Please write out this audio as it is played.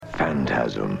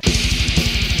Phantasm.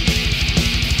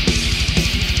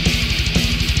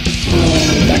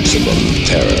 Maximum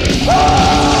terror.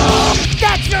 Oh!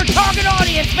 That's your target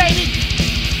audience, baby!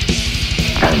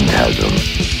 Phantasm.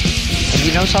 And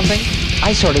you know something?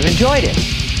 I sort of enjoyed it.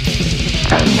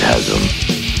 Phantasm.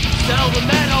 Sell the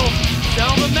metal!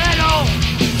 Sell the metal!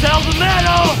 Sell the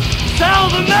metal! Sell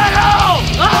the metal!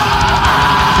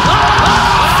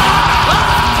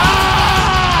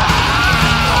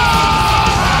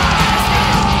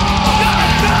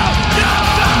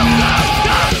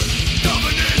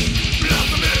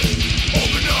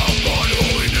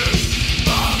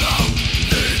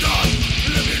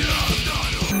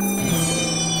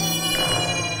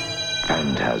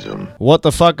 Phantasm. What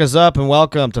the fuck is up, and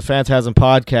welcome to Phantasm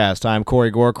Podcast. I'm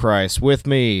Corey Gorechrist. With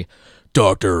me,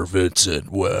 Dr.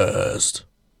 Vincent West.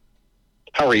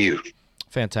 How are you?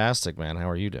 Fantastic, man. How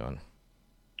are you doing?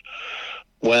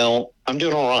 Well, I'm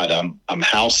doing all right. I'm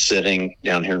house sitting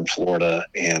down here in Florida,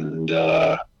 and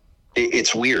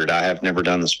it's weird. I have never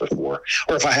done this before,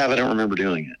 or if I have, I don't remember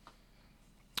doing it.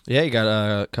 Yeah, you got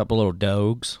a couple little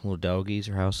doggies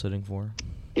you're house sitting for.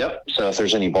 Yep. So if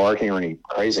there's any barking or any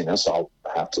craziness, I'll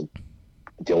have to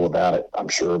deal with that, I'm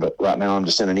sure. But right now, I'm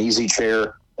just in an easy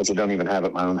chair, which I don't even have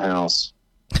at my own house.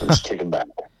 I'm just kicking back.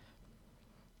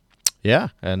 Yeah,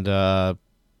 and it's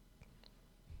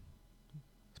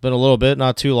been a little bit,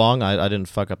 not too long. I didn't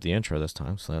fuck up the intro this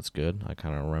time, so that's good. I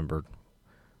kind of remembered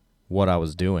what I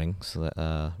was doing. So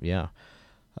that, yeah.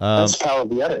 That's the power of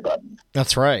the edit button.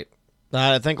 That's right.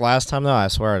 I think last time, though, I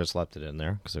swear I just left it in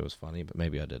there because it was funny, but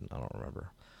maybe I didn't. I don't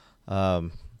remember. But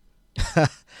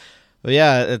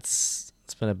yeah, it's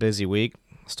been a busy week.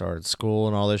 Started school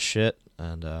and all this shit,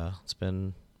 and it's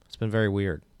been very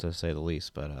weird, to say the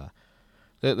least. But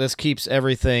this keeps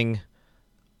everything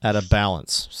at a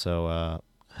balance. So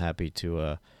happy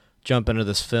to jump into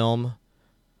this film.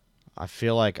 I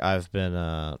feel like I've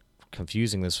been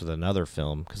confusing this with another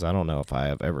film because I don't know if I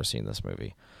have ever seen this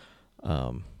movie.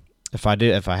 If I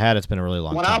had, it's been a really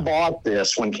long time. When I bought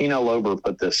this, when Kino Lorber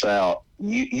put this out,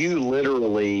 you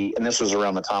literally, and this was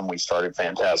around the time we started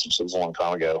Phantasm, so it was a long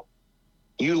time ago,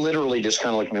 you literally just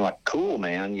kind of looked at me like, cool,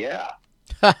 man, yeah.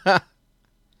 And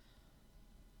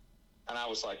I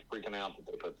was like freaking out that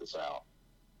they put this out.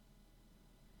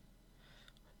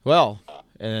 Well,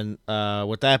 and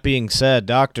with that being said,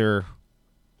 Doctor,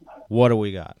 what do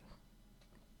we got?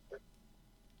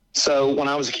 So when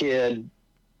I was a kid,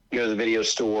 go to the video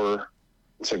store.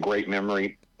 It's a great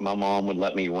memory. My mom would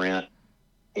let me rent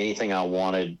anything I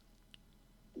wanted.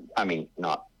 I mean,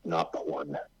 not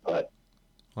porn, but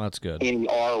Well, that's good. any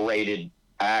R-rated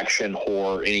action,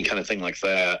 horror, any kind of thing like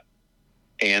that.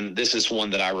 And this is one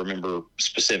that I remember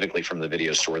specifically from the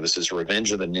video store. This is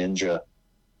Revenge of the Ninja,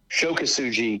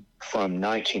 Shokasuji from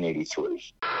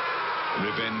 1983.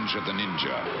 Revenge of the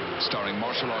Ninja, starring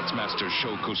martial arts master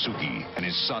Sho Kosugi and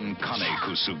his son Kane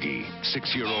Kosugi,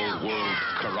 6-year-old world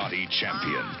karate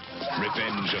champion.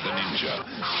 Revenge of the Ninja.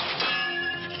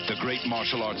 The great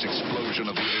martial arts explosion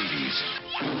of the 80s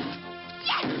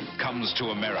comes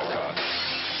to America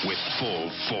with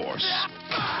full force.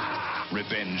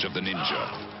 Revenge of the Ninja,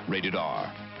 rated R.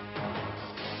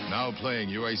 Now playing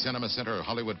UA Cinema Center,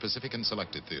 Hollywood Pacific, and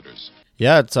selected theaters.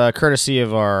 Yeah, it's courtesy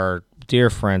of our dear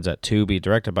friends at Tubi,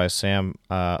 directed by Sam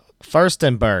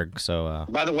Furstenberg. So,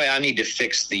 By the way, I need to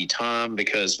fix the time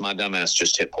because my dumbass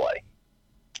just hit play.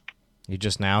 you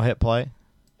just now hit play?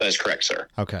 That is correct, sir.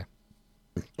 Okay.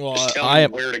 Well, Just tell me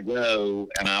where to go,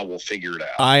 and I will figure it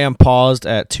out. I am paused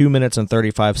at 2 minutes and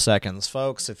 35 seconds.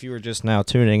 Folks, if you were just now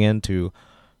tuning in to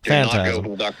Do not Phantasm.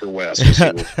 go to Dr. West.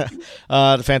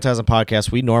 The Phantasm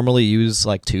Podcast, we normally use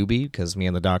like Tubi because me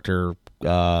and the Doctor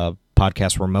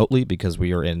podcast remotely because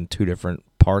we are in two different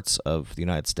parts of the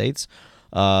United States.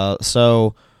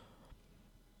 So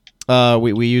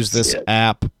we use this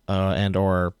app and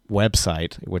or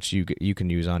website, which you can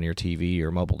use on your TV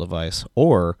or mobile device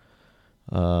or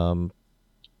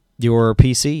your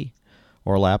PC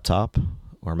or laptop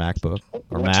or MacBook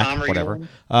or What Mac, time are you whatever.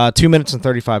 on? 2 minutes and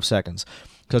 35 seconds.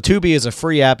 So Tubi is a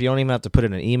free app. You don't even have to put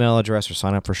in an email address or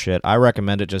sign up for shit. I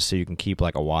recommend it just so you can keep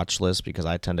like a watch list because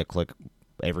I tend to click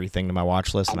everything to my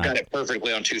watch list. I've got it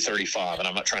perfectly on 235, and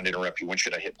I'm not trying to interrupt you. When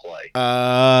should I hit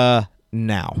play?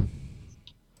 Now.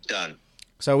 Done.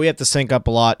 So we have to sync up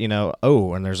a lot, you know.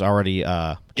 Oh, and there's already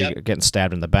getting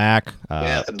stabbed in the back.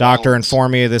 The Doctor bones.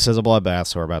 informed me this is a bloodbath,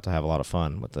 so we're about to have a lot of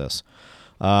fun with this.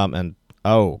 And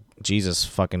oh, Jesus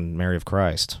fucking Mary of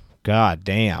Christ. God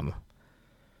damn.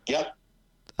 Yep.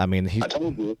 I mean, I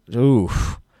told you.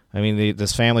 oof. I mean,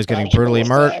 this family's getting Actual brutally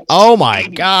murdered. facts. Oh my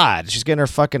God. She's getting her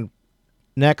fucking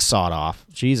neck sawed off.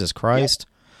 Jesus Christ.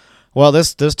 Well,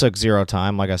 this took zero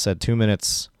time. Like I said,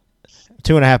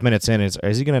 2.5 minutes in.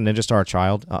 Is he going to ninja star a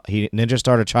child? He ninja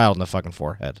starred a child in the fucking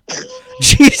forehead.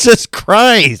 Jesus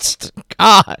Christ.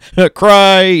 God.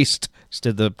 Christ. Just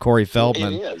did the Corey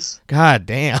Feldman. It is. God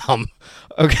damn.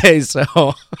 Okay, so.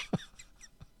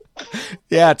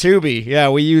 Yeah, Tubi. Yeah,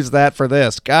 we use that for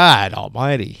this. God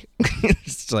almighty.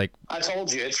 It's like. I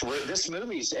told you, this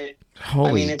movie's.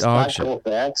 Holy it's dog practical shit.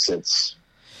 effects. It's.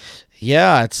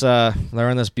 Yeah, it's they're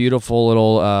in this beautiful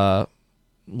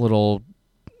little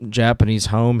Japanese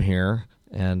home here,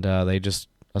 and they just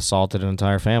assaulted an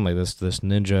entire family. This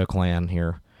ninja clan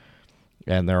here,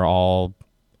 and they're all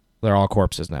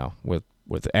corpses now with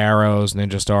arrows,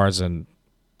 ninja stars, and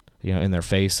in their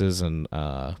faces, and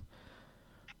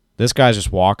this guy's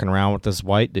just walking around with this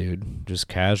white dude, just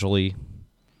casually.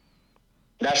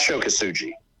 That's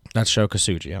Shokasuji. That's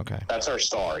Shokasuji. Okay. That's our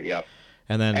star. Yep.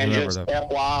 And then just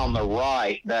FYI on the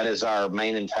right, that is our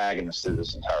main antagonist through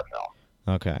this entire film.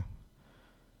 Okay.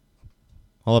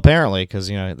 Well, apparently, because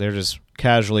they're just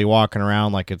casually walking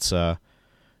around like it's in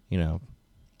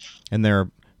their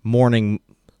morning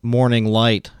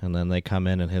light, and then they come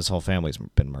in and his whole family's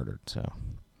been murdered. So,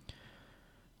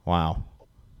 wow.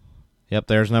 Yep,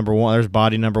 there's number one. There's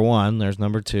body number one. There's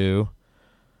number two.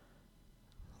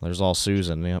 There's all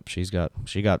Susan. Yep, she got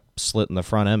slit in the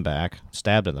front and back,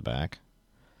 stabbed in the back.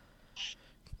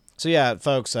 So yeah,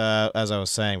 folks, as I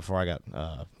was saying before, I got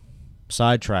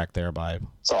sidetracked there by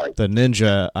the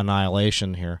ninja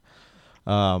annihilation here.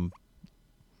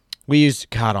 We use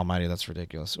God Almighty, that's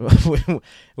ridiculous.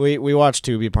 we watch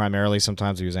Tubi primarily.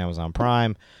 Sometimes we use Amazon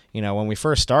Prime. When we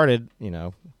first started,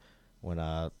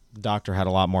 when Doctor had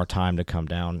a lot more time to come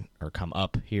down or come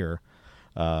up here,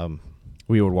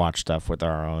 we would watch stuff with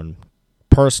our own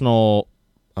personal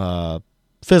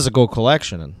physical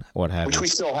collection and what have you. Which we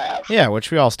still have. Yeah, which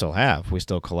we all still have. We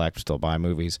still collect, still buy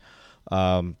movies.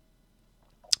 But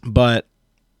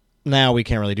now we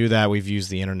can't really do that. We've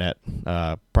used the internet,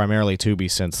 primarily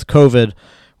Tubi, since COVID,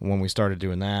 when we started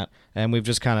doing that. And we've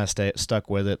just kind of stuck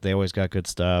with it. They always got good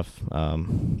stuff.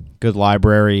 Good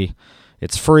library.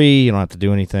 It's free. You don't have to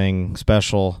do anything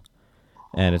special.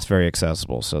 And it's very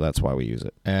accessible, so that's why we use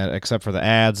it. And except for the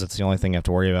ads, that's the only thing you have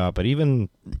to worry about. But even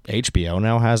HBO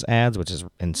now has ads, which is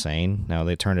insane. Now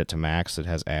they turned it to Max. It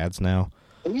has ads now.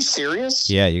 Are you serious?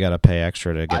 Yeah, you got to pay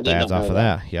extra to get the ads off of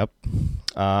that. Yep.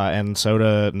 And so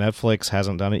Netflix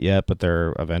hasn't done it yet, but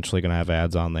they're eventually going to have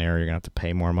ads on there. You're going to have to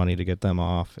pay more money to get them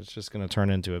off. It's just going to turn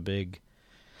into a big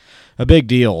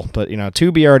deal. But,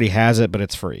 Tubi already has it, but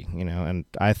it's free, and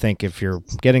I think if you're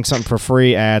getting something for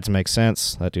free, ads make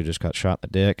sense. That dude just got shot in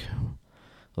the dick.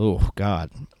 Oh, God.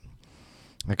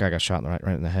 That guy got shot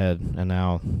right in the head, and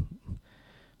now,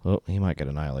 he might get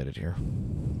annihilated here.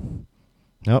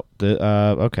 Nope.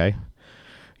 Okay.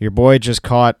 Your boy just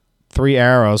caught 3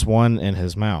 arrows, one in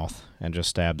his mouth, and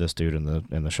just stabbed this dude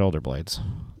in the shoulder blades.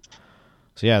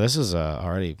 So, yeah, this is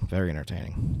already very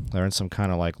entertaining. They're in some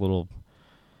kind of little...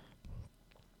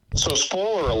 So,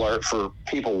 spoiler alert for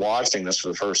people watching this for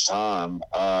the first time.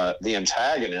 The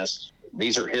antagonist,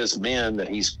 these are his men that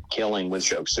he's killing with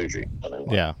Shokasuji.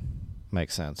 Yeah,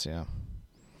 makes sense, yeah.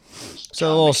 So, a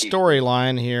little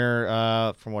storyline here,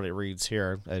 from what it reads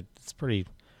here. It's pretty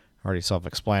already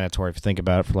self-explanatory if you think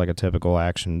about it for a typical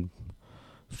action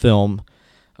film.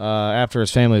 After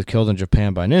his family is killed in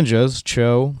Japan by ninjas,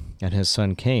 Cho and his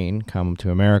son Kane come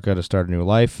to America to start a new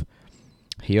life.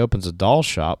 He opens a doll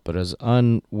shop, but is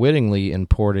unwittingly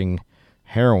importing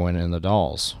heroin in the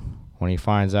dolls. When he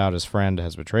finds out his friend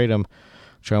has betrayed him,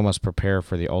 Cho must prepare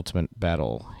for the ultimate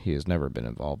battle he has ever been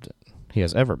involved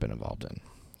in.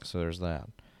 So there's that.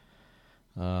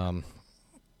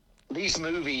 These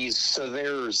movies, so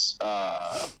there's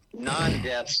 9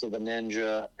 Deaths of a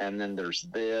Ninja, and then there's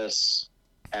this,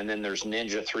 and then there's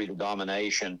Ninja 3: The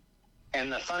Domination.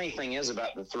 And the funny thing is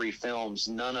about the 3 films,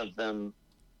 none of them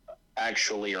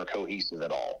actually are cohesive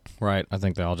at all. Right. I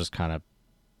think they all just kind of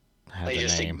have they the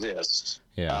just name. exist.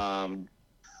 Yeah.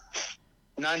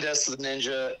 9 Deaths of the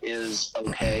Ninja is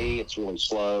okay. It's really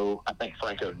slow. I think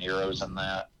Franco Nero's in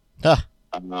that.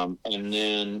 And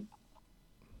then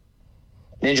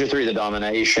Ninja 3: The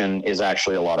Domination is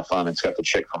actually a lot of fun. It's got the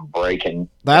chick from Breaking.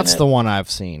 That's the one I've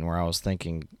seen where I was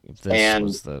thinking if this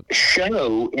was the...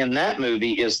 Show in that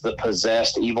movie is the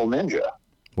possessed evil ninja.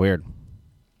 Weird.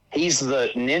 He's the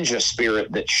ninja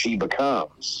spirit that she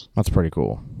becomes. That's pretty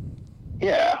cool.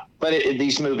 Yeah, but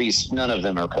these movies, none of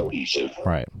them are cohesive.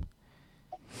 Right.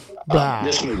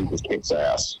 This movie just kicks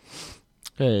ass.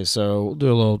 Okay, so we'll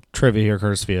do a little trivia here,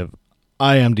 courtesy of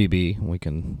IMDb. We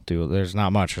can do. There's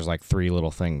not much. There's 3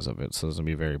 little things of it, so this will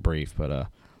be very brief. But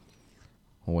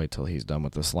We'll wait till he's done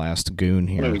with this last goon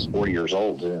I here. know he's 40 years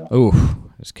old, yeah.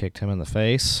 Ooh, just kicked him in the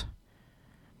face.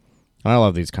 I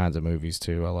love these kinds of movies,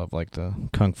 too. I love, like, the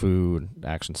kung fu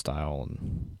action style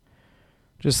and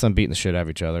just them beating the shit out of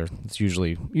each other. It's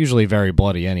usually very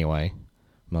bloody anyway,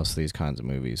 most of these kinds of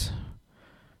movies,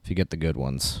 if you get the good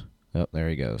ones. Oh, there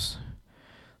he goes.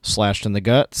 Slashed in the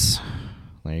guts.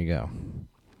 There you go.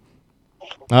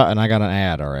 Oh, and I got an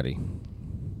ad already.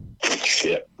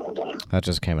 Shit. Hold on. That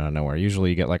just came out of nowhere. Usually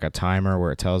you get like a timer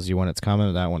where it tells you when it's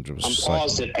coming. That one was I'm just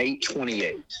paused like... at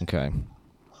 8:28. Okay.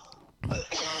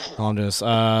 I'm just...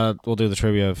 we'll do the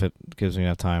trivia if it gives me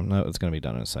enough time. No, it's going to be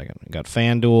done in a second. We got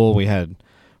FanDuel. We had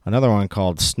another one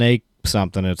called Snake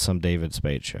something. It's some David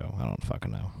Spade show. I don't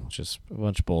fucking know. It's just a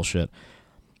bunch of bullshit.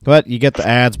 But you get the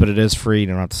ads, but it is free. You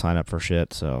don't have to sign up for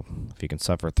shit. So if you can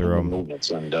suffer through them,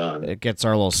 It's undone. it gets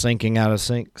our little syncing out of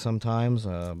sync sometimes,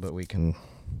 but we can...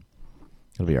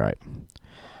 It'll be all right.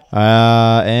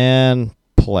 And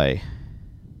play.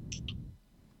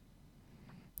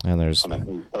 And there's... I'm at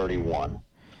 31.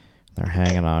 They're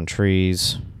hanging on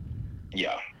trees.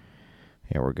 Yeah.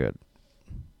 Yeah, we're good.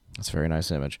 That's a very nice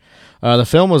image. The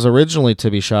film was originally to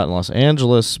be shot in Los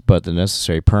Angeles, but the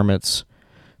necessary permits,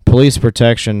 police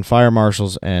protection, fire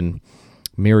marshals, and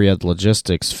myriad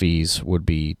logistics fees would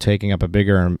be taking up a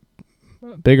bigger and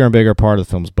bigger part of the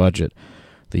film's budget.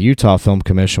 The Utah Film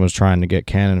Commission was trying to get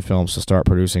Canon Films to start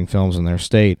producing films in their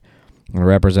state, and the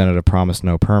representative promised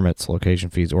no permits, location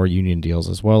fees, or union deals,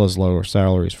 as well as lower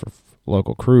salaries for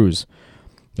local crews.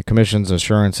 The commission's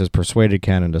assurances persuaded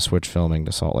Canon to switch filming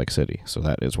to Salt Lake City, so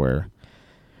that is where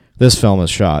this film is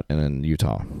shot, in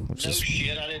Utah, which is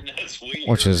shit, I didn't know. That's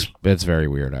weird. it's very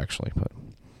weird actually. But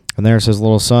and there's his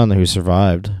little son who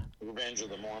survived. Revenge of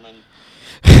the Mormon.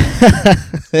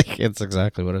 It's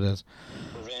exactly what it is.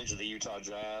 Revenge of the Utah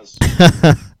Jazz.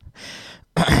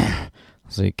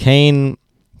 See, Kane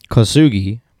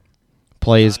Kosugi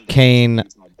plays Kane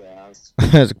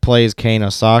plays Kane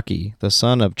Osaki, the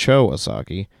son of Cho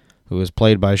Osaki, who is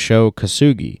played by Sho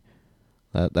Kosugi.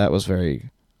 That was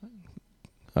very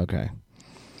okay.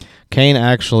 Kane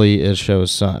actually is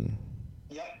Sho's son.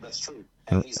 Yep, that's true.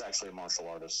 And he's actually a martial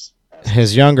artist.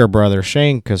 His younger brother,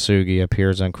 Shane Kosugi,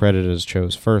 appears uncredited as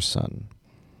Cho's first son.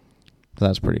 So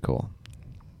that's pretty cool.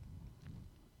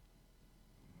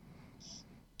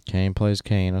 Kane plays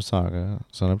Kane Osaka,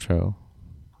 son of Cho,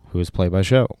 who is played by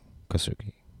Sho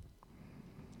Kosugi.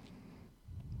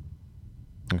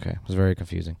 Okay, it was very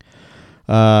confusing.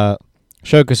 Sho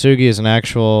Kosugi is an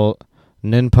actual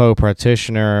Ninpo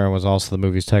practitioner and was also the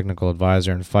movie's technical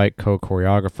advisor and fight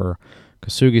co-choreographer.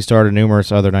 Kosugi starred in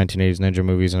numerous other 1980s ninja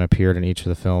movies and appeared in each of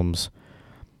the films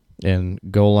in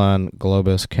Golan,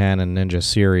 Globus, Kan, and Ninja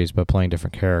series, but playing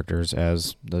different characters,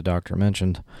 as the doctor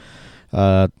mentioned.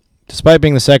 Despite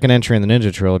being the second entry in the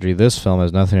Ninja trilogy, this film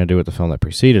has nothing to do with the film that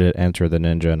preceded it, Enter the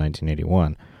Ninja in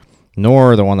 1981,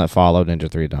 nor the one that followed, Ninja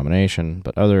 3 Domination,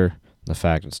 but other than the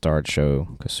fact it starred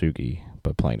Sho Kosugi,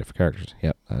 but playing different characters.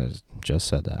 Yep, I just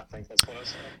said that. I think that's what I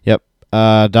said.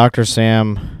 Yep.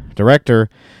 Director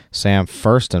Sam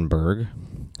Furstenberg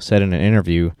said in an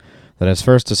interview that his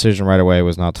first decision right away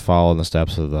was not to follow in the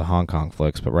steps of the Hong Kong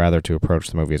flicks, but rather to approach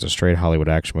the movie as a straight Hollywood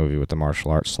action movie with the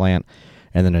martial arts slant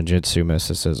and the ninjutsu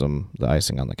mysticism, the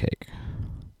icing on the cake.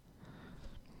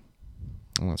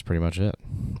 Well, that's pretty much it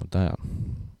with that.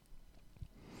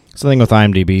 It's the thing with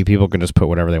IMDb, people can just put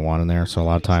whatever they want in there, so a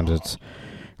lot of times it's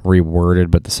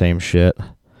reworded, but the same shit.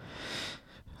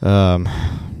 I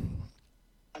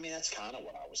mean, that's kind of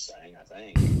what I was saying, I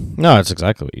think. No, it's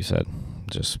exactly what you said.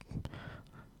 Just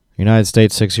United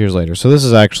States 6 years later. So this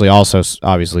is actually also,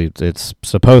 obviously, it's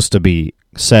supposed to be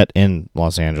set in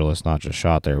Los Angeles, not just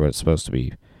shot there, but it's supposed to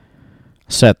be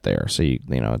set there. So, you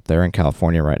know, they're in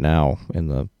California right now in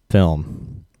the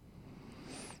film.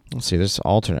 Let's see, there's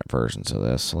alternate versions of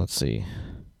this. Let's see.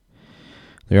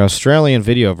 The Australian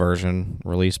video version,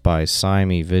 released by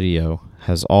Simi Video,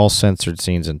 has all censored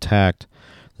scenes intact.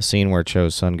 The scene where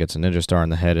Cho's son gets a ninja star in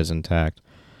the head is intact.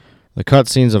 The cut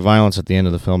scenes of violence at the end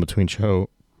of the film between Cho,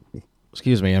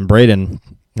 and Braden,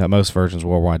 that most versions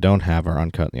worldwide don't have, are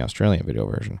uncut in the Australian video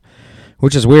version.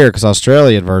 Which is weird, because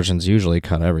Australian versions usually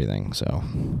cut everything, so...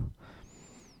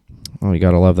 Well, you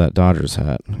gotta love that Dodgers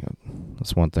hat.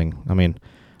 That's one thing. I mean,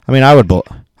 I would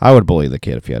bully the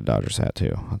kid if he had a Dodgers hat,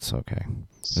 too. That's okay.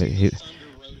 Thunder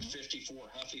Road 54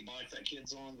 Huffy bike that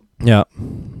kid's on. Yeah.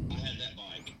 I had that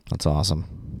bike. That's awesome.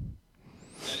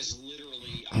 That is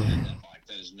literally, I had that bike.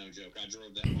 That is no joke. I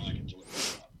drove that bike until it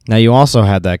blew up. Now, you also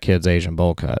had that kid's Asian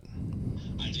bowl cut.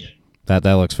 I did. That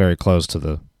looks very close to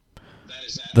the That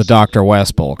is Dr.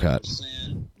 West bowl cut.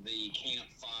 The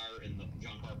campfire in the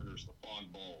John Carpenter's The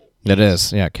Fog Bowl. It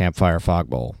is, yeah, Campfire Fog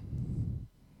Bowl.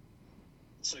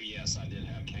 So yes, I did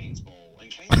have Kane's Bowl, and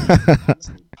Kane,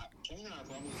 honestly, Kane and I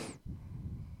probably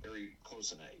very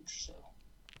close in age. So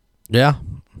Yeah.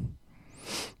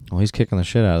 Well, he's kicking the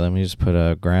shit out of them. He just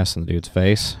put grass in the dude's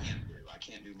face. I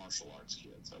can't do martial arts,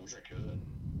 kids. I wish I could,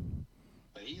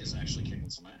 but he is actually kicking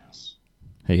some ass.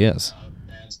 He is.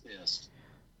 Dad's pissed.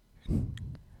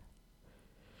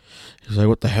 He's like,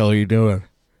 "What the hell are you doing?"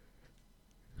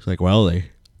 He's like, "Well,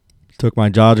 they took my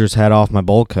Dodgers hat off my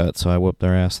bowl cut, so I whooped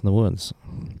their ass in the woods."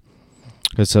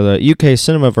 Okay, so the UK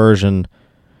cinema version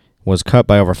was cut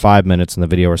by over 5 minutes, and the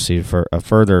video received for a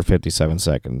further 57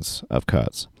 seconds of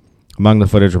cuts. Among the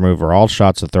footage removed were all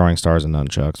shots of throwing stars and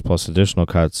nunchucks, plus additional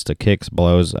cuts to kicks,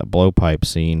 blows, a blowpipe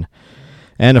scene,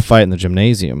 and a fight in the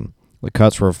gymnasium. The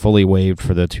cuts were fully waived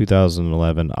for the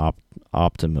 2011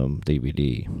 Optimum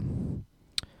DVD. Now,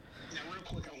 real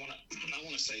quick, I want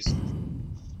to say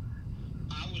something.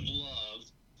 I would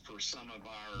love for some of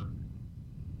our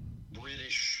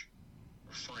British,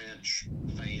 French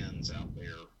fans out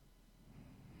there.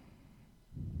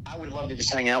 I would love to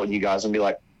just hang out with you guys and be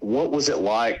like, what was it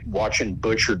like watching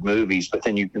butchered movies, but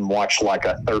then you can watch like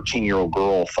a 13-year-old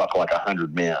girl fuck like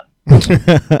 100 men?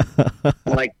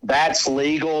 Like, that's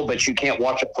legal, but you can't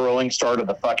watch a throwing star to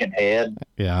the fucking head.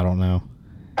 Yeah, I don't know.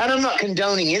 And I'm not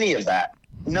condoning any of that.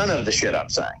 None of the shit I'm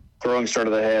saying. Throwing star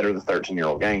to the head or the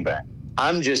 13-year-old gangbang.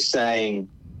 I'm just saying,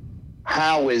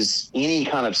 how is any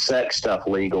kind of sex stuff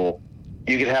legal?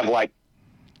 You could have like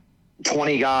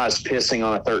 20 guys pissing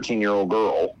on a 13-year-old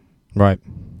girl. Right.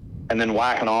 And then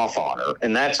whacking off on her.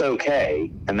 And that's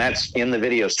okay. And that's in the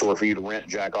video store for you to rent,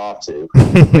 jack off to.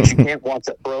 But you can't watch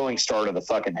a throwing star to the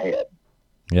fucking head.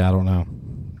 Yeah, I don't know.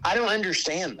 I don't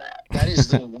understand that. That is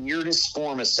the weirdest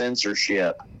form of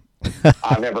censorship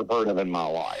I've ever heard of in my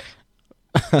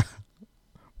life.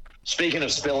 Speaking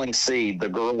of spilling seed, the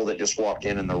girl that just walked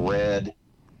in the red,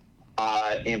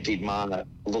 I emptied my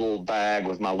little bag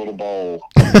with my little bowl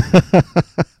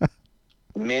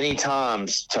many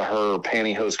times to her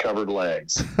pantyhose-covered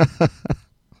legs.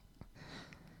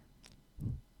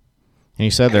 And you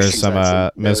said there's She's some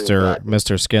actually very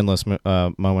Mr. Skinless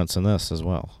moments in this as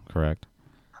well, correct?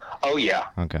 Oh, yeah.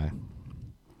 Okay.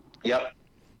 Yep.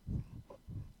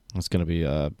 It's going to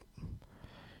be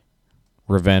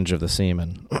Revenge of the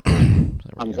Seaman.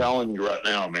 I'm telling you right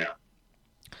now, man.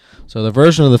 So the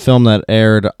version of the film that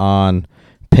aired on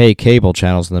pay cable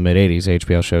channels in the mid-'80s,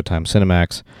 HBO, Showtime,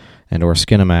 Cinemax, and or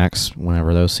Skinemax,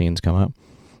 whenever those scenes come up,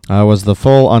 was the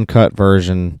full uncut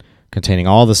version containing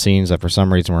all the scenes that for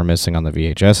some reason were missing on the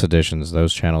VHS editions.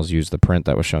 Those channels used the print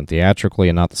that was shown theatrically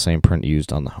and not the same print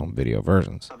used on the home video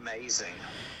versions. Amazing.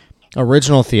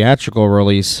 Original theatrical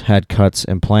release had cuts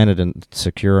implanted and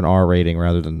secure an R rating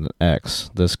rather than X.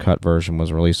 This cut version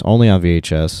was released only on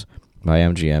VHS by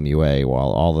MGM UA,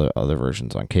 while all the other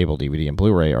versions on cable, DVD, and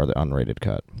Blu-ray are the unrated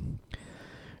cut.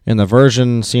 In the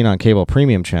version seen on cable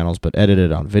premium channels but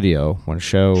edited on video, when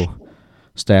Show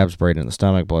stabs Braden in the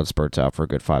stomach, blood spurts out for a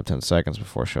good 5-10 seconds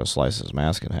before Show slices his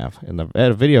mask in half. In the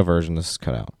video version, this is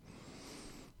cut out.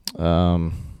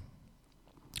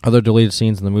 Other deleted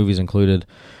scenes in the movies included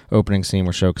opening scene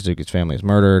where Sho Kazuki's family is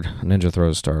murdered. A ninja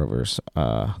throws a star over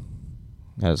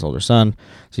at his older son.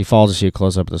 As he falls, you see a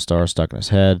close-up of the star stuck in his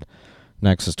head.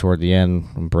 Next is toward the end,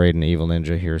 when Braden, the evil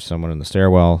ninja, hears someone in the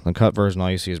stairwell. In the cut version, all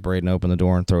you see is Braden open the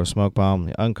door and throw a smoke bomb.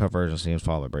 The uncut version seems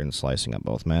followed by Braden slicing up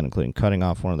both men, including cutting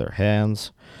off one of their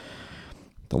hands.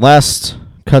 The last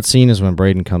cut scene is when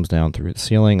Braden comes down through the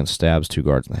ceiling and stabs 2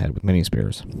 guards in the head with mini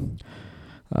spears.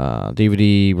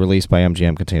 DVD released by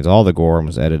MGM contains all the gore and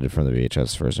was edited from the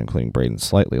VHS version, including Braden's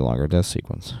slightly longer death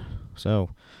sequence. So,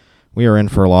 we are in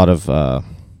for a lot of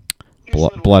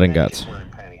blood and guts.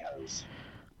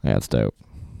 Yeah, it's dope.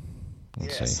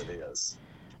 Let's see. It is.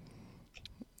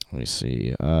 Let me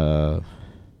see. That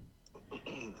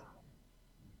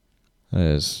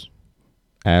is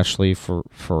Ashley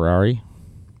Ferrari.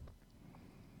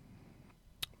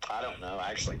 I don't know.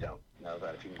 I actually don't know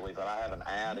that, if you can believe that. I have an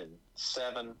ad in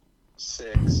 7,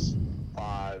 6,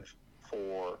 5,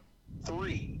 4,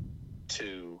 3,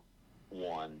 2,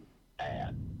 1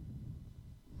 ad.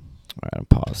 All right, I'm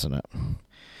pausing it.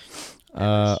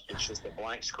 It's just a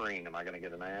blank screen. Am I going to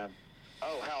get an ad?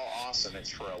 Oh, how awesome. It's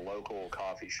for a local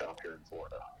coffee shop here in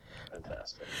Florida.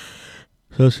 Fantastic.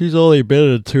 So she's only been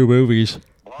in 2 movies.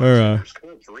 Bartenders,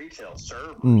 cooks, retail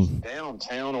servers,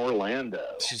 downtown Orlando.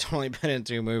 She's only been in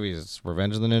 2 movies. It's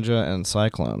Revenge of the Ninja and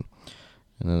Cyclone.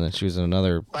 And then she was in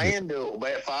another... FanDuel,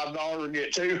 bet $5 and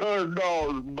get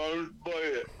 $200 bonus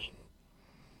bet.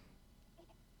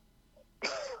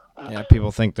 Yeah,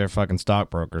 people think they're fucking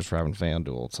stockbrokers for having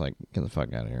FanDuel. It's like, get the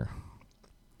fuck out of here.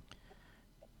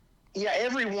 Yeah,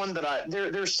 everyone that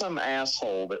there's some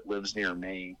asshole that lives near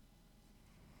me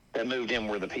that moved in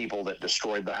where the people that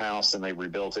destroyed the house and they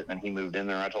rebuilt it and he moved in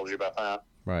there. I told you about that.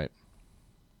 Right.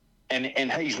 And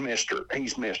he's Mr.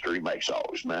 He makes all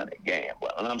his money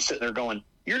gambling. And I'm sitting there going,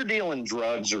 you're dealing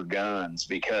drugs or guns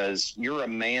because you're a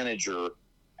manager.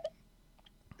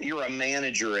 You're a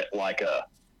manager at like a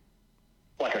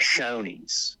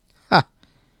Shoney's. Huh.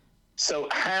 So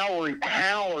how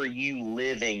are you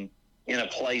living in a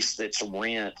place that's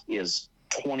rent is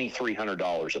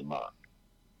 $2,300 a month?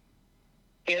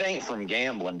 It ain't from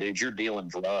gambling, dude. You're dealing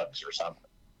drugs or something.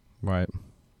 Right.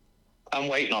 I'm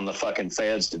waiting on the fucking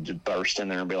feds to burst in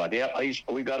there and be like, "Yep,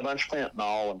 we've got a bunch of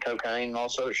fentanyl and cocaine and all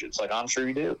sorts of shit." It's like, I'm sure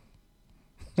you do,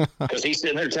 because he's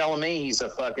sitting there telling me he's a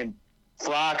fucking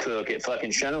fry cook at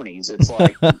fucking Shoney's. It's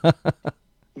like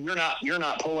you're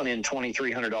not pulling in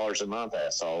 $2,300 a month,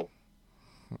 asshole.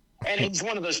 And he's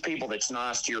one of those people that's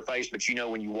nice to your face, but you know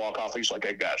when you walk off, he's like,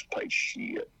 "That guy's paid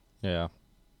shit." Yeah.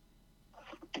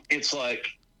 It's like,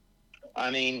 I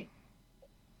mean,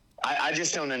 I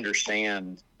just don't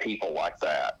understand people like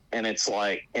that. And it's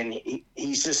like, and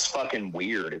he's just fucking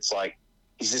weird. It's like,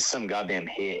 he's just some goddamn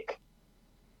hick.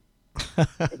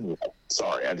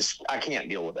 Sorry, I can't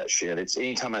deal with that shit. It's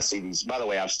anytime I see these, by the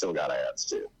way, I've still got ads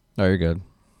too. Oh, you're good.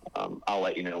 I'll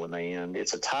let you know when they end.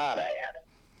 It's a Tide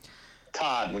ad.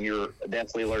 Tide, when you're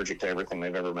deathly allergic to everything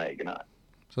they've ever made. Good night.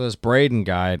 So this Braden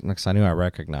guy, because I knew I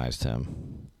recognized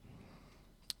him.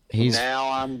 Now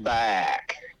I'm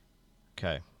back.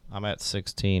 Okay. I'm at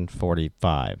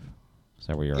 1645. Is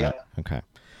that where you're at? Okay.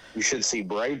 You should see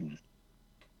Braden.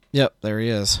 Yep, there he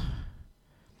is.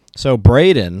 So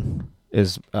Braden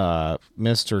is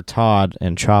Mr. Todd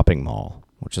in Chopping Mall,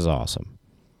 which is awesome.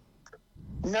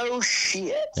 No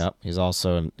shit. Yep, he's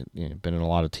also been in a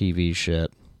lot of TV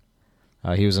shit.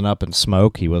 He was in Up in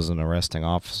Smoke. He was an arresting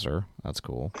officer. That's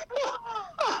cool.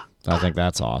 I think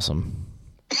that's awesome.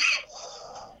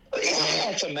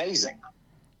 That's amazing.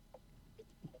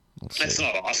 That's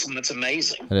not awesome. That's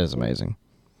amazing. It is amazing.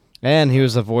 And he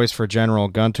was the voice for General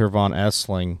Gunter von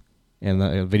Essling in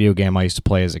the video game I used to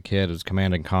play as a kid. It was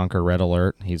Command and Conquer Red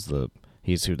Alert. He's who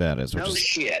that is.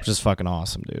 Which is fucking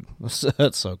awesome, dude.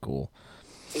 That's so cool.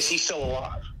 Is he still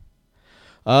alive?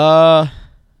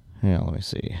 Yeah, let me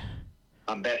see.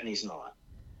 I'm betting he's not.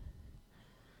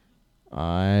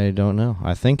 I don't know.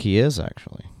 I think he is,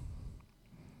 actually.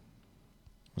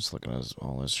 Just looking at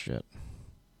all this shit.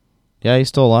 Yeah, he's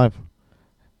still alive.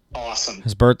 Awesome.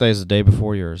 His birthday is the day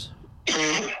before yours.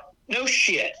 No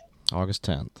shit. August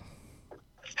 10th.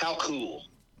 How cool.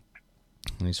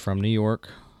 And he's from New York.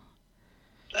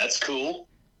 That's cool.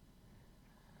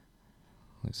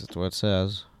 At least that's what it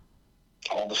says.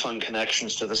 All the fun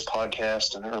connections to this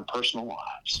podcast and our personal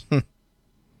lives.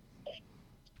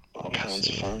 All kinds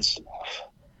of fun stuff.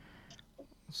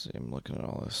 Let's see, I'm looking at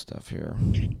all this stuff here.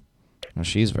 Oh,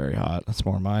 she's very hot. That's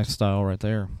more my style right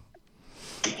there.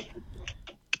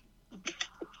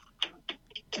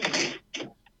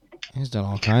 He's done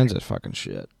all kinds of fucking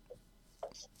shit.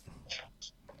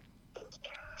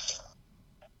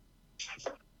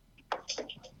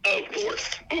 Oh, Lord.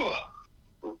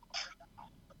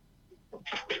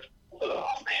 Oh,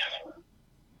 man.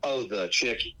 Oh, the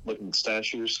chick looking at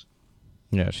statues?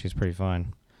 Yeah, she's pretty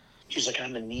fine. She's like,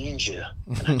 I'm a ninja.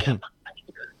 And I got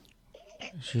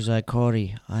She's like,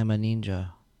 Cody, I'm a ninja.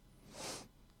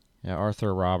 Yeah,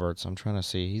 Arthur Roberts. I'm trying to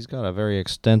see. He's got a very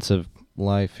extensive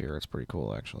life here. It's pretty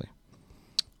cool, actually.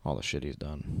 All the shit he's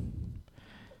done.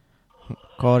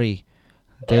 Cody,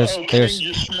 there's...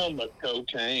 you smell the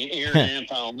cocaine?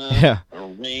 Yeah.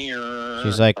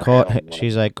 She's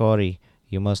like, Cody,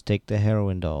 you must take the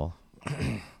heroin doll.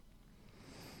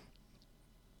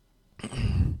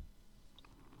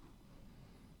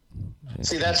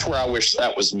 See, that's where I wish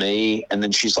that was me. And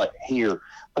then she's like, here,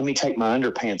 let me take my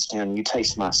underpants down and you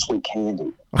taste my sweet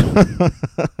candy.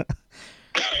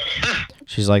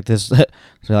 She's like this powder.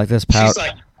 She's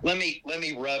like, let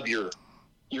me rub your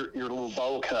little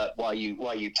bowl cut while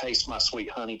you taste my sweet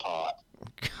honey pot.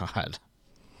 God.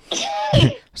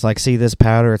 It's like, see this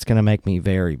powder? It's gonna make me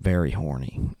very, very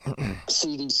horny.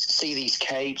 see these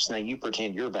capes? Now you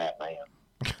pretend you're Batman.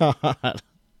 God.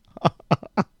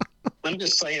 I'm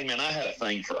just saying, man, I had a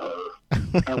thing for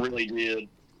her. I really did.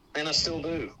 And I still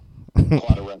do.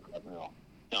 Quite a record now.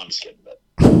 No, I'm just kidding. But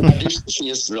she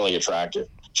is really attractive.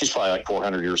 She's probably like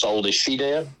 400 years old. Is she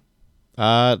dead?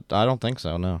 I don't think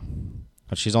so, no.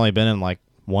 But she's only been in like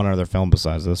one other film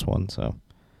besides this one, so.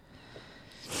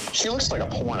 She looks like a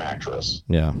porn actress.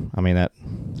 Yeah, I mean, that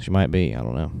she might be. I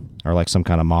don't know. Or like some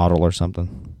kind of model or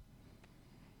something.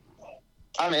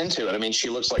 I'm into it. I mean, she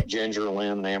looks like Ginger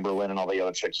Lynn and Amber Lynn and all the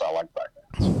other chicks I like back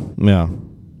then. Yeah.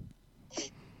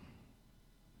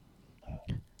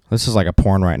 This is like a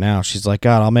porn right now. She's like,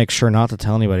 God, I'll make sure not to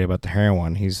tell anybody about the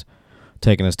heroin. He's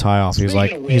taking his tie off. He's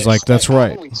like, that's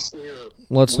right.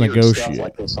 Let's negotiate. Stuff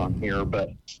like this on here,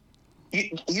 but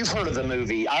you've heard of the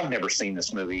movie. I've never seen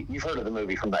this movie. You've heard of the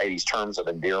movie from the 80s, Terms of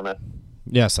Endearment?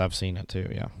 Yes, I've seen it too,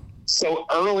 yeah. So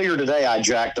earlier today, I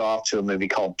jacked off to a movie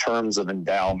called Terms of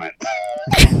Endowment.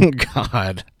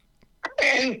 God.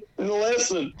 And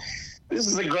listen, this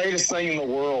is the greatest thing in the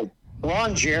world.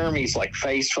 Ron Jeremy's like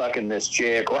face fucking this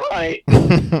chick, right?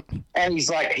 And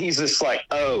he's just like,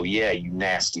 oh yeah, you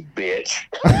nasty bitch.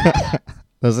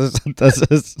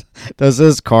 Does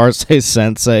this car say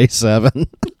Sensei 7?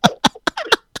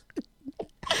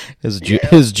 His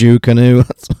Jew canoe.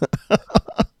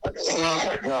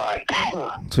 Oh God.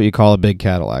 That's what you call a big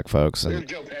Cadillac, folks. There's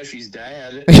Joe Pesci's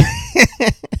dad.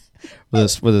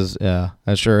 with his yeah,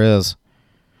 that sure is.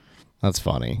 That's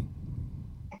funny.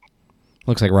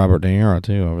 Looks like Robert De Niro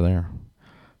too over there.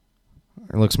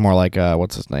 It looks more like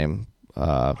what's his name?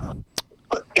 I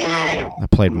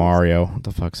played Mario. What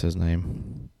the fuck's his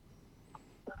name?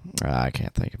 I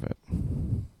can't think of it.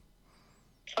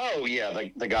 Oh yeah,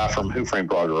 the guy from Who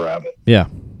Framed Roger Rabbit. Yeah.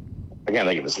 I can't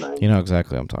think of his name. You know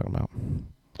exactly what I'm talking about.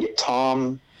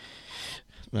 Tom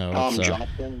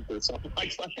Johnson or something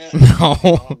like that. No.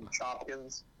 Tom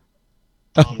Chopkins.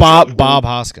 Bob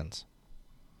Hoskins.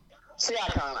 See,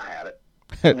 I kind of had it.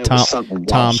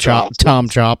 Tom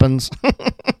Choppins.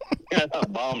 Yeah,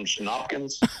 Bob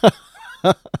Schnopkins.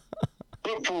 But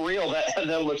for real,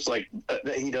 that looks like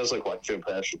he does look like Joe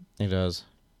Pesci. He does.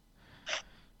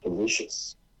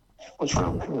 Delicious. What's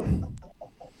wrong with him?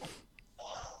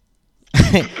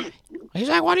 He's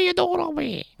like, what are you doing over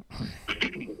here?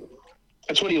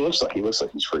 That's what he looks like. He looks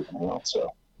like he's freaking out.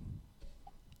 So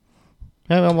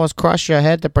I almost crushed your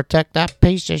head to protect that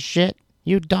piece of shit.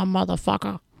 You dumb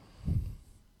motherfucker.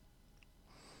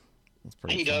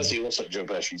 He does. He looks like Joe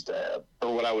Pesci's dad,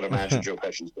 or what I would imagine Joe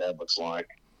Pesci's dad looks like.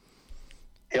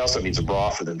 He also needs a bra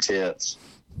for them tits.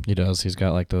 He does. He's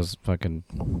got like those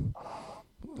fucking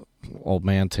old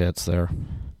man tits there.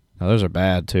 Now those are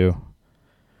bad too.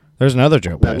 There's another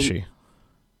Joe Pesci.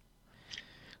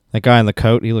 That guy in the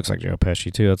coat, he looks like Joe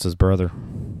Pesci too. That's his brother.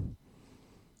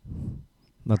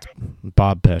 That's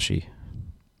Bob Pesci.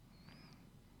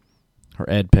 Or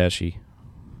Ed Pesci.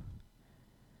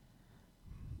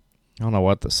 I don't know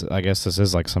what this is. I guess this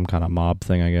is like some kind of mob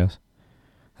thing, I guess.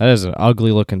 That is an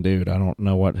ugly looking dude. I don't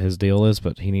know what his deal is,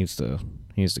 but he needs to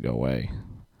go away.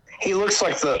 He looks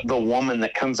like the woman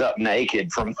that comes up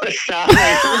naked from The Shining.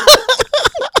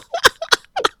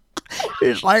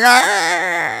 He's like,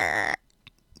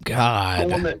 God.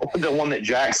 The one that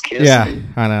Jack's kissing. Yeah,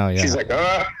 I know, yeah. She's like,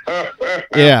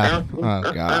 yeah.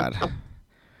 Oh, God.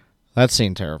 That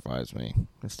scene terrifies me.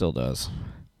 It still does.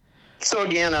 So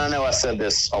again, I know I said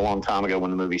this a long time ago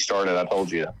when the movie started. I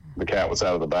told you the cat was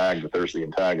out of the bag, that there's the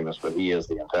antagonist, but he is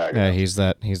the antagonist.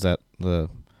 Yeah, he's the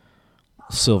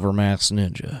silver mask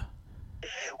ninja.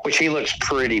 Which he looks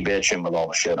pretty bitchin' with all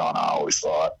the shit on, I always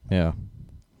thought. Yeah.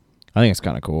 I think it's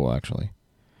kind of cool, actually.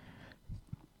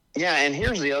 Yeah, and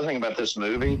here's the other thing about this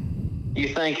movie.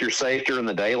 You think you're safe during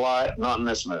the daylight? Not in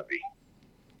this movie.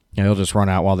 Yeah, he'll just run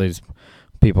out while these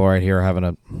people right here are having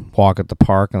a walk at the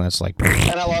park, and that's like...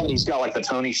 And I love it. He's got like the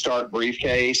Tony Stark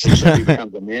briefcase, and so he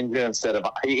becomes a ninja instead of...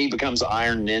 He becomes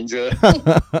Iron Ninja.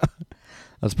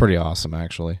 That's pretty awesome,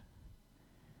 actually.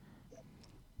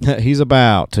 He's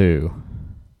about to.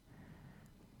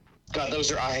 God,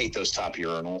 I hate those top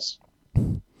urinals.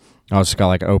 Oh, it's got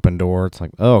like an open door. It's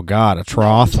like, oh God, a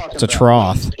trough. It's a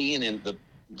trough. Peeing in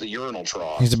the urinal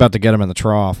trough. He's about to get him in the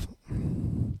trough.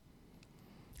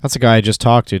 That's the guy I just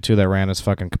talked to, too, that ran his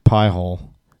fucking pie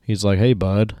hole. He's like, hey,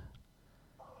 bud.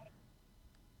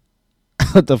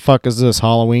 What the fuck is this?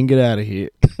 Halloween? Get out of here.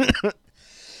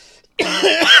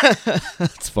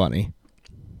 That's funny.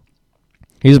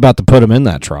 He's about to put him in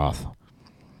that trough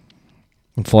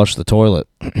and flush the toilet.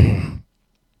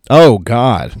 Oh,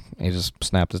 God. He just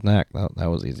snapped his neck. That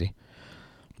was easy.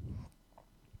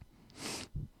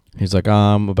 He's like,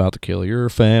 I'm about to kill your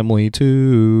family,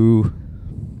 too.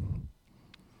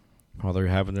 While they're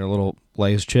having their little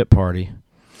Lay's chip party.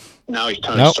 Now he's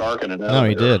Tony Stark in it. No,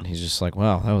 he did. He's just like,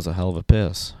 wow, that was a hell of a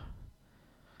piss.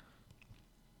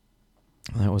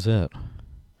 That was it.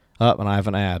 Oh, and I have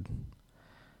an ad.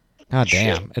 God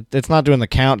damn. It's not doing the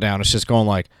countdown. It's just going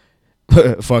like,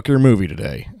 fuck your movie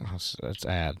today. It's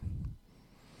ad.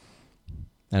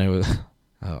 And it was,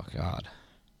 oh, God.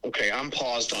 Okay, I'm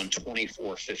paused on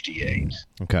 24:58.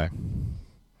 Okay.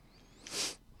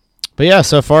 But yeah,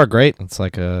 so far, great. It's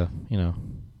like a,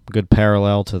 good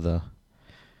parallel to the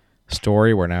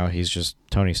story where now he's just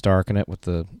Tony Stark in it with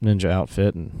the ninja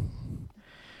outfit, and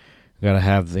you gotta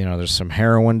have, there's some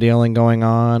heroin dealing going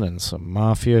on and some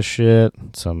mafia shit,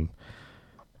 there's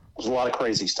a lot of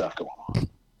crazy stuff going on.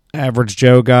 Average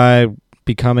Joe guy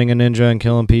becoming a ninja and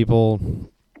killing people.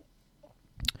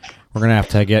 We're gonna have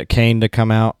to get Kane to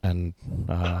come out and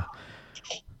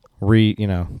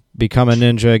become a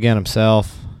ninja again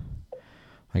himself.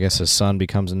 I guess his son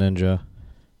becomes a ninja.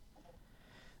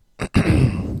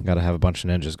 Gotta have a bunch of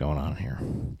ninjas going on here.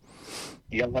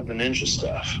 You gotta have the ninja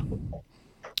stuff.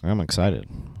 I'm excited.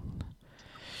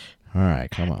 All right,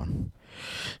 come on.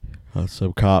 That's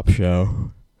some cop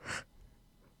show.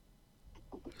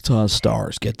 It's on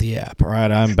Stars. Get the app. All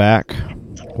right, I'm back.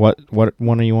 What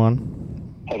one are you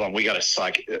on? Hold on, we gotta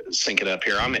sync it up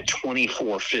here. I'm at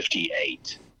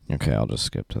 24:58. Okay, I'll just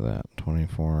skip to that.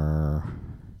 24.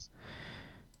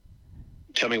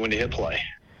 Tell me when to hit play.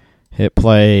 Hit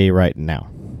play right now.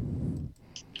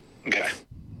 Okay.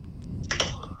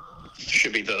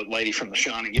 Should be the lady from The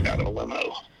Shining get out of a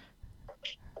limo.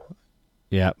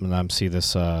 Yeah, and I see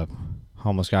this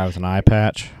homeless guy with an eye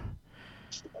patch.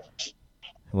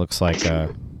 It looks like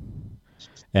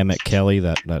Emmett Kelly,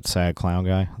 that sad clown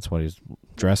guy. That's what he's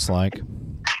dressed like.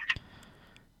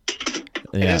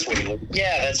 Yeah,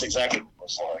 that's exactly what it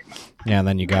looks like. Yeah, and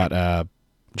then you got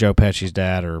Joe Pesci's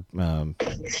dad or woman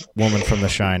from The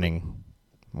Shining,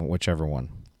 whichever one.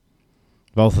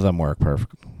 Both of them work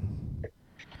perfect.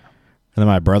 And then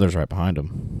my brother's right behind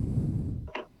him.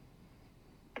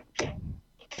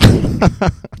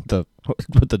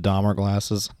 With the Dahmer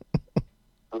glasses.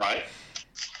 Right.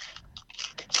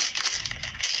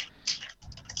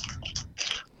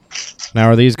 Now,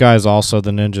 are these guys also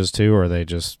the ninjas too, or are they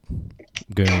just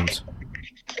goons?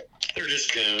 They're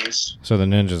just goons. So the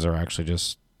ninjas are actually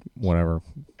just whatever.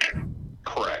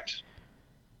 Correct.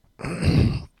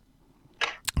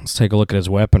 Let's take a look at his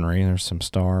weaponry. There's some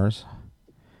stars.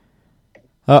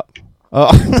 Oh.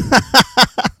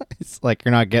 It's like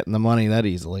you're not getting the money that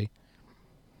easily.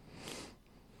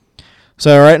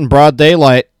 So right in broad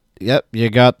daylight, yep, you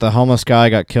got the homeless guy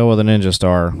got killed with a ninja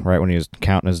star right when he was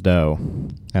counting his dough.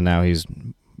 And now he's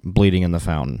bleeding in the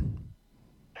fountain.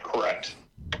 Correct.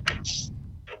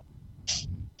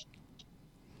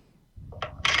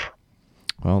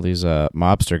 Well, these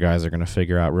mobster guys are going to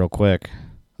figure out real quick.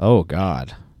 Oh,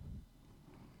 God.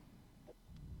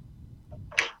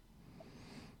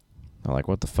 They're like,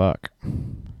 what the fuck?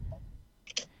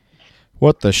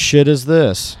 What the shit is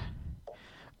this?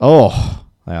 Oh,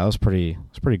 yeah, that was pretty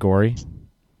gory.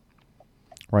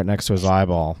 Right next to his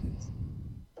eyeball.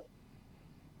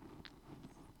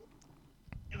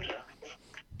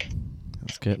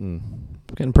 It's getting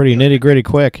pretty nitty-gritty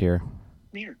quick here. Come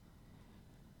here.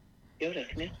 Yoda,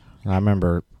 come here. I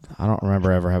don't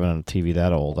remember ever having a TV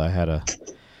that old. I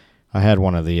had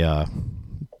one of the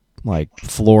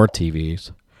floor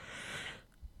TVs.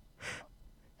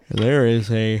 There is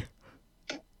a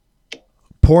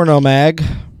porno mag.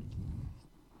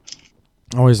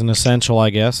 Always an essential, I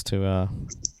guess, to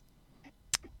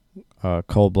a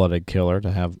cold-blooded killer to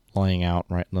have laying out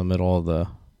right in the middle of the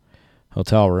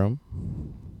hotel room.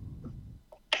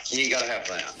 You gotta have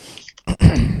that.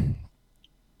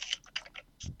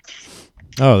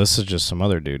 Oh, this is just some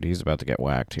other dude. He's about to get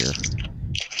whacked here.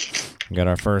 We got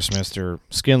our first Mr.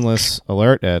 Skinless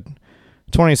alert at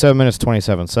 27 minutes,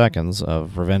 27 seconds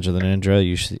of Revenge of the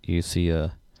Ninja. You see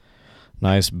a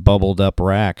nice bubbled up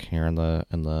rack here in the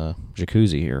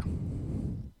jacuzzi here.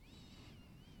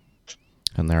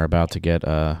 And they're about to get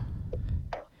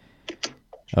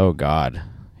oh God.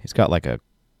 He's got like a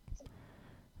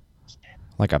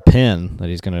pin that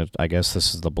he's gonna, I guess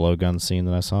this is the blowgun scene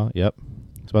that I saw. Yep.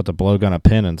 He's about to blowgun a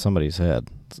pin in somebody's head.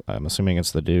 I'm assuming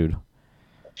it's the dude.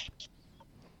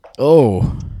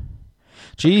 Oh.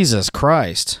 Jesus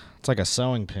Christ. It's like a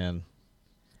sewing pin.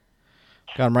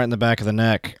 Got him right in the back of the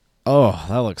neck. Oh,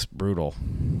 that looks brutal.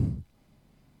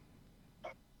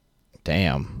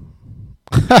 Damn.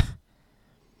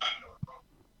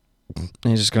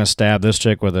 He's just going to stab this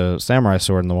chick with a samurai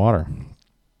sword in the water.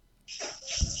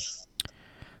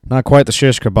 Not quite the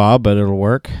shish kebab, but it'll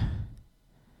work.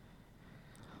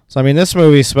 So, I mean, this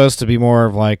movie's supposed to be more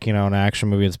of like, an action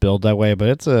movie that's billed that way, but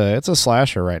it's a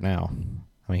slasher right now.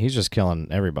 I mean, he's just killing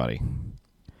everybody.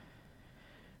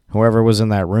 Whoever was in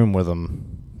that room with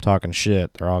him talking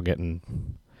shit, they're all getting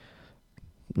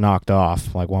knocked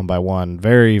off, like one by one,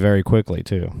 very, very quickly,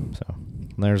 too. So,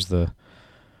 there's the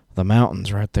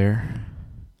mountains right there.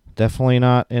 Definitely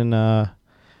not in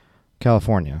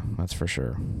California, that's for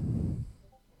sure.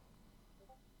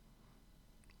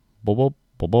 Boop, boop,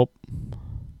 boop, boop.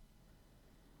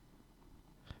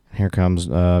 Here comes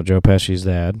Joe Pesci's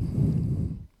dad.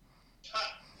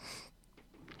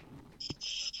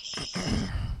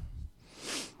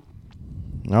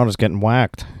 No, just getting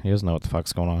whacked. He doesn't know what the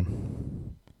fuck's going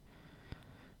on.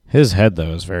 His head,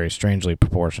 though, is very strangely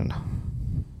proportioned.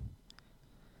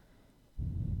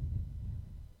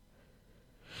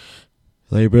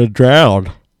 They've been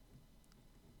drowned.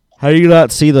 How do you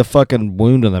not see the fucking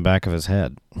wound in the back of his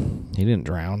head? He didn't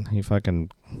drown. He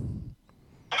fucking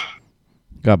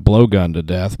got blowgunned to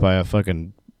death by a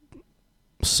fucking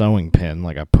sewing pin,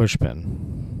 like a push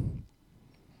pin.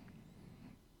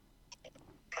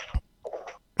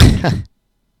 A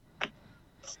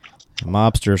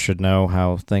mobster should know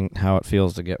how it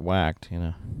feels to get whacked, you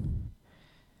know.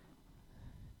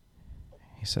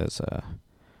 He says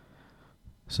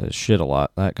shit a lot.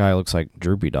 That guy looks like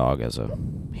Droopy Dog as a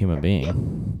human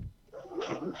being.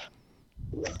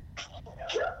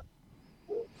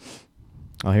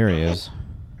 Oh, here he is.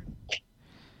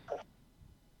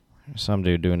 There's some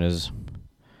dude doing his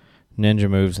ninja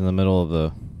moves in the middle of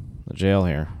the jail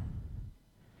here.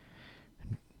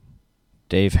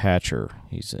 Dave Hatcher,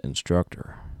 he's the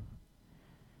instructor.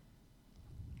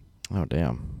 Oh,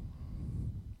 damn.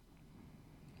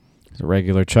 He's a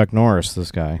regular Chuck Norris,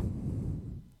 this guy.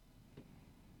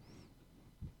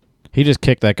 He just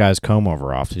kicked that guy's comb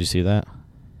over off. Did you see that?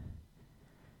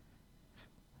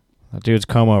 That dude's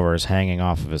comb over is hanging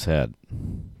off of his head.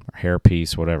 Or hair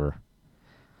piece, whatever.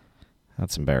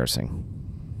 That's embarrassing.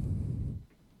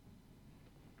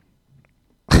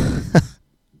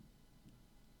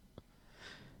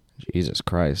 Jesus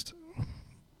Christ.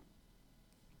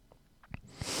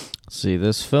 See,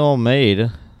 this film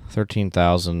made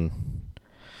 $13,000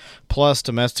 plus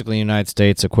domestically in the United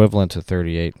States, equivalent to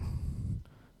 38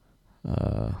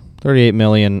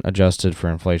 million adjusted for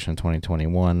inflation in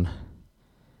 2021.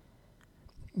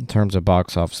 In terms of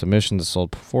box office submissions, it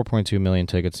sold 4.2 million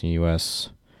tickets in the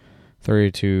U.S.,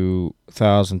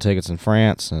 32,000 tickets in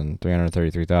France, and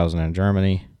 333,000 in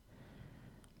Germany.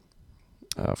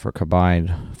 For a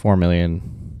combined 4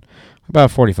 million, about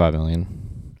 45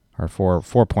 million, or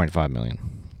 4.5 million.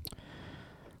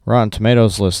 Rotten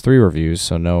Tomatoes lists 3 reviews,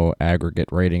 so no aggregate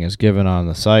rating is given on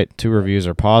the site. 2 reviews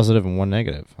are positive and 1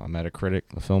 negative. On Metacritic,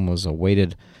 the film was a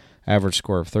weighted average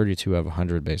score of 32 out of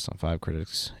 100 based on 5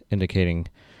 critics, indicating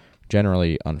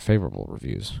generally unfavorable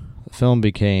reviews. The film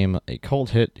became a cult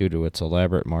hit due to its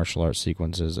elaborate martial arts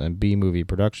sequences and B-movie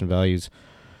production values.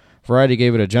 Variety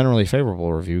gave it a generally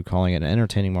favorable review, calling it an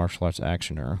entertaining martial arts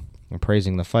actioner, and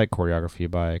praising the fight choreography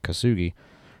by Kosugi,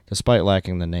 despite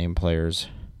lacking the name players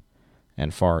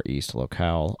and Far East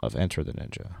locale of Enter the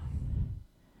Ninja.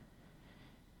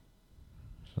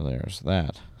 So there's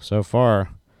that. So far,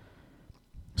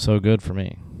 so good for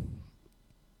me.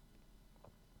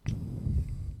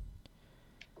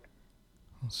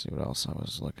 Let's see what else I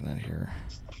was looking at here.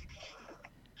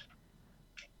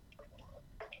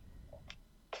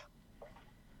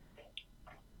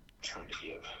 Trying to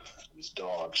give these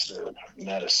dogs their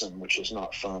medicine, which is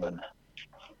not fun.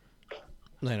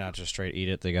 They not just straight eat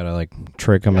it. They gotta like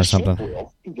trick them or something.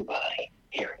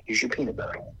 Here, here's your peanut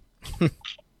butter. But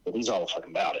he's all fucking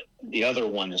about it. The other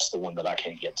one is the one that I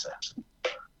can't get to.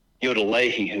 Yoda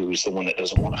Leahy, who's the one that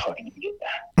doesn't want to fucking eat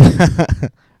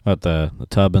it. What, the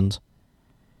Tubbins?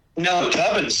 No,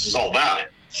 Tubbins is all about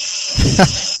it.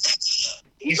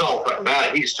 He's all fucking about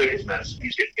it. He just took his medicine.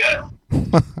 He's good to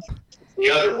go. The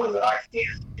other one that I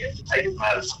can't get to take his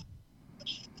medicine.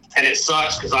 And it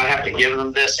sucks because I have to give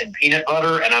them this in peanut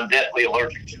butter, and I'm deathly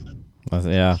allergic to it.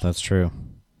 Yeah, that's true.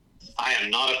 I am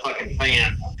not a fucking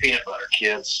fan of peanut butter,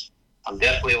 kids. I'm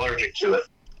deathly allergic to it.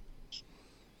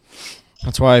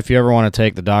 That's why if you ever want to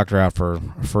take the doctor out for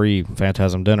a free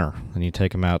Phantasm dinner, then you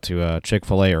take him out to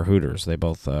Chick-fil-A or Hooters. They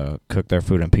both cook their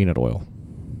food in peanut oil.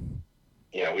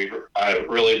 Yeah, I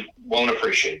really won't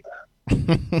appreciate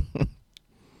that.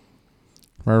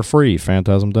 For a free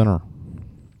Phantasm dinner.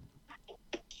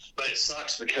 But it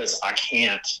sucks because I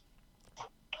can't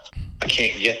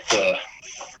get the...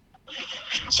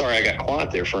 Sorry, I got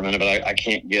quiet there for a minute, but I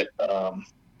can't get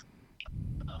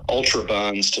Ultra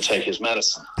Buns to take his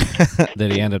medicine.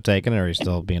 Did he end up taking it, or is he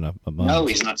still being a bun? No,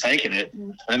 he's not taking it.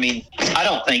 I mean, I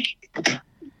don't think...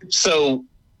 So,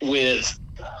 with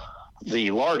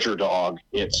the larger dog,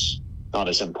 it's not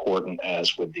as important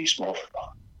as with the smaller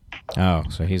dog. Oh,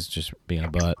 so he's just being a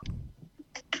butt.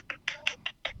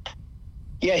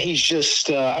 Yeah, he's just,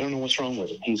 I don't know what's wrong with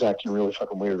him. He's acting really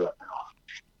fucking weird right now.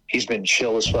 He's been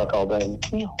chill as fuck all day.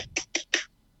 And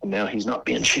now he's not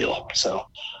being chill. So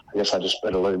I guess I just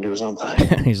better let him do his own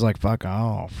thing. He's like, fuck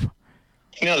off.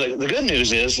 You know, the good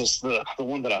news is the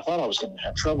one that I thought I was going to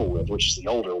have trouble with, which is the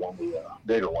older one, the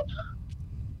bigger one.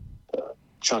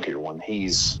 chunkier one.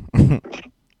 He's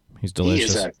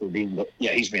delicious. He is actually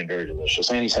he's being very delicious.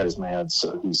 And he's had his meds,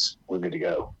 so we're good to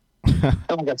go. And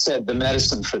like I said, the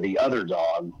medicine for the other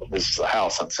dog, this is the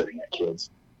house I'm sitting at, kids.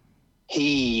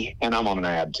 And I'm on an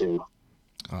ad too.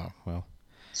 Oh, well.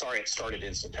 Sorry, it started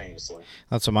instantaneously.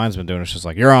 That's what mine's been doing. It's just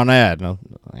like, you're on ad. No,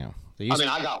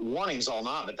 I got warnings all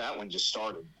night, but that one just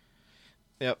started.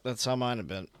 Yep, that's how mine have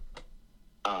been.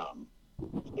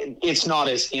 It's not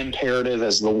as imperative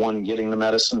as the one getting the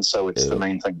medicine, so it's the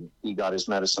main thing. He got his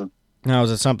medicine. Now,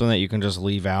 is it something that you can just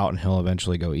leave out and he'll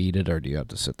eventually go eat it, or do you have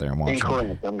to sit there and watch it?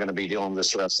 Incorrect. I'm going to be dealing with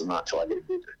this the rest of the night until I get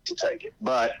to take it.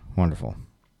 But wonderful.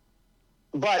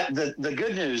 But the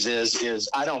good news is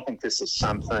I don't think this is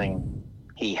something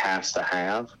he has to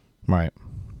have. Right.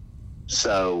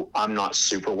 So I'm not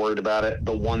super worried about it.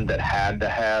 The one that had to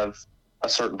have a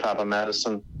certain type of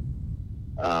medicine,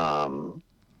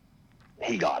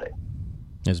 he got it.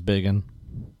 Is Biggin?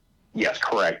 Yes,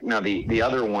 correct. Now the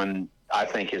other one I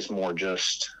think is more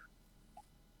just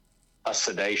a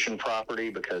sedation property,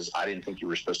 because I didn't think you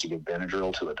were supposed to give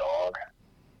Benadryl to a dog.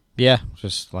 Yeah,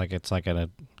 just like it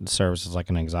serves as like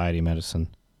an anxiety medicine.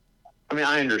 I mean,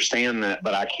 I understand that,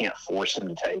 but I can't force him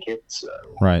to take it. So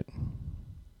right.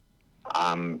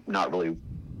 I'm not really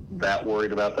that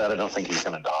worried about that. I don't think he's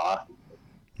going to die.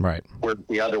 Right. Where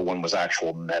the other one was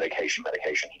actual medication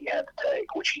he had to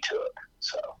take, which he took.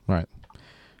 So right.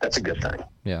 That's a good thing.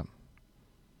 Yeah.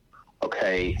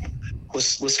 Okay,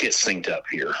 let's get synced up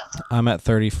here. I'm at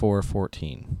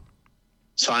 34:14.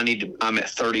 So I'm at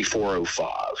 34:05.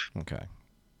 Okay.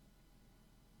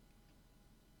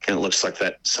 And it looks like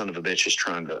that son of a bitch is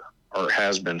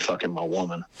has been fucking my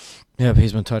woman. Yep,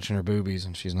 he's been touching her boobies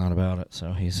and she's not about it.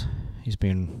 So he's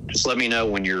being. Just let me know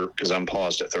when because I'm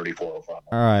paused at 34:05. All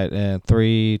right,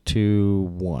 3, 2,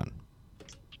 1.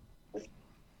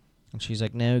 And she's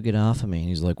like, "No, get off of me." And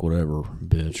he's like, "Whatever,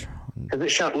 bitch."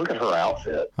 Look at her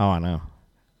outfit. Oh, I know.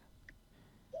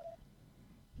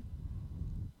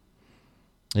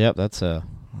 Yep, that's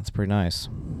pretty nice.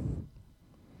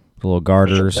 The little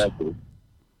garters.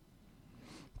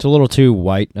 It's a little too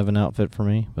white of an outfit for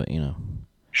me, but they're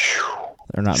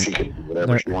not. She could do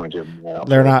whatever she wanted to.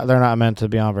 They're not meant to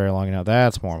be on very long enough.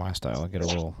 That's more my style. I get a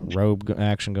little robe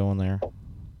action going there.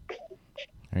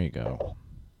 There you go.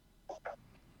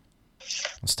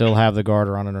 Still have the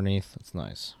garter on underneath. That's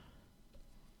nice.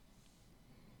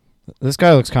 This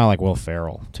guy looks kind of like Will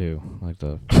Ferrell too, like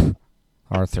the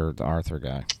Arthur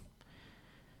guy,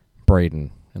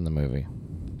 Braden in the movie.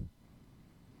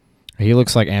 He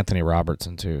looks like Anthony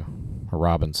Robertson too, or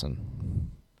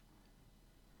Robinson.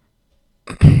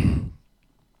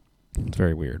 It's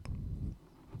very weird.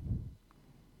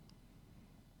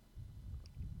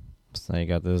 So you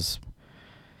got this.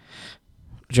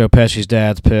 Joe Pesci's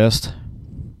dad's pissed.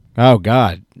 Oh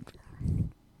God.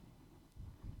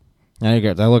 Now you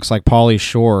got that looks like Pauly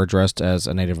Shore dressed as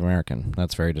a Native American.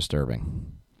 That's very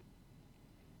disturbing.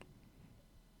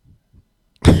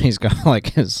 He's got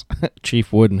like his Chief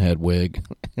Woodenhead wig.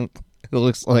 It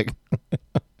looks like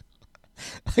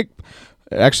it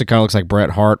actually kind of looks like Bret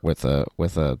Hart with a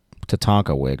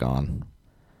Tatanka wig on,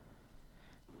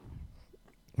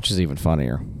 which is even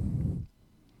funnier.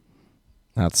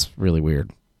 That's really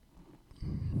weird.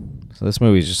 So this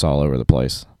movie's just all over the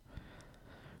place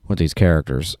with these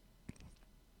characters.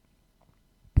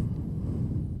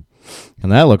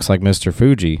 And that looks like Mr.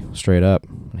 Fuji, straight up.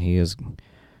 He is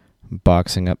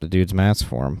boxing up the dude's mask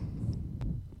for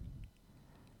him.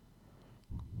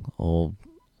 Old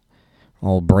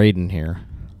Braden here.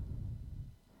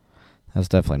 That's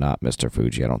definitely not Mr.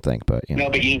 Fuji, I don't think, but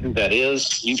No, but you know who that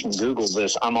is? You can Google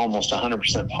this. I'm almost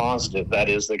 100% positive that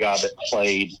is the guy that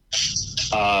played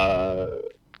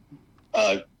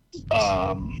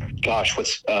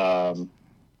what's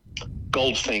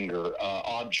Goldfinger,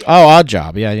 Odd Job. Oh, Odd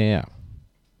Job. Yeah.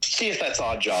 See if that's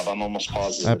Odd Job. I'm almost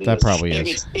positive that probably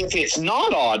is. If it's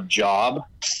not Odd Job,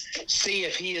 see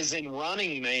if he is in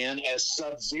Running Man as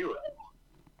Sub-Zero.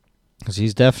 Because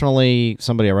he's definitely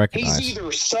somebody I recognize. He's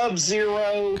either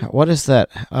Sub-Zero. What is that?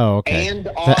 Oh, okay. And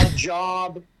Odd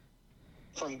Job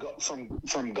from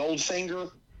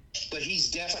Goldfinger, but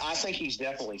I think he's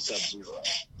definitely Sub-Zero.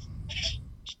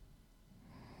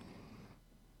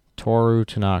 Toru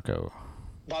Tanaka.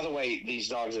 By the way, these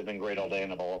dogs have been great all day,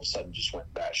 and have all of a sudden just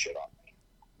went batshit on me.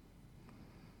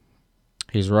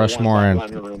 He's Rushmore and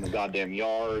in the goddamn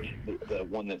yard. The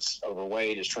one that's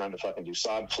overweight is trying to fucking do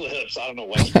side flips. I don't know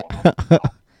what's going on.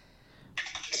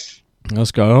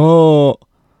 Let's go. Oh.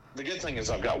 The good thing is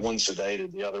I've got one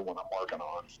sedated. The other one I'm working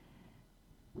on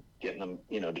getting them,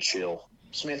 to chill.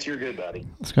 Smith, you're good, buddy.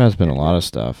 This guy's been a lot of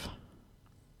stuff.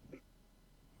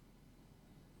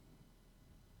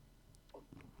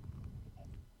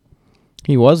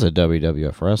 He was a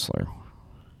WWF wrestler.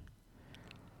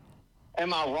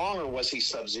 Am I wrong, or was he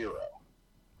Sub-Zero?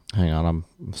 Hang on,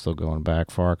 I'm still going back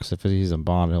far, because if he's in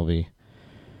Bond, he'll be...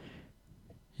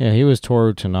 Yeah, he was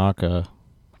Toru Tanaka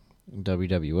in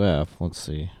WWF. Let's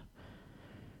see.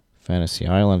 Fantasy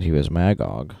Island, he was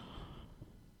Magog.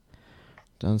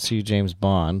 Doesn't see James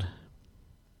Bond.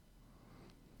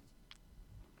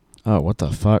 Oh, what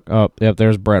the fuck? Oh, yep,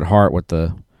 there's Bret Hart with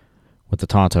the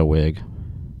Tonto wig.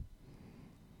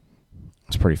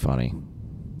 It's pretty funny.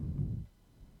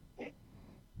 He's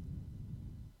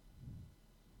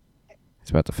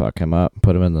about to fuck him up,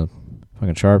 put him in the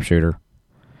fucking sharpshooter.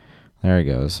 There he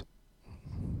goes.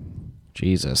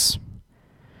 Jesus.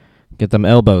 Get them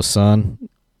elbows, son.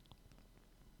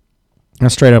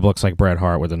 That straight up looks like Bret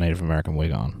Hart with a Native American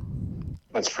wig on.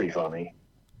 That's pretty funny.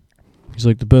 He's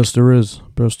like, the best there is,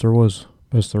 best there was,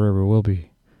 best there ever will be.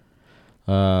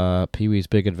 Pee-wee's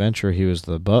Big Adventure, he was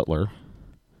the butler.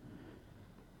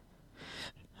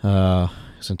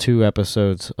 He's in 2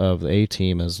 episodes of the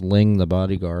A-Team as Ling the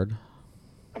bodyguard.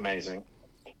 Amazing.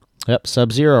 Yep,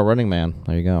 Sub-Zero, Running Man.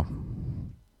 There you go.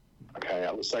 Okay,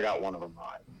 at least I got one of them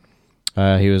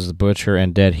right. He was the Butcher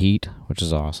in Dead Heat, which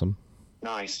is awesome.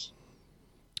 Nice.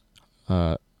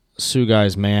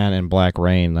 Sugai's Man in Black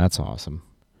Rain, that's awesome.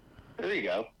 There you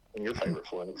go. And your favorite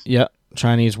flicks. Yep,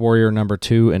 Chinese Warrior number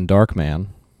 2 in Dark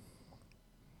Man.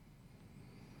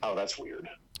 Oh, that's weird.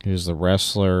 He was a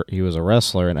wrestler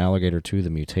in Alligator 2: The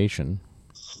Mutation.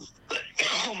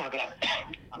 Oh my god.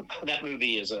 That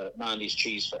movie is a 90s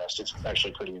cheese fest. It's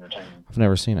actually pretty entertaining. I've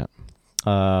never seen it.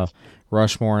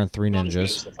 Rushmore and Three Not as good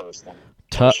Ninjas. as the first one.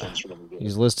 Tough. First one's really good.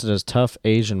 He's listed as Tough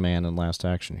Asian Man in Last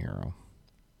Action Hero.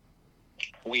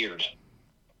 Weird.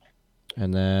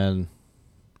 And then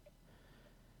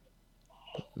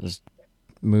this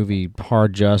movie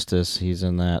Hard Justice, he's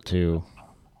in that too.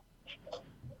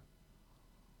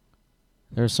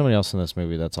 There's somebody else in this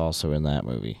movie that's also in that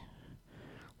movie.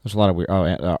 There's a lot of weird... Oh,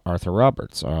 and, Arthur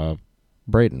Roberts,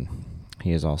 Braden.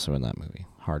 He is also in that movie,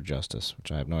 Hard Justice,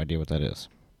 which I have no idea what that is.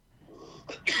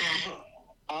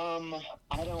 I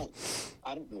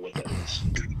don't know what that is.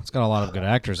 It's got a lot of good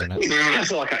actors in it. I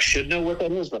feel like I should know what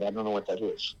that is, but I don't know what that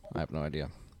is. I have no idea.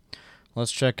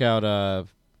 Let's check out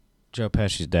Joe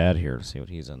Pesci's dad here to see what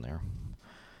he's in there.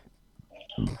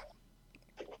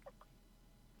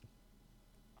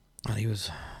 He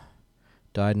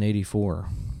died in 1984.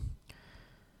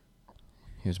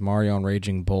 He was Mario in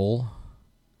Raging Bull.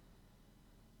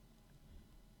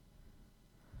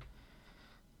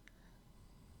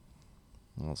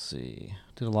 Let's see.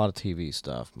 Did a lot of TV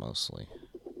stuff mostly.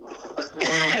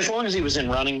 As long as he was in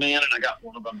Running Man, and I got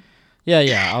one of them.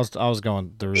 Yeah. I was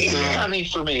going through. I mean,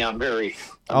 for me, I'm very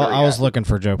I was happy. looking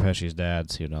for Joe Pesci's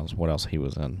dad. See what else he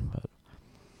was in. But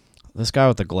this guy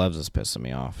with the gloves is pissing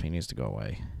me off. He needs to go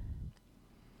away.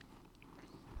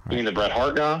 You mean the Bret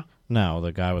Hart guy? No,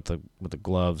 the guy with the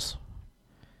gloves.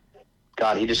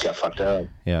 God, he just got fucked up.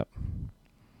 Yep.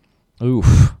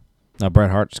 Oof. Now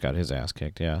Bret Hart just got his ass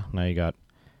kicked. Yeah. Now you got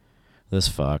this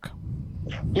fuck.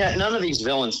 Yeah, none of these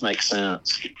villains make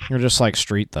sense. You're just like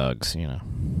street thugs, you know.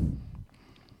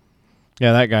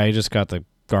 Yeah, that guy, he just got the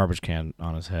garbage can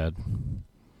on his head.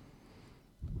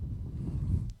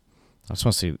 I just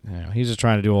want to see, he's just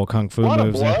trying to do old kung fu A lot of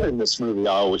moves. blood in this movie,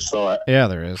 I always thought. Yeah,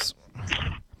 there is.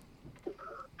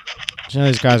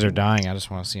 These guys are dying. I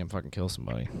just want to see him fucking kill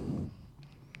somebody.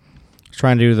 He's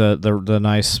trying to do the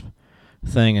nice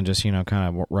thing and just, kind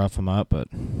of rough them up, but...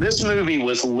 This movie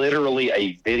was literally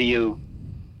a video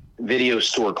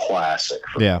store classic.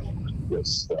 Yeah.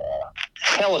 Just,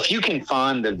 hell, if you can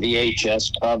find the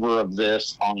VHS cover of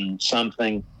this on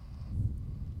something,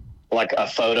 like a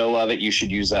photo of it, you should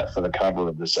use that for the cover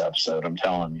of this episode, I'm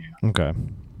telling you. Okay.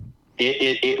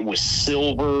 It was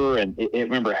silver, and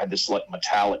remember, it had this like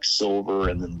metallic silver,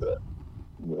 and then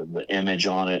the image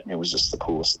on it, and it was just the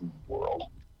coolest thing in the world.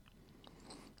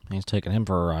 He's taking him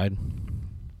for a ride.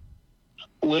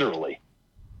 Literally.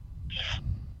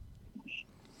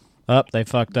 They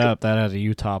fucked up. That has a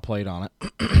Utah plate on it.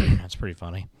 That's pretty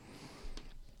funny.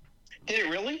 Did it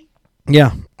really?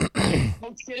 Yeah.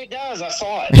 Oh shit, it does. I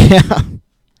saw it. Yeah.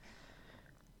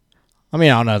 I mean,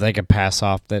 I don't know. They could pass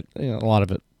off that. A lot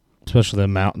of it, especially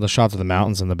the shots of the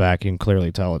mountains in the back, you can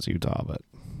clearly tell it's Utah, but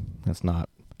it's not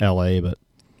L.A., but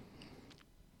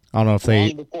I don't know if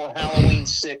they... Long before Halloween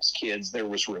 6, kids, there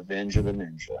was Revenge of the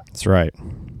Ninja. That's right.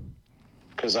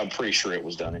 Because I'm pretty sure it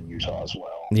was done in Utah as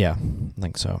well. Yeah, I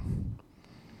think so.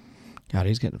 God,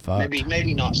 he's getting fucked.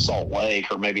 Maybe not Salt Lake,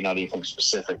 or maybe not anything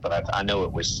specific, but I know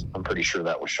it was. I'm pretty sure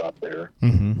that was shot there.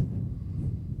 Mm-hmm.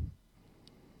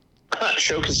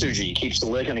 Sho Kosugi, he keeps the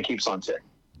lick and he keeps on ticking.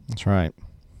 That's right.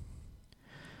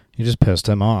 You just pissed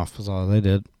him off, is all they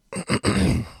did.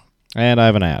 And I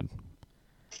have an ad.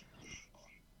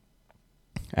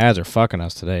 Ads are fucking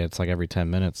us today. It's like every 10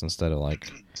 minutes instead of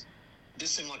like...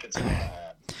 This seemed like it's a ad.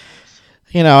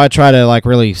 You know, I try to like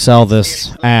really sell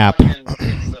this app.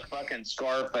 It's the fucking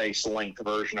Scarface length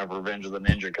version of Revenge of the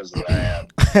Ninja because of the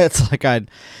ad. It's like I'd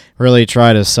really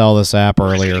try to sell this app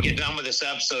earlier. Get done with this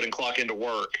episode and clock into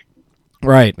work.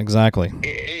 Right, exactly.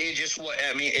 It just,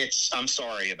 I mean, I'm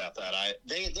sorry about that.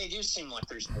 They do seem like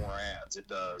there's more ads. It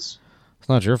does. It's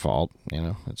not your fault, you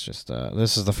know. It's just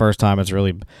this is the first time it's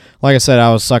really, like I said,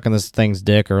 I was sucking this thing's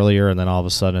dick earlier, and then all of a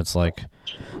sudden it's like,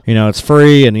 you know, it's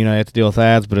free, and you know you have to deal with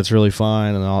ads, but it's really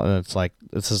fine, and it's like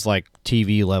this is like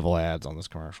TV level ads on this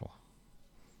commercial.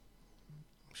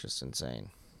 It's just insane.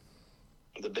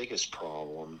 The biggest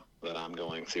problem that I'm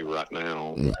going through right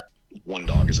now, one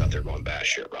dog is out there going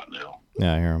batshit right now.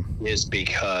 Yeah, I hear him. Is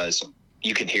because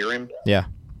you can hear him. Yeah.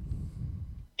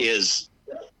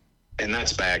 And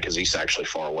that's bad because he's actually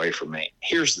far away from me.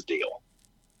 Here's the deal.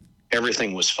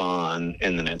 Everything was fine,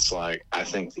 and then it's like, I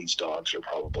think these dogs are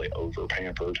probably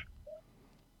over-pampered.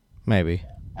 Maybe.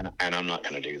 And I'm not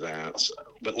going to do that. So.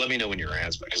 But let me know when you're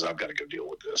ads, because I've got to go deal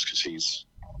with this, because he's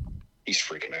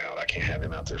freaking out. I can't have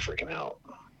him out there freaking out.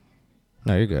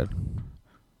 No, you're good.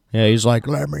 Yeah, he's like,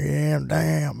 let me in,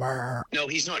 damn. No,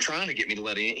 he's not trying to get me to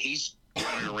let in. He's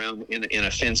running around in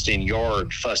a fenced-in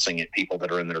yard fussing at people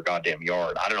that are in their goddamn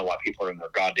yard. I don't know why people are in their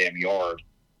goddamn yard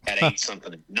at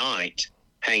 8-something at night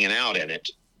hanging out in it.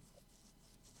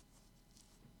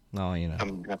 No, you know. I'm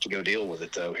going to have to go deal with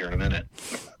it, though, here in a minute.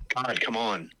 God, come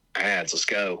on. Ads, let's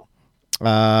go.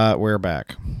 We're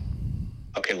back.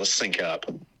 Okay, let's sync up.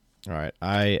 All right,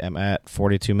 I am at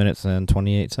 42 minutes and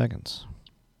 28 seconds.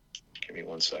 Give me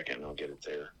 1 second, and I'll get it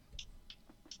there.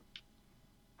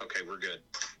 Okay, we're good.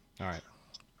 All right.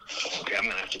 Okay, I'm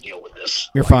going to have to deal with this.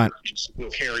 You're fine.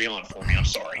 You'll carry on for me. I'm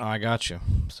sorry. I got you.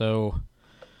 So,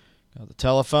 got the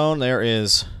telephone. There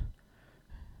is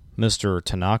Mr.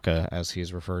 Tanaka, as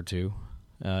he's referred to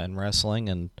in wrestling,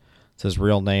 and it's his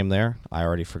real name there. I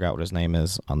already forgot what his name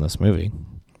is on this movie.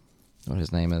 What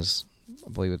his name is, I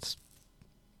believe it's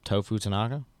Tofu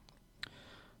Tanaka.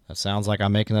 That sounds like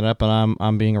I'm making it up and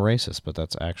I'm being a racist, but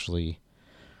that's actually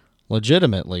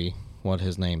legitimately what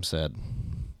his name said.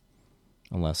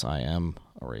 Unless I am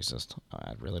a racist.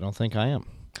 I really don't think I am.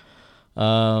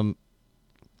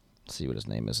 Let's see what his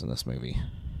name is in this movie.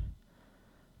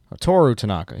 Toru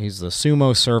Tanaka. He's the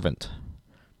sumo servant.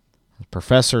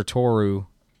 Professor Toru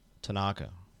Tanaka,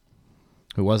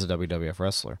 who was a WWF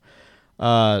wrestler.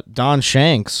 Don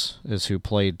Shanks is who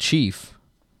played Chief.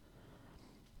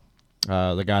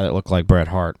 The guy that looked like Bret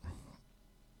Hart.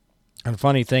 And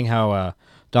funny thing how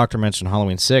Doctor mentioned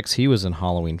Halloween 6, he was in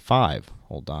Halloween 5,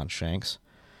 old Don Shanks.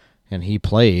 And he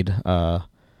played the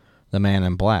Man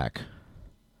in Black.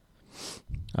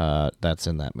 That's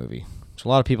in that movie. So a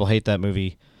lot of people hate that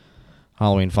movie,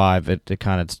 Halloween 5. It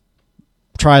kind of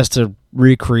tries to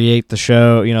recreate the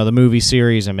show, you know, the movie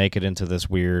series, and make it into this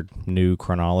weird new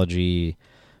chronology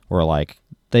where, like,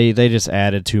 they just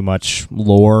added too much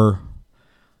lore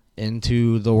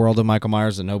into the world of Michael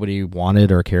Myers that nobody wanted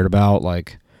or cared about.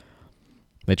 Like,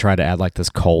 they tried to add, like, this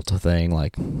cult thing,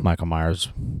 like Michael Myers'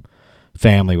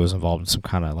 family was involved in some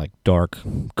kind of, like, dark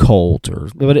cult,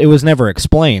 but it was never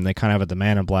explained. They kind of had the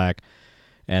Man in Black,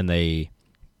 and they,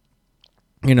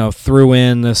 you know, threw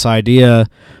in this idea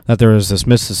that there was this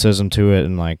mysticism to it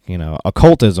and, like, you know,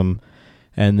 occultism,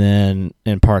 and then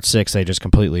in part 6 they just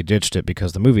completely ditched it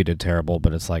because the movie did terrible,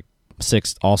 but it's like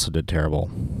 6 also did terrible,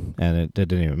 and it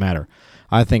didn't even matter.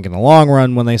 I think in the long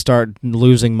run, when they start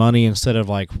losing money instead of,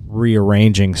 like,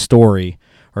 rearranging story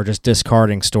or just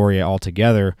discarding story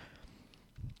altogether,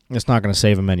 it's not going to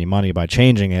save them any money by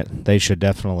changing it. They should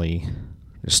definitely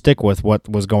stick with what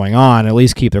was going on, at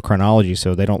least keep their chronology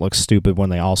so they don't look stupid when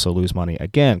they also lose money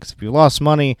again. Because if you lost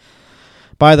money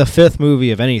by the 5th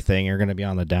movie of anything, you're going to be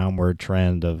on the downward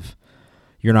trend of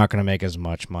you're not going to make as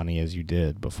much money as you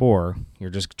did before. You're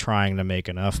just trying to make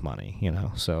enough money, you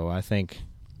know. So I think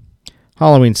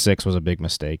Halloween 6 was a big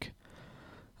mistake,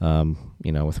 you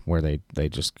know, with where they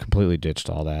just completely ditched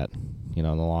all that, you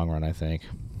know, in the long run, I think.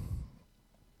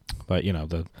 But, you know,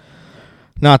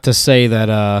 not to say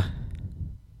that,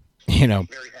 you know.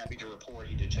 Very happy to report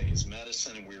he did take his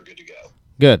medicine and we were good to go.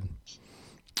 Good.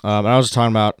 I was just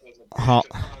talking about. My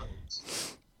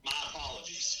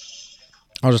apologies.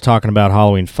 I was just talking about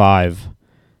Halloween 5,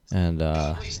 and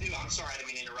Please do. I'm sorry, I didn't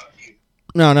mean to interrupt you.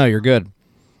 No, you're good.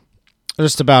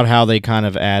 Just about how they kind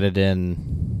of added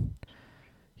in,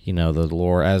 you know, the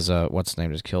lore as what's the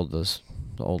name just killed the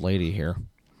old lady here.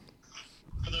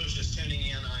 For those just tuning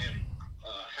in, I am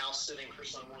house sitting for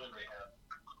someone. They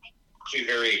have two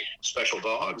very special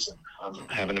dogs, and I'm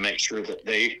having to make sure that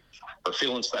they are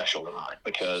feeling special tonight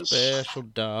because Special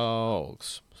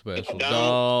dogs. if I Special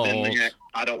don't, then dogs.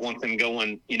 I don't want them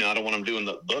going. I don't want them doing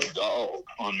the dog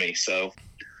on me. So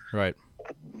Right.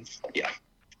 yeah.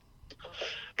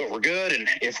 But we're good, and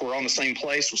if we're on the same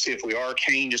place, we'll see if we are.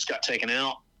 Kane just got taken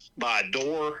out by a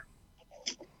door.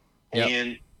 Yep.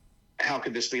 And how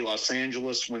could this be Los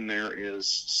Angeles when there is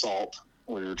salt?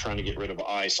 We're trying to get rid of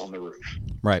ice on the roof.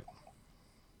 Right.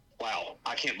 Wow,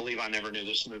 I can't believe I never knew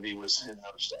this movie was in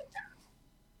another state.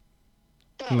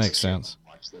 But That I was makes a kid sense.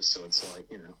 when I watched this, so it's like,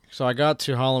 So I got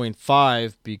to Halloween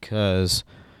 5 because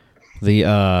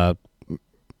the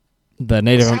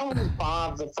Native... Was Halloween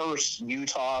 5 the first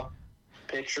Utah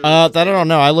picture? That I don't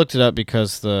know. I looked it up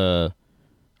because the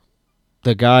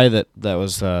guy that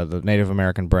was the Native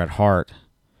American Bret Hart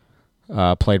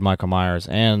played Michael Myers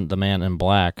and the Man in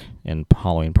Black in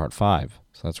Halloween Part 5.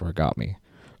 So that's where it got me.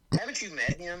 Haven't you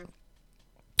met him?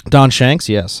 Don Shanks?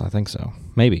 Yes, I think so.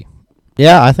 Maybe.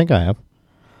 Yeah, I think I have.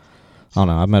 I don't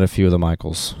know. I've met a few of the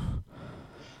Michaels.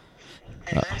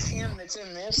 And that's him that's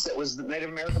in this that was the Native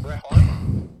American Bret Hart?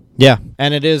 Yeah,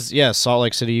 and it is, Salt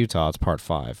Lake City, Utah. It's Part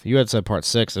 5. You had said Part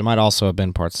 6. It might also have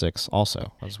been Part 6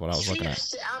 also. That's what I was looking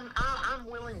at. I'm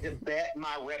willing to bet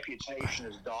my reputation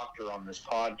as doctor on this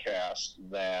podcast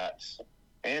that,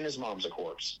 and his mom's a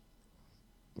corpse.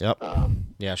 Yep.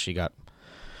 Yeah, she got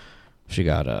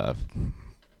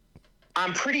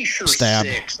I'm pretty sure stabbed.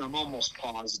 6. I'm almost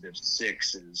positive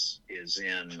 6 is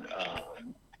in.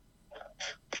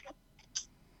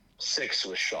 6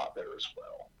 was shot there as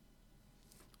well.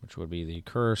 Which would be The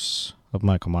Curse of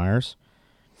Michael Myers.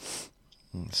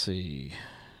 Let's see.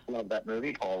 Love that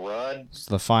movie, Paul Rudd. It's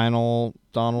the final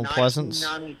Donald Pleasance.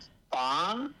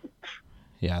 1995.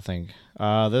 Yeah, I think.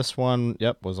 This one,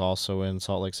 was also in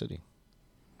Salt Lake City.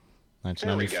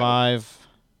 1995.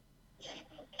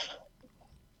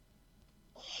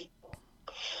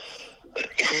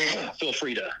 Feel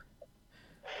free to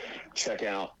check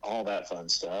out all that fun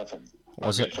stuff. And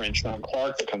Was our it- good friend Sean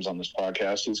Clark that comes on this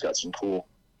podcast, he's got some cool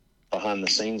behind the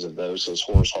scenes of those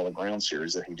Horrors Hall of Ground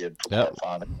series that he did for Yep. Part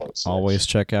 5 and Part 6. Always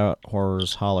check out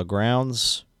Horror's Hollow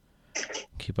Grounds.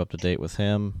 Keep up to date with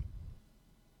him.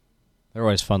 They're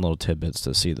always fun little tidbits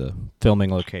to see the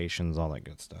filming locations, all that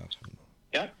good stuff.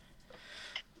 Yeah.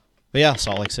 But yeah,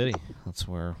 Salt Lake City. That's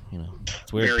where,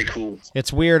 it's weird. Very cool.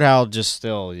 It's weird how just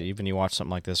still, even you watch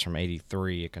something like this from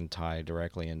 83, it can tie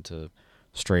directly into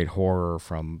straight horror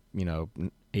from,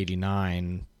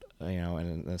 89, and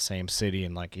in the same city,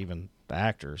 and like even the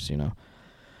actors, go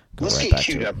Let's right get back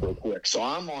queued to it. up real quick. So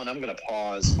I'm going to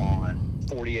pause on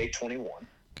 4821.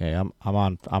 Okay, I'm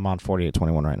on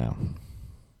 4821 right now.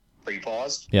 Are you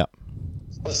paused? Yeah.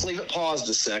 Let's leave it paused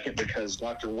a second because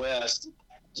Dr. West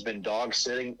has been dog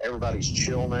sitting. Everybody's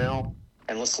chill now.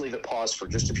 And let's leave it paused for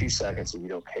just a few seconds if you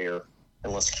don't care.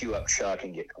 And let's queue up Chuck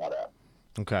and get caught up.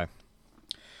 Okay.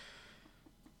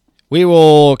 We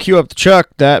will queue up the Chuck.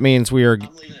 That means we are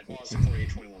I'm leaving it paused at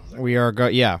 4821.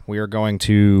 we are going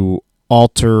to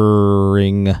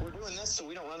altering. We're doing this so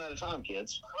we don't run out of time,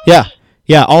 kids. Yeah,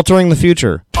 altering the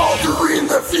future. Altering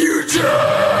the future!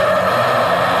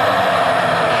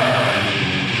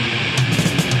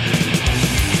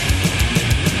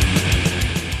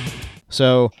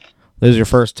 So, this is your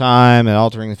first time at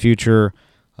altering the future.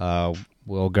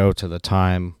 We'll go to the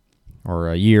time or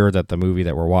a year that the movie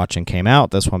that we're watching came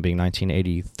out. This one being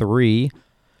 1983,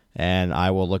 and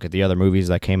I will look at the other movies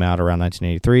that came out around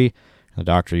 1983. The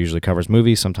doctor usually covers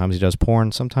movies. Sometimes he does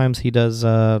porn. Sometimes he does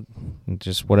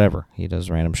just whatever. He does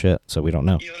random shit, so we don't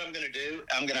know. You know what I'm going to do?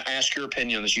 I'm going to ask your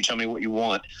opinion on this. You tell me what you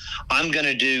want. I'm going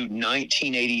to do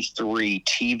 1983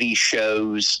 TV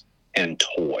shows and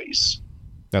toys.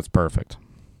 That's perfect.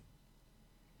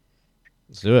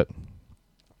 Let's do it.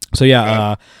 So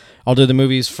yeah, I'll do the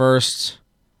movies first.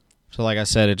 So like I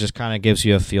said, it just kind of gives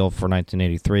you a feel for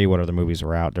 1983, what other movies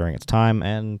were out during its time,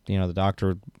 and the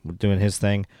doctor doing his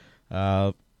thing.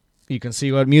 You can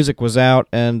see what music was out,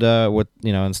 and what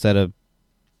instead of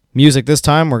music this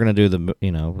time, we're gonna do the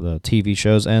the TV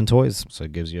shows and toys. So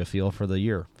it gives you a feel for the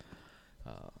year.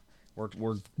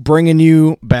 We're bringing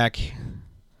you back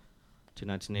to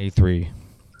 1983.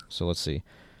 So let's see.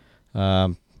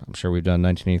 I'm sure we've done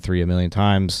 1983 a million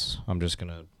times. I'm just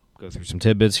gonna go through some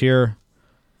tidbits here.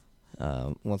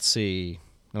 Let's see.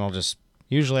 And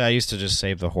usually I used to just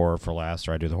save the horror for last,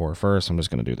 or I do the horror first. I'm just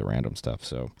gonna do the random stuff.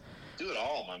 So Do it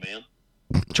all, my man.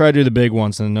 try to do the big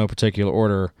ones in no particular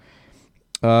order.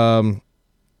 Got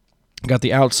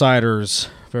The Outsiders,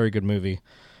 very good movie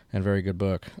and very good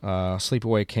book.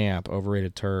 Sleepaway Camp,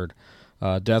 overrated turd.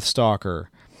 Death Stalker.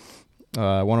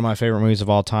 One of my favorite movies of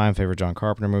all time, favorite John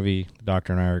Carpenter movie. The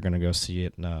doctor and I are going to go see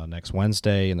it next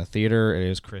Wednesday in the theater. It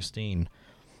is Christine.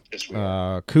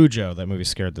 Cujo. That movie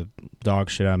scared the dog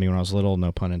shit out of me when I was little,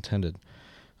 no pun intended.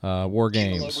 War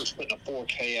Games. Lover's putting a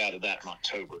 4K out of that in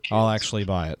October. Kids. I'll actually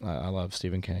buy it. I love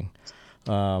Stephen King.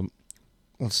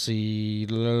 Let's see.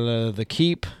 The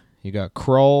Keep. You got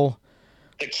Kroll.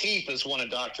 The Keep is one of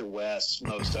Dr. West's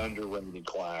most underrated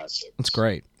classics. It's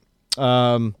great.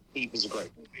 Keep is a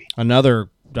great movie. Another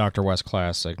Dr. West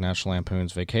classic, National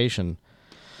Lampoon's Vacation.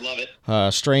 Love it.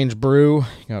 Strange Brew.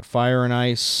 You got Fire and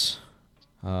Ice.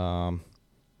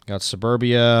 Got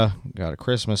Suburbia. Got A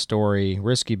Christmas Story.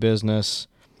 Risky Business.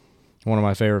 One of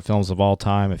my favorite films of all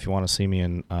time. If you want to see me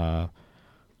in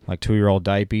like 2-year-old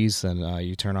diapers, then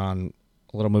you turn on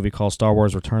a little movie called Star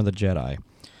Wars Return of the Jedi.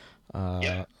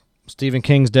 Stephen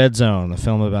King's Dead Zone, the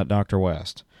film about Dr.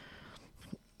 West.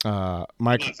 My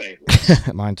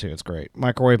favorite. Mine too. It's great.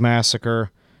 Microwave Massacre.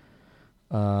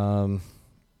 Let's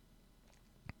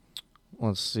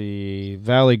see.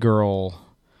 Valley Girl.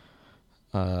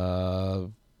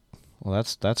 Well,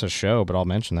 that's a show, but I'll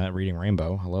mention that. Reading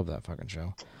Rainbow. I love that fucking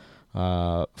show.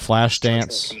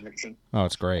 Flashdance. Oh,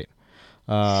 it's great.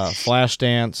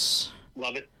 Flashdance.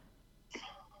 Love it.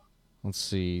 Let's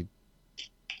see.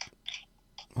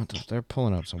 They're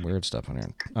pulling up some weird stuff on here.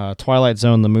 Twilight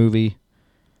Zone, the movie.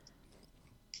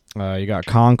 You got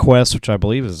Conquest, which I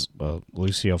believe is a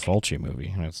Lucio Fulci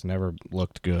movie, and it's never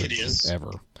looked good. It is.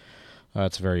 Ever.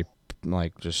 It's a very,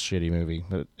 just shitty movie.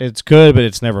 But it's good, but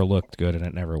it's never looked good, and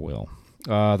it never will.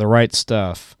 The Right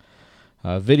Stuff.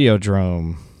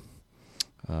 Videodrome.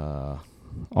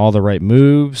 All the Right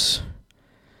Moves.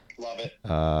 Love it.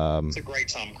 It's a great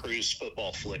Tom Cruise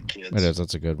football flick, kids. It is.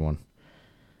 That's a good one.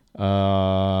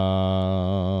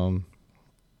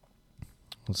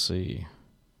 Let's see.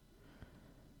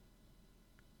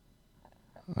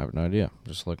 I have no idea.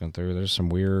 Just looking through. There's some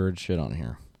weird shit on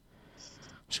here.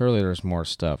 Surely there's more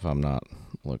stuff I'm not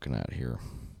looking at here.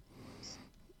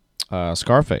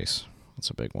 Scarface. That's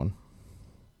a big one.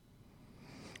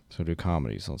 So do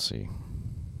comedies. Let's see.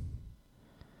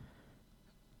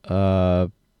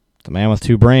 The Man with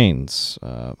Two Brains.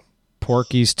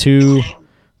 Porky's 2.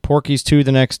 Porky's 2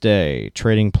 the Next Day.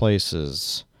 Trading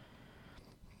Places.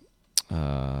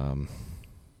 Cheech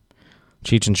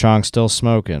and Chong Still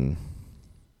Smoking.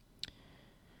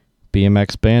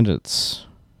 BMX Bandits.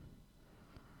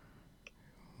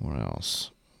 What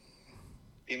else?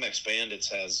 BMX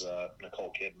Bandits has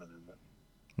Nicole Kidman in it.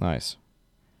 Nice.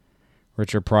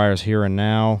 Richard Pryor's Here and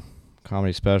Now.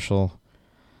 Comedy special.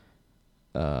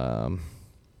 What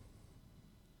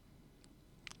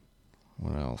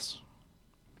else?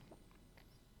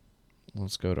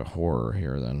 Let's go to horror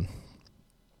here then.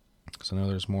 Because I know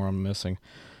there's more I'm missing.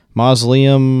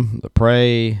 Mausoleum, The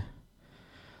Prey,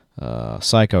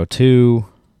 Psycho 2,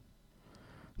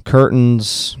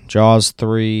 Curtains, Jaws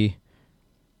 3,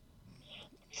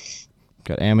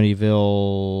 got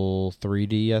Amityville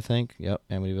 3D, I think. Yep,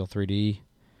 Amityville 3D.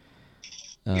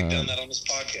 We've done that on this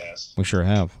podcast. We sure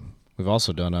have. We've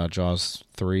also done Jaws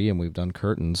 3, and we've done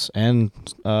Curtains, and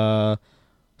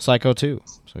Psycho 2.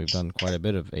 So we've done quite a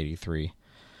bit of 83.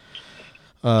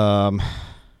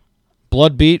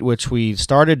 Blood Beat, which we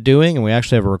started doing, and we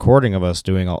actually have a recording of us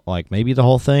doing maybe the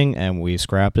whole thing, and we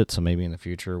scrapped it, so maybe in the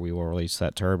future we will release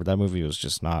that turd, but that movie was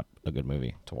just not a good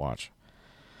movie to watch.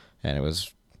 And it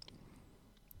was,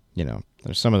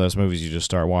 there's some of those movies you just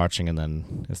start watching, and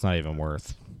then it's not even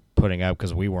worth putting out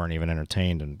because we weren't even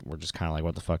entertained, and we're just kind of like,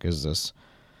 what the fuck is this?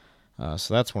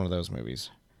 So that's one of those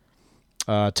movies.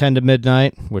 10 to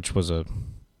Midnight, which was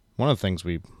one of the things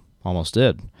we almost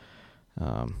did.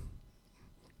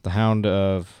 The Hound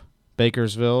of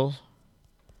Bakersville.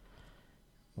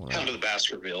 Hound of the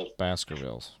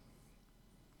Baskervilles.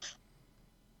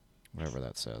 Whatever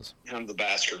that says. Hound of the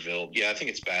Baskerville. Yeah, I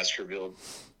think it's Baskerville.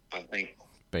 I think.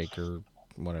 Baker,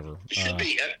 whatever. It should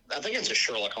be. I think it's a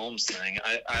Sherlock Holmes thing.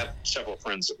 I have several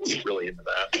friends that were really into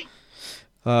that.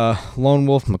 Lone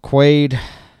Wolf McQuade.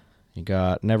 You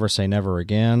got Never Say Never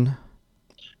Again.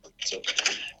 So,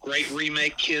 great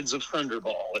remake, kids, of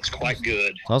Thunderball. It's quite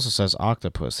good. It also says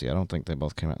Octopussy. I don't think they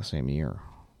both came out the same year.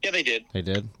 Yeah, they did. They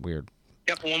did? Weird.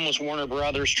 Yep, one was Warner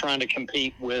Brothers trying to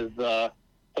compete with the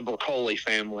Broccoli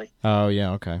family. Oh,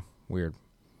 yeah, okay. Weird.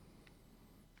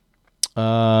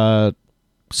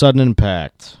 Sudden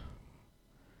Impact.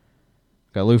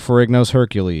 Got Lou Ferrigno's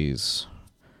Hercules.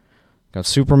 Got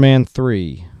Superman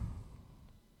 3.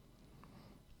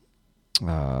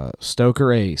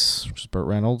 Stoker Ace, which is Burt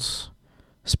Reynolds.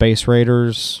 Space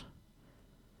Raiders.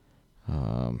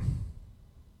 What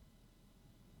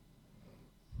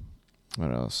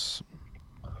else?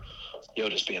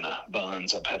 Yoda's being a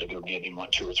buns. I've had to go get him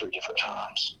like 2 or 3 different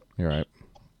times. You're right.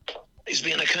 He's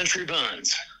being a country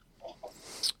buns.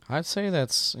 I'd say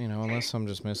that's, unless I'm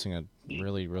just missing a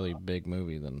really, really big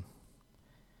movie, then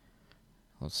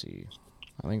let's see.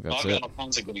 I think that's it. I've got all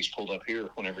kinds of goodies pulled up here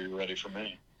whenever you're ready for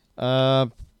me.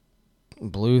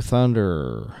 Blue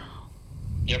Thunder.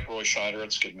 Yep, Roy Scheider.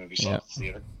 It's a good movie. Saw it at the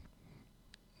theater.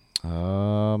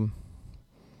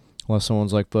 Unless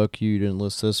someone's like, fuck you didn't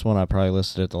list this one, I probably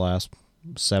listed it the last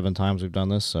 7 times we've done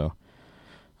this, so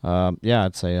yeah,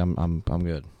 I'd say I'm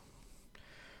good.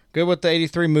 Good with the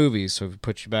 83 movies, so if we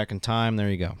put you back in time, there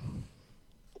you go.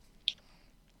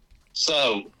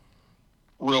 So,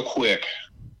 real quick.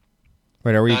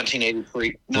 Wait, are we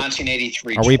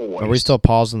 1983 are we toys. still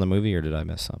pausing the movie, or did I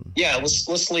miss something? Yeah,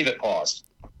 let's leave it paused.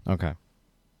 Okay.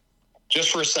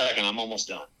 Just for a second, I'm almost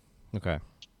done. Okay.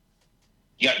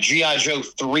 You got G.I. Joe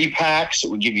 3-packs.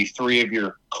 It would give you 3 of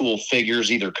your cool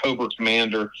figures, either Cobra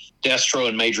Commander, Destro,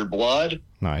 and Major Blood.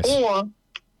 Nice. Or,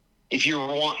 if you were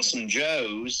wanting some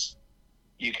Joes,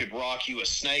 you could rock you a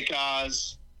Snake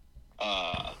Eyes,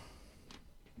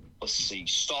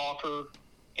 Stalker,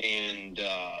 and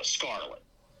Scarlet.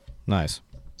 Nice.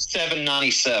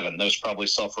 $7.97. Those probably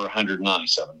sell for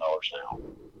 $197 now.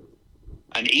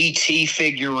 An E.T.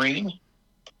 figurine.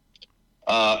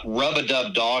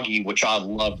 Rub-a-Dub Doggy, which I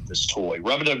loved this toy.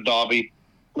 Rub-a-Dub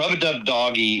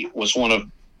Doggy was one of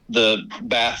the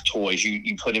bath toys.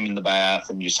 You put him in the bath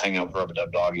and you just hang out with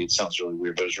Rub-a-Dub Doggy. It sounds really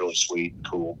weird, but it's really sweet and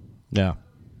cool. Yeah.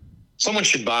 Someone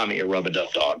should buy me a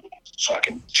Rub-a-Dub Doggy so I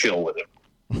can chill with him.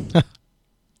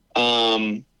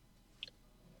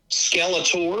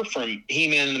 Skeletor from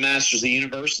He-Man and the Masters of the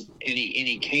Universe, and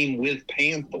he came with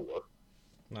Panther.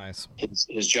 Nice.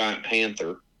 His giant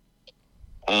panther.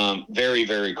 Very,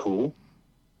 very cool.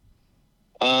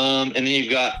 And then you've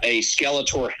got a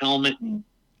Skeletor helmet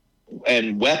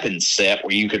and weapons set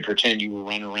where you could pretend you were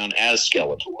running around as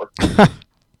Skeletor.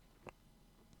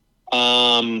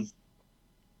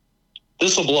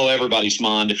 This will blow everybody's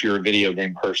mind if you're a video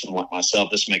game person like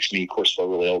myself. This makes me, of course, feel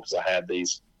really old because I had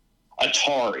these.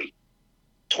 Atari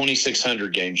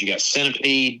 2600 games. You got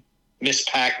Centipede, Miss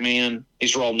Pac-Man.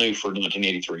 These are all new for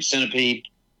 1983. Centipede,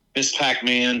 Miss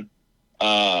Pac-Man,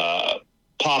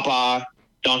 Popeye,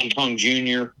 Donkey Kong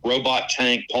Jr., Robot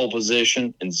Tank, Pole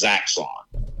Position, and Zaxxon.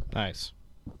 Nice.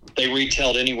 They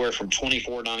retailed anywhere from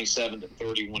 $24.97 to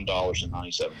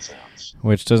 $31.97.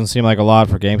 Which doesn't seem like a lot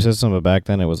for game system, but back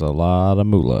then it was a lot of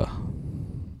moolah.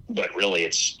 But really,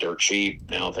 it's dirt cheap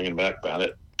now thinking back about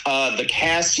it. The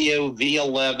Casio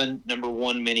V11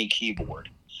 #1 mini keyboard.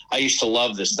 I used to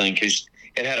love this thing because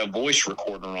it had a voice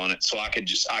recorder on it, so I could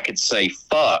say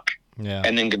fuck, yeah,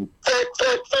 and then go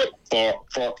fuck.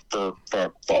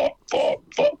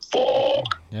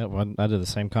 Yeah, well, I did the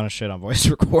same kind of shit on voice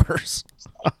recorders.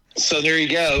 So there you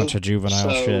go. Bunch of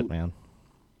juvenile shit, man.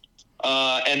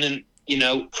 And then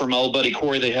from old buddy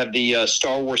Corey, they have the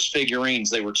Star Wars figurines.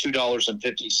 They were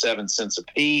 $2.57 a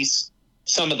piece.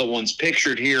 Some of the ones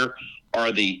pictured here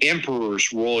are the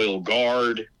Emperor's Royal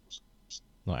Guard.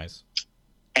 Nice.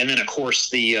 And then, of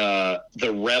course, the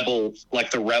Rebel,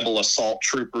 like the Rebel Assault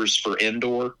Troopers for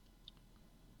Endor.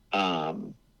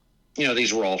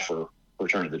 These were all for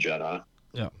Return of the Jedi.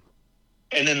 Yeah.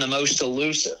 And then the most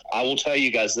elusive. I will tell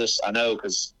you guys this. I know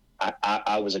because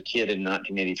I was a kid in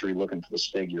 1983 looking for this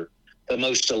figure. The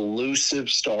most elusive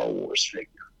Star Wars figure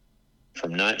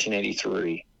from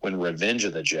 1983 when Revenge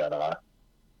of the Jedi,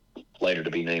 later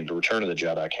to be named Return of the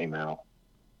Jedi, came out,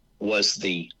 was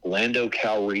the Lando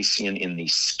Calrissian in the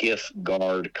Skiff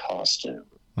Guard costume.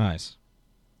 Nice.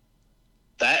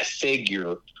 That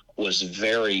figure was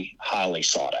very highly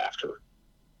sought after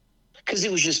because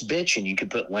it was just bitching. You could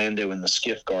put Lando in the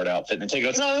Skiff Guard outfit and take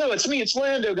goes, no, it's me, it's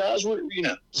Lando, guys. So,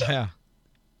 yeah.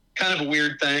 Kind of a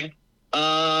weird thing.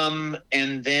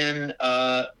 And then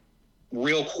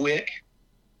real quick,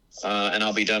 and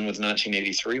I'll be done with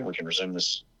 1983 and we can resume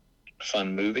this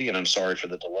fun movie, and I'm sorry for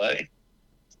the delay.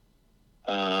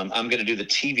 I'm going to do the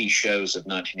TV shows of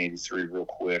 1983 real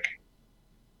quick.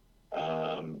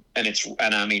 And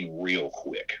I mean real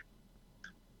quick.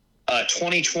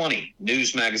 2020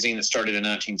 news magazine that started in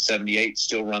 1978,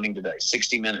 still running today.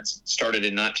 60 Minutes started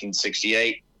in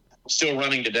 1968, still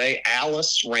running today.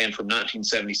 Alice ran from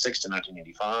 1976 to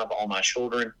 1985. All My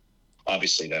Children,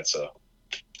 obviously that's a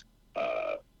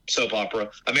soap opera.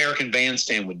 American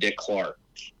Bandstand with Dick Clark.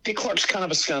 Dick Clark's kind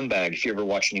of a scumbag if you ever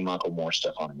watch any Michael Moore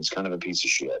stuff on him. He's kind of a piece of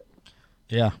shit.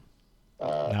 Yeah.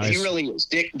 He really is.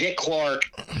 Dick Clark,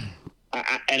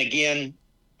 and again,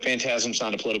 Phantasm's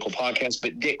not a political podcast,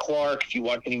 but Dick Clark, if you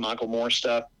watch any Michael Moore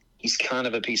stuff, he's kind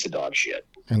of a piece of dog shit.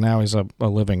 And now he's a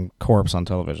living corpse on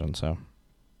television, so.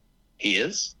 He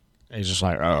is? He's just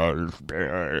like,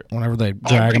 whenever they Oh, I'm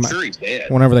drag him pretty out. sure he's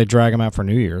dead. Whenever they drag him out for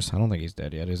New Year's, I don't think he's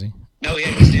dead yet, is he? No, yeah,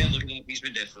 he's dead. Look it up. He's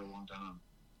been dead for a long time.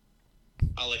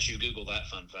 I'll let you Google that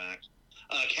fun fact.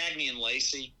 Cagney and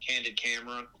Lacey, Candid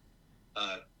Camera,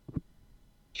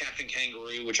 Captain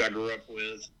Kangaroo, which I grew up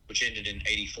with, which ended in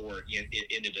 84. It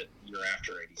ended a year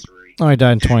after 83. Oh, he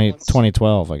died in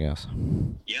 2012, I guess.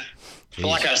 Yeah. But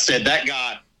like I said, that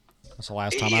guy... That's the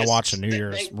last time I watched a New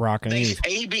Year's Rockin' Eve.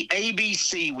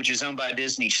 ABC, which is owned by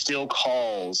Disney, still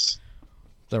calls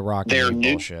The Rockin'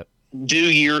 Eve bullshit.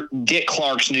 Dick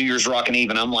Clark's New Year's Rockin'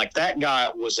 Eve, and I'm like, that guy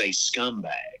was a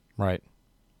scumbag. Right.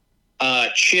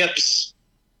 Chips,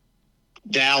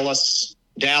 Dallas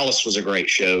was a great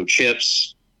show.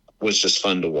 Chips was just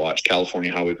fun to watch.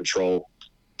 California Highway Patrol,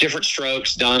 Different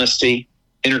Strokes, Dynasty,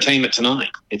 Entertainment Tonight.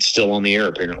 It's still on the air,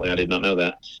 apparently. I did not know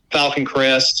that. Falcon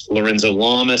Crest, Lorenzo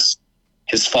Lamas.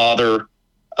 His father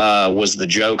was the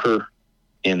Joker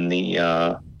in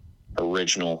the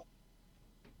original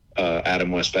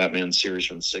Adam West Batman series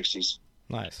from the 60s.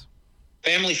 Nice.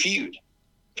 Family Feud,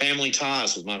 Family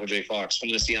Ties with Michael J. Fox,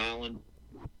 Fantasy Island,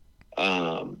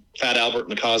 Fat Albert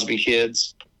and the Cosby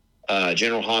Kids,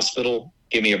 General Hospital,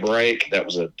 Give Me a Break. That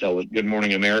was Good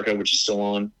Morning America, which is still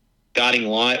on. Guiding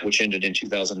Light, which ended in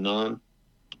 2009.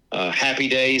 Happy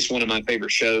Days, one of my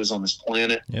favorite shows on this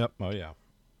planet. Yep. Oh, yeah.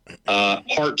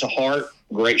 Heart to Heart,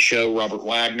 great show, Robert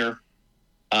Wagner.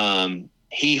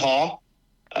 Hee Haw,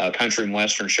 country and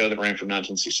western show that ran from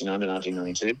 1969 to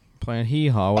 1992. Playing Hee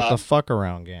Haw with the Fuck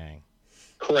Around Gang.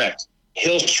 Correct.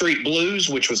 Hill Street Blues,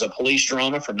 which was a police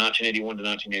drama from 1981 to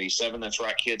 1987. That's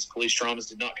right, kids. Police dramas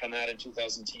did not come out in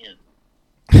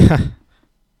 2010.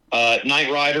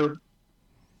 Knight Rider,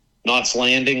 Knots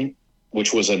Landing,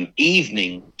 which was an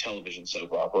evening television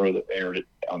soap opera that aired it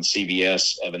on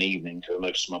CBS of an evening because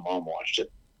most of my mom watched it.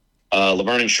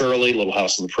 Laverne and Shirley, Little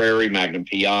House on the Prairie, Magnum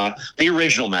P.I., the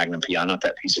original Magnum P.I., not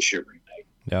that piece of shit remake.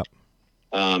 Yep.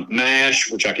 MASH,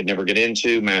 which I could never get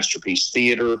into, Masterpiece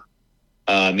Theater,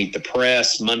 Meet the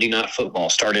Press, Monday Night Football,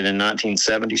 started in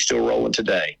 1970, still rolling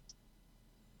today.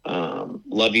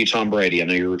 Love You, Tom Brady. I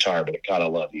know you're retired, but God, I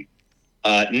love you.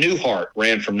 Newhart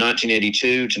ran from 1982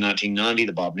 to 1990,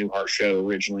 the Bob Newhart Show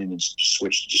originally, and then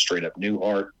switched to straight up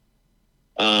Newhart.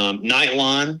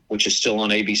 Nightline, which is still on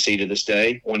ABC to this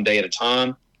day, One Day at a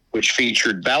Time, which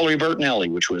featured Valerie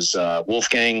Bertinelli, which was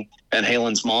Wolfgang Van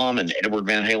Halen's mom and Edward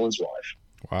Van Halen's wife.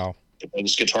 Wow. The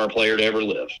greatest guitar player to ever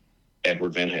live,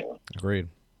 Edward Van Halen. Agreed.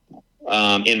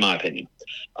 In my opinion.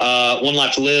 One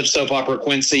Life to Live, soap opera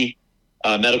Quincy,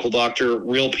 Medical Doctor,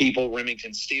 Real People,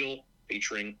 Remington Steele,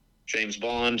 featuring James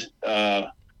Bond.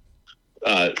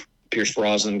 Pierce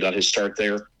Brosnan got his start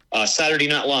there. Saturday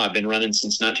Night Live, been running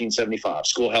since 1975.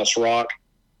 Schoolhouse Rock,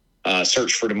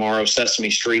 Search for Tomorrow, Sesame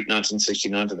Street,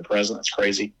 1969 to the present. That's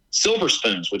crazy. Silver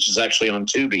Spoons, which is actually on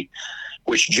Tubi,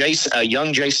 which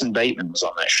young Jason Bateman was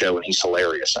on that show, and he's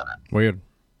hilarious in it. Weird.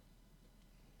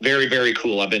 Very, very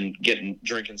cool. I've been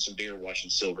drinking some beer, watching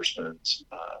Silver Spoons.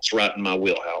 It's right in my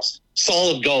wheelhouse.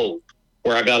 Solid Gold,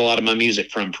 where I got a lot of my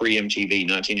music from pre-MTV,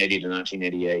 1980 to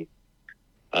 1988.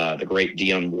 The great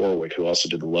Dionne Warwick, who also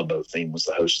did the Love Boat theme, was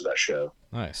the host of that show.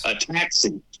 Nice.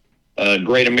 Taxi, a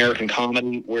great American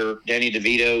comedy where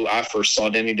I first saw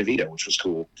Danny DeVito, which was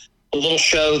cool. A little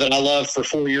show that I loved for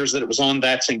 4 years that it was on,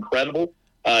 That's Incredible.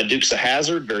 Dukes of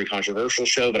Hazzard, very controversial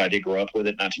show, but I did grow up with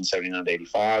it, 1979 to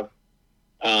 85.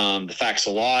 The Facts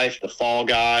of Life, The Fall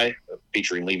Guy,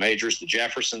 featuring Lee Majors, The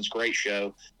Jeffersons, great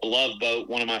show. The Love Boat,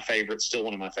 one of my favorites, still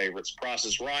one of my favorites. Price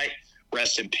is Right,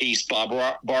 rest in peace, Bob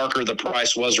Barker. The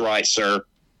price was right, sir.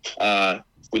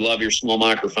 We love your small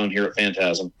microphone here at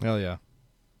Phantasm. Hell yeah.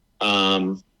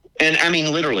 And I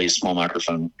mean, literally a small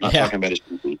microphone, not talking about his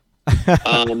TV.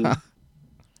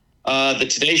 The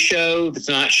Today Show, The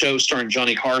Tonight Show starring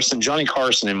Johnny Carson. Johnny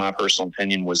Carson, in my personal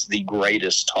opinion, was the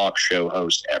greatest talk show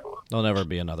host ever. There'll never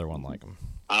be another one like him.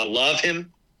 I love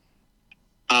him,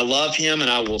 and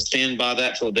I will stand by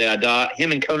that till the day I die.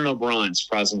 Him and Conan O'Brien,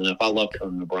 surprisingly enough. I love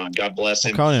Conan O'Brien. God bless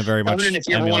him. Conan very much. Conan, if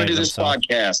you ever want to do this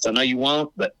podcast, I know you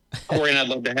won't, but Corey and I'd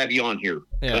love to have you on here.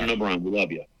 Yeah. Conan O'Brien, we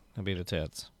love you. I'll be the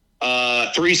tits.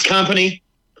 Three's Company,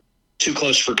 Too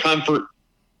Close for Comfort,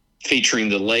 featuring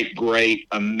the late, great,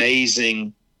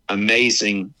 amazing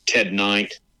Ted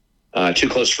Knight. Too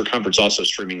Close for Comfort's also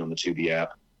streaming on the Tubi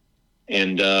app.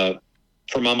 And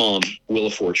for my mom, Wheel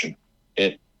of Fortune.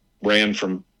 It ran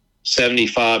from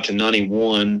 75 to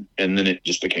 91, and then it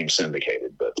just became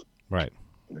syndicated. But right,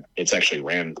 it's actually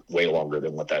ran way longer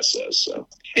than what that says. So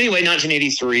anyway,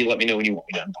 1983. Let me know when you want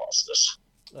me to unpause this.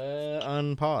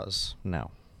 Unpause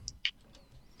now.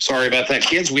 Sorry about that,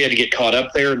 kids. We had to get caught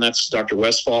up there, and that's Dr.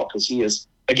 West's fault because he is,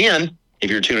 again, if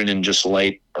you're tuning in just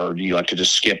late or you like to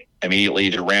just skip immediately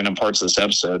to random parts of this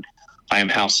episode, I am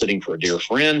house sitting for a dear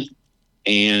friend,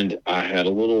 and I had a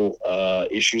little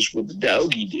issues with the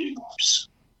doggy dudes.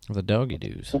 The doggy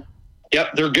dudes.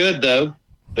 Yep, they're good, though.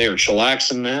 They are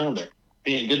chillaxing now. They're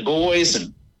being good boys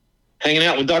and hanging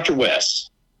out with Dr.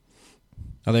 West.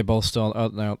 Are they both still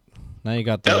out now? Now you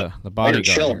got the bodyguard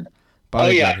here.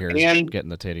 Bodyguard here is and getting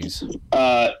the titties.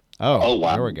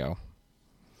 wow. There we go.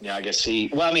 Yeah, I guess she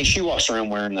walks around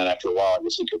wearing that after a while. I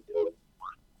guess he could do it.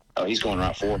 Oh, he's going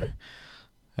right for it.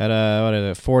 At what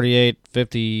is it, 48,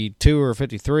 52, or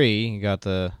 53, you got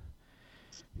the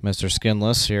Mr.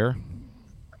 Skinless here.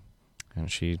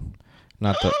 And she,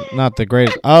 not the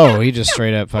greatest. Oh, he just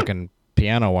straight up fucking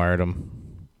piano wired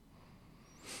him.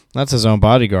 That's his own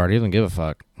bodyguard. He doesn't give a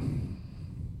fuck.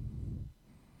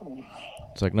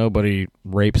 It's like nobody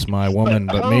rapes my woman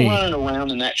but me. Running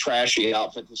around in that trashy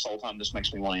outfit this whole time, this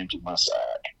makes me want to empty my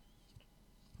sack.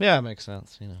 Yeah, it makes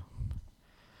sense. You know,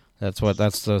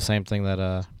 that's the same thing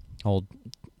that old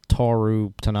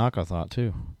Toru Tanaka thought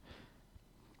too.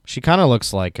 She kind of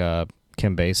looks like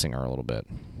Kim Basinger a little bit.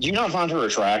 Do you not find her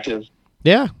attractive?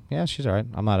 Yeah, she's all right.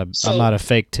 I'm not a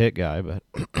fake tit guy, but.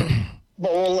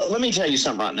 Well, let me tell you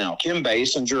something right now. Kim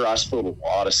Basinger, I spilled a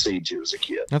lot of seed to as a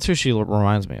kid. That's who she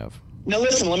reminds me of. Now,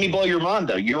 listen, let me blow your mind,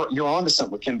 though. You're on to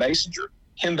something with Kim Basinger.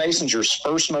 Kim Basinger's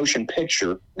first motion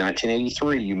picture,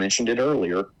 1983, you mentioned it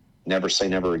earlier, Never Say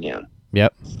Never Again.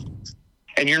 Yep.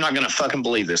 And you're not going to fucking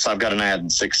believe this. I've got an ad in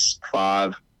 6,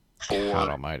 5, 4, God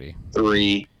almighty.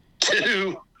 3,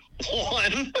 2,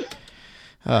 1.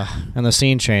 And the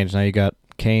scene changed. Now you got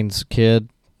Kane's kid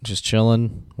just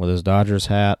chilling with his Dodgers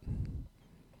hat.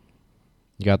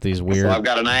 You got these weird... So I've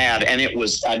got an ad, and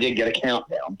I did get a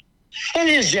countdown. And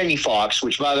it is Jamie Foxx,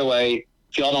 which, by the way,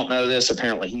 if y'all don't know this,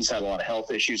 apparently he's had a lot of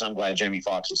health issues. I'm glad Jamie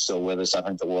Foxx is still with us. I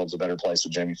think the world's a better place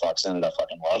with Jamie Foxx in it. I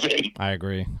fucking love him. I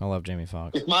agree. I love Jamie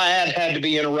Foxx. If my ad had to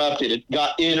be interrupted, it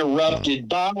got interrupted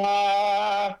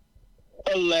by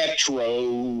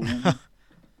Electro.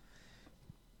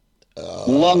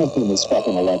 Love him as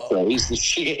fucking Electro. He's the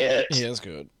shit. He is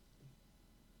good.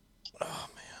 Oh,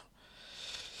 man.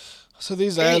 So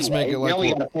these ads make it like... Now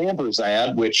we got a Pampers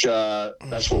ad, which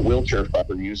that's what Wheelchair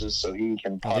Fucker uses, so he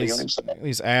can potty on himself.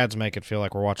 These ads make it feel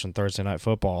like we're watching Thursday Night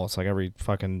Football. It's like every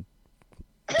fucking...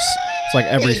 It's like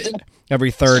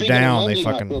every third down they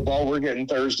fucking... Football, we're getting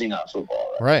Thursday Night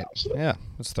Football. Right. Now, so. Yeah,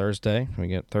 it's Thursday. We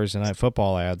get Thursday Night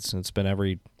Football ads, and it's been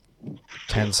every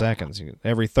 10 seconds.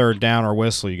 Every third down or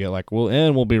whistle, you get like,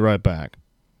 we'll be right back.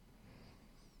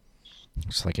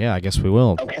 It's like, yeah, I guess we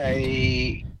will.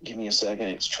 Okay, give me a second.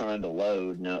 It's trying to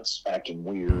load. Now it's acting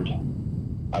weird.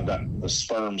 I've got the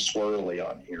sperm swirly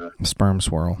on here. Sperm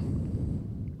swirl.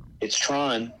 It's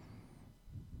trying.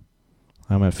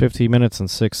 I'm at 50 minutes and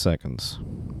 6 seconds.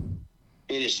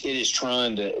 It is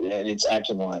trying to, and it's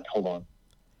acting like, hold on.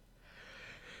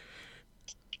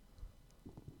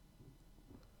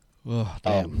 Oh,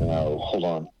 damn. Oh, no, hold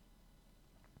on.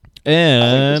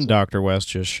 And Dr. West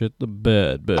just shit the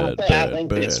bed. I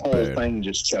think this whole thing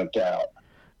just choked out.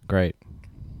 Great.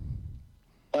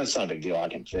 Well, it's not a big deal. I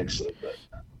can fix it. But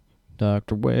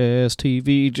Dr. West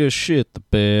TV just shit the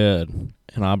bed,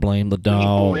 and I blame the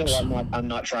dogs. I'm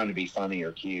not trying to be funny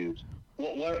or cute.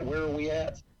 Where are we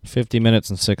at? 50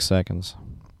 minutes and 6 seconds.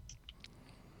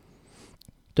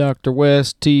 Dr.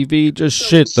 West TV just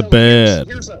shit the bed.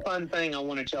 Here's a fun thing I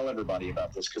want to tell everybody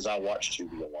about this because I watch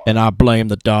Tubi a lot. And I blame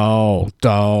the dogs.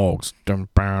 Dogs. Dogs.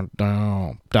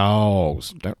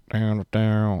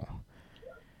 Down.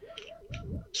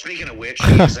 Speaking of which,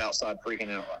 he's outside freaking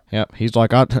out. Yep, he's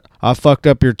like, I fucked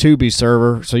up your Tubi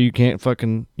server, so you can't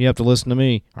fucking, you have to listen to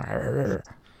me.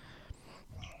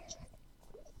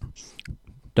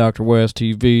 Dr. West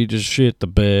TV just shit the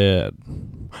bed.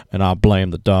 And I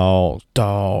blame the dogs.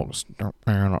 Dogs.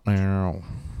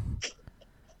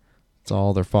 It's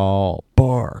all their fault.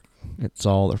 Bark. It's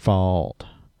all their fault.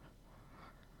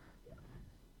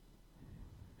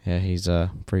 Yeah, he's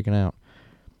freaking out.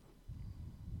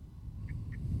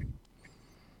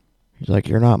 He's like,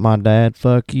 you're not my dad.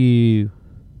 Fuck you.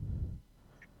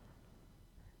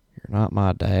 You're not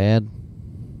my dad.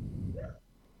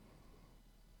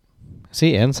 Is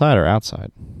he inside or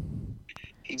outside?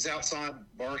 He's outside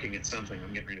barking at something.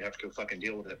 I'm getting ready to have to go fucking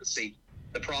deal with it. But see,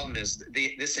 the problem is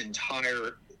this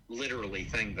entire literally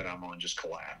thing that I'm on just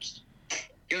collapsed.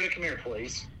 Yoda, come here,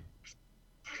 please.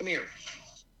 Come here.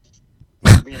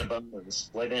 You're being a buns.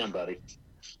 Lay down, buddy.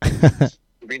 You're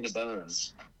being a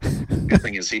buns. Good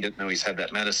thing is he didn't know he's had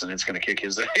that medicine. It's going to kick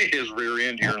his rear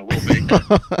end here in a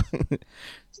little bit.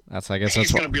 I guess He's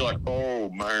that's going to be like, oh,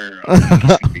 man. He's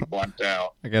going to be blacked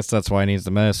out. I guess that's why he needs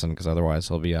the medicine, because otherwise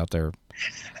he'll be out there.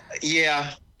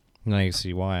 Yeah. Now you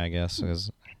see why, I guess,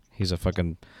 because he's a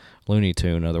fucking Looney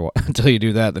Tune. Otherwise, until you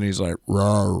do that, then he's like,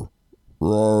 roar,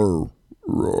 roar,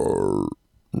 roar,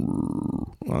 roar.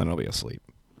 Well, then he'll be asleep.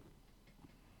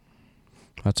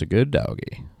 That's a good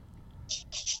doggy.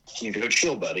 You go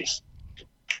chill, buddy.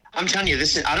 I'm telling you,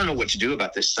 I don't know what to do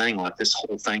about this thing. Like, this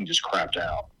whole thing just crapped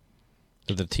out.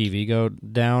 Did the TV go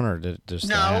down, or did it just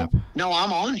the app? No,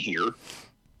 I'm on here.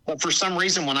 But for some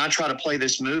reason, when I try to play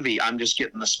this movie, I'm just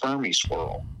getting the spermy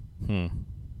swirl.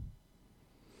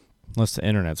 Unless the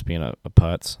internet's being a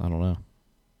putz. I don't know.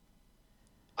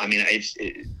 I mean,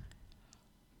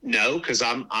 no, because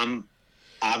I'm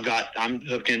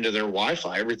hooked into their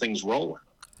Wi-Fi. Everything's rolling.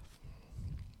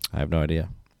 I have no idea.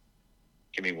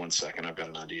 Give me 1 second. I've got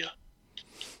an idea.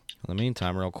 In the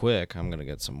meantime, real quick, I'm gonna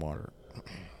get some water.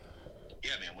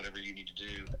 Yeah, man. Whatever you need to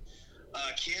do.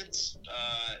 Kids,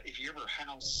 if you ever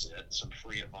house sit, some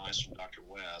free advice from Dr.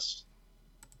 West.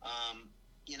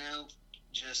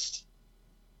 Just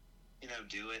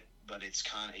do it, but it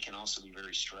can also be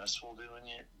very stressful doing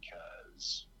it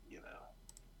because,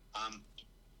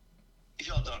 if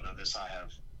y'all don't know this, I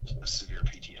have a severe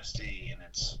PTSD, and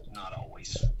it's not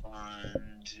always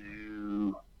fun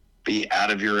to be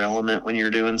out of your element when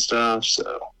you're doing stuff.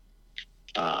 So,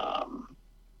 I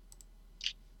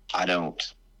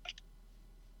don't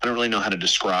really know how to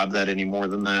describe that any more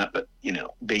than that, but,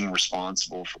 being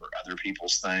responsible for other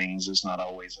people's things is not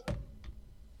always a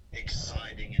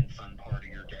exciting and fun part of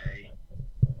your day.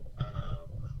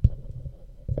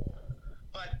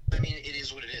 But, I mean, it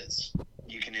is what it is.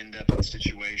 You can end up in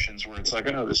situations where it's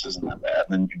like, oh, this isn't that bad.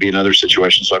 And then you'd be in other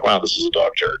situations like, wow, this is a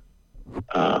dog turd.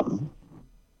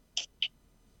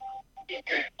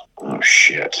 Oh,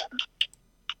 shit.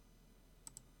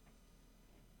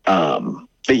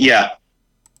 But, yeah.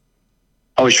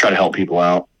 I always try to help people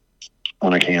out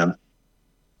when I can.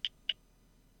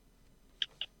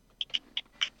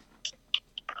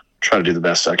 Try to do the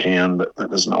best I can, but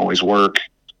that doesn't always work.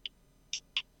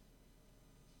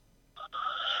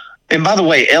 And by the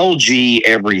way, LG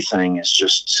everything is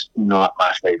just not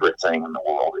my favorite thing in the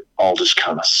world. It all just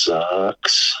kind of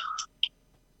sucks,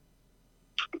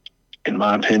 in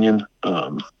my opinion.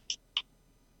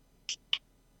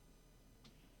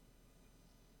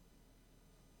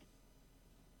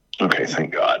 Okay,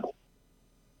 thank God.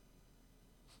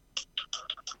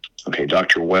 Okay,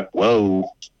 Dr.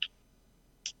 Whoa.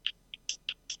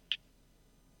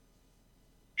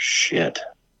 Shit.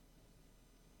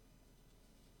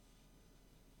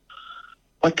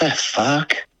 What the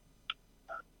fuck?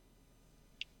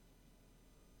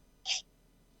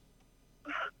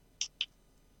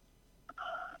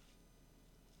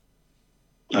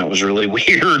 That was really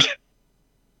weird.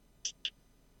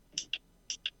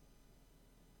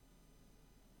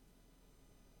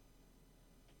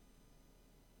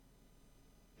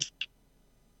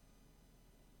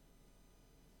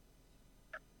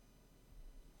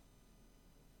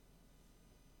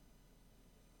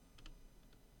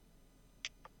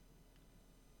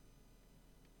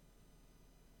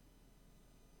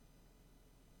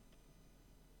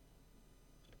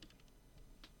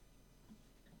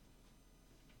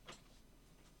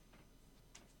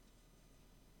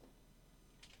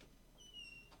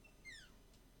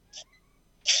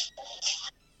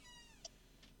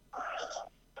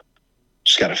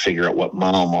 Just got to figure out what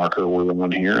mile marker we're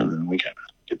on here, and then we can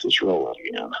get this rolling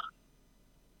again.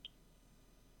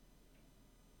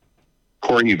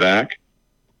 Corey, you back?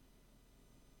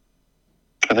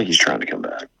 I think he's trying to come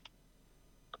back.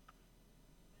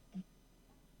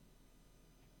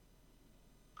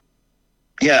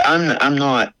 Yeah, I'm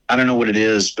not. I don't know what it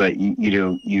is, but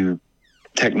you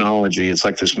technology. It's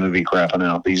like this movie crapping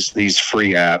out. These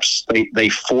free apps. They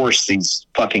force these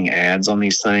fucking ads on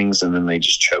these things, and then they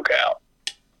just choke out.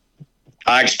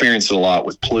 I experience it a lot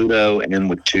with Pluto and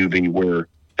with Tubi, where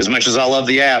as much as I love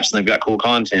the apps and they've got cool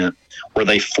content, where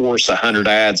they force 100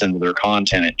 ads into their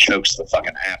content, it chokes the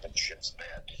fucking app and shit's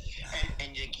bad.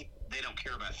 And they don't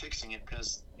care about fixing it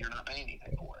because you're not paying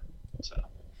anything for it. So,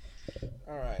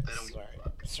 all right.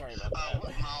 Sorry about that.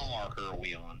 What mile marker are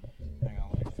we on? Hang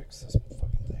on, let me fix this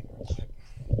fucking thing real quick.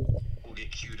 We'll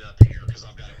get queued up here because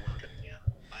I've got it working again.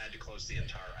 I had to close the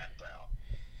entire app out.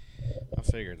 I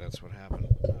figured that's what happened.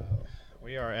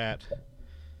 We are at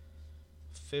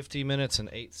 50 minutes and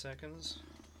 8 seconds.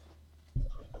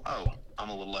 Oh, I'm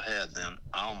a little ahead then.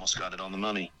 I almost got it on the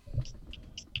money.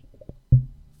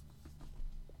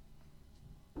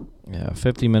 Yeah,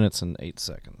 50 minutes and 8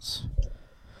 seconds.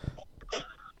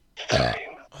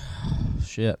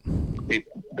 Shit.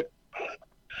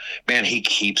 Man, he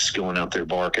keeps going out there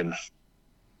barking.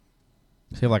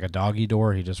 Does he have like a doggy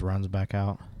door? He just runs back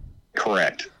out?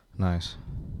 Correct. Nice.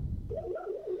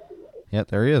 Yep,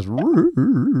 there he is.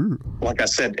 Like I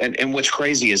said, and what's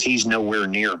crazy is he's nowhere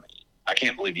near me. I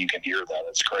can't believe you can hear that.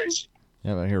 That's crazy.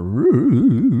 Yeah, I hear.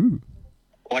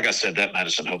 Like I said, that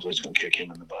medicine hopefully is going to kick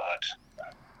him in the butt.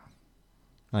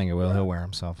 I think it will. He'll wear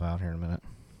himself out here in a minute.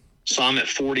 So I'm at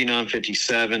 49,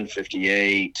 57,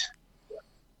 58,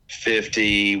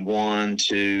 50, 1,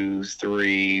 2,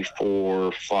 3,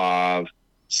 4, 5,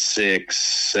 6,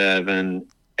 7,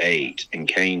 8. And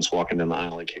Kane's walking down the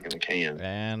aisle kicking the can.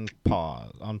 And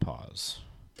pause. Unpause.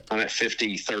 I'm at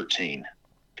 50, 13,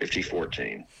 50,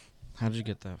 14. How did you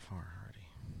get that far already?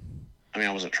 I mean,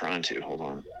 I wasn't trying to. Hold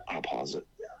on. I'll pause it.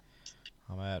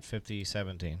 I'm at 50,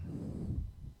 17.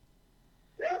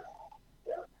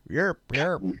 Yerp.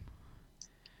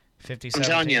 50, I'm 17.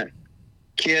 telling you,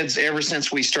 kids, ever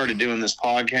since we started doing this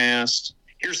podcast,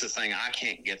 here's the thing. I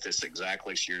can't get this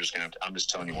exactly, so you're just going to I'm just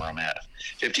telling you where I'm at.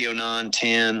 5009,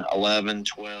 10, 11,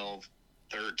 12,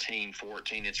 13,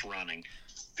 14. It's running.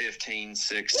 15,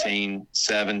 16,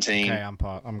 17. Okay,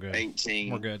 I'm good.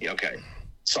 18. We're good. Okay.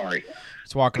 Sorry.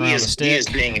 It's walking around the stick. He is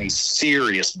being a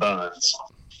serious buns.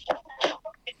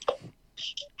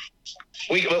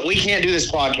 We can't do this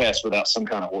podcast without some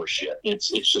kind of horse shit. It's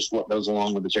just what goes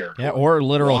along with the territory. Yeah, or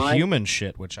literal human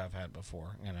shit, which I've had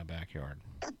before in a backyard.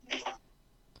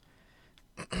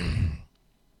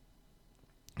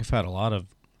 I've had a lot of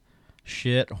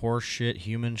shit, horse shit,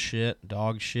 human shit,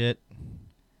 dog shit.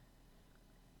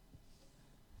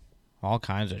 All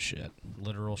kinds of shit.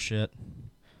 Literal shit.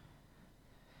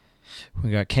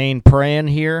 We got Kane praying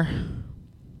here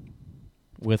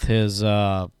with his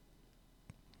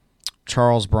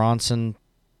Charles Bronson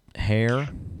hair.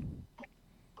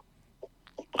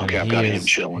 Okay, I've got him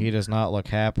chilling. He does not look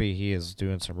happy. He is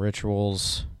doing some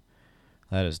rituals.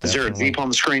 That is there a definitely... Veep on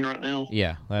the screen right now?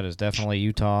 Yeah, that is definitely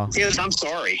Utah. Yes, I'm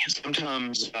sorry.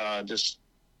 Sometimes just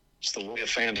it's the way of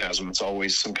Phantasm. It's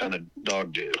always some kind of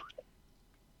dog do.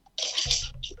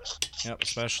 Yep,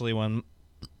 especially when,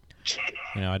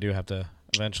 I do have to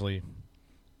eventually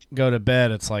go to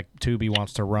bed. It's like Tubi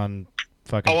wants to run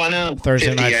fucking I know.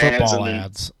 Thursday night football and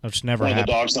ads, which never one of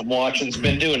the happens. dogs I'm watching's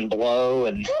been doing blow,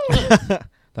 and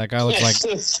That guy looks like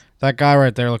that guy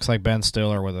right there looks like Ben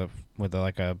Stiller with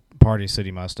a Party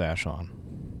City mustache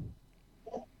on.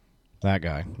 That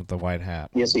guy with the white hat.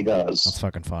 Yes, he does. That's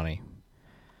fucking funny.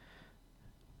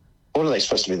 What are they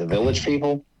supposed to be? The Village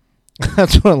people?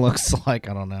 That's what it looks like.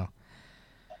 I don't know.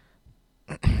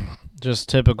 Just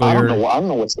typical. I don't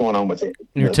know what's going on with it.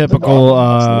 Your typical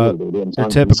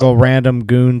random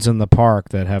goons in the park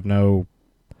that have no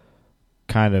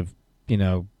kind of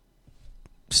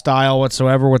style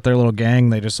whatsoever with their little gang.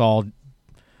 They just all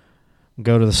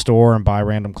go to the store and buy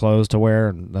random clothes to wear,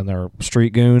 and then they're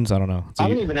street goons. I don't know. I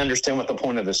don't even understand what the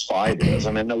point of this fight is.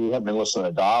 I mean, I know we haven't been listening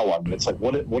to dialogue, but it's like,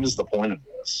 what is the point of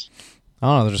this? I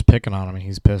don't know. They're just picking on him.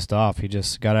 He's pissed off. He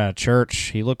just got out of church.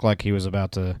 He looked like he was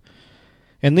about to...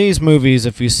 In these movies,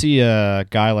 if you see a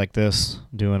guy like this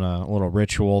doing a little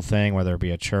ritual thing, whether it be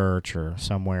a church or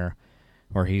somewhere,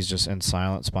 where he's just in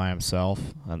silence by himself,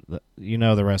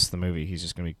 the rest of the movie, he's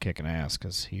just going to be kicking ass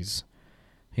because he's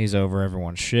over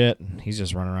everyone's shit, and he's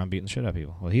just running around beating the shit out of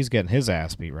people. Well, he's getting his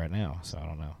ass beat right now, so I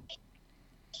don't know.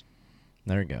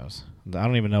 There he goes. I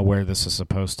don't even know where this is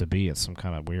supposed to be. It's some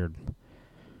kind of weird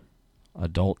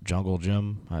adult jungle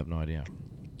gym. I have no idea.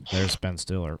 There's Ben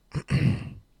Stiller.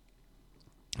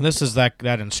 This is that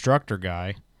instructor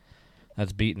guy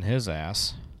that's beating his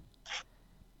ass.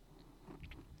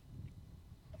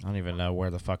 I don't even know where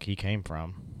the fuck he came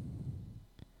from.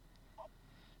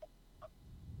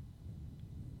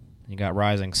 You got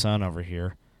Rising Sun over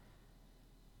here.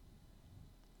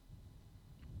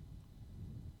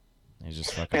 He's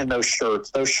just fucking... And those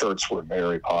shirts were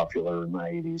very popular in the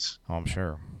 80s. Oh, I'm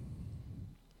sure.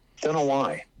 Don't know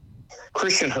why.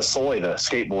 Christian Hosoi, the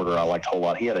skateboarder I liked a whole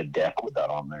lot, he had a deck with that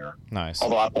on there. Nice.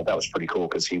 Although I thought that was pretty cool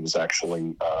because he was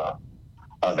actually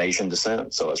of Asian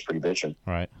descent, so that's pretty bitchin'.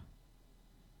 Right.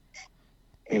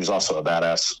 He was also a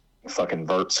badass fucking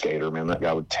vert skater, man. That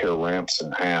guy would tear ramps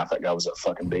in half. That guy was a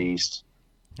fucking beast.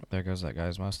 There goes that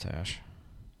guy's mustache.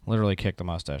 Literally kicked the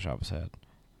mustache off his head.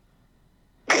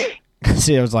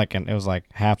 See, it was like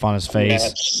half on his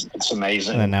face. Yeah, it's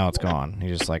amazing. And then now it's gone. He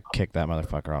just kicked that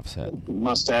motherfucker off his head.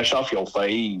 Mustache off your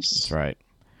face. That's right.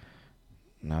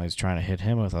 Now he's trying to hit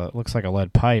him with looks like a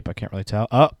lead pipe. I can't really tell.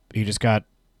 Oh, he just got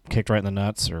kicked right in the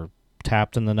nuts or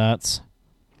tapped in the nuts.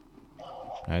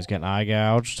 Now he's getting eye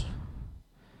gouged.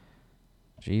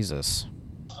 Jesus.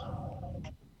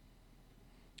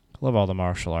 love all the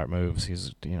martial art moves.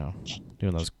 He's, doing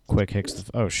those quick hits.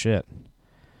 Oh, shit.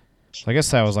 So I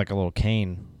guess that was like a little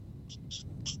cane.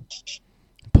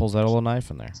 Pulls out a little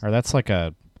knife in there. Or that's like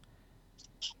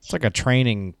it's like a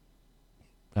training,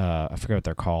 I forget what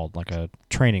they're called, like a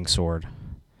training sword.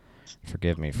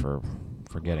 Forgive me for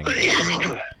forgetting.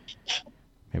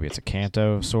 Maybe it's a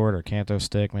Kanto sword or Kanto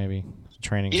stick, maybe. It's a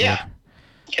training sword.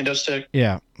 Kendo stick.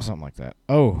 Yeah, something like that.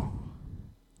 Oh,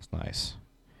 it's nice.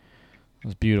 It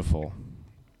was beautiful.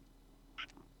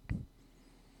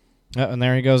 Oh, and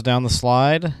there he goes down the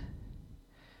slide.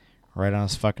 Right on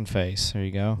his fucking face. There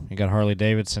you go. You got Harley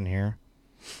Davidson here.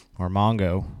 Or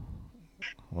Mongo.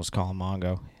 Let's call him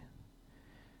Mongo.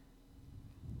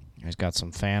 He's got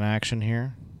some fan action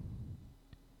here.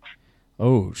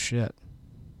 Oh, shit.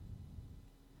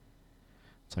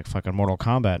 It's like fucking Mortal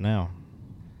Kombat now.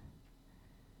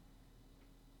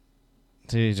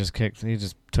 See, he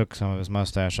just took some of his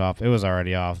mustache off. It was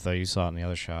already off, though. You saw it in the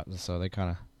other shot. So they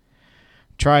kind of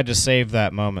tried to save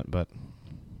that moment, but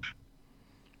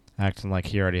acting like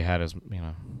he already had his,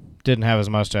 didn't have his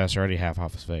mustache already half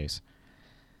off his face.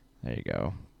 There you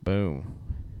go. Boom.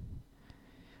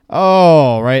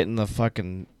 Oh, right in the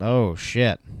fucking... Oh,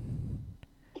 shit.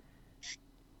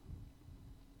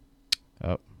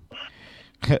 Oh.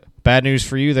 Bad news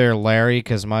for you there, Larry,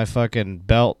 because my fucking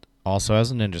belt also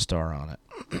has a ninja star on it.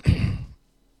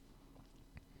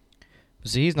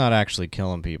 See, he's not actually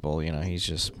killing people. He's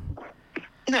just...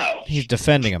 No. He's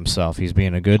defending himself. He's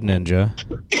being a good ninja.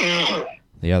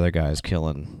 The other guy's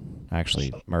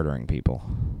actually murdering people.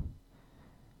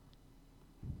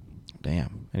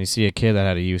 Damn. And you see a kid that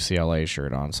had a UCLA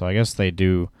shirt on, so I guess they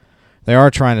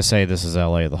are trying to say this is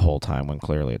LA the whole time when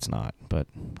clearly it's not. But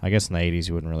I guess in the 80s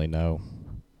you wouldn't really know.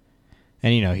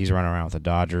 And he's running around with a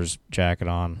Dodgers jacket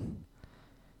on.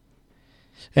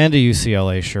 And a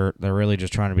UCLA shirt. They're really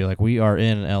just trying to be like, we are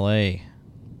in LA.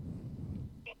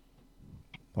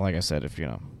 Like I said, if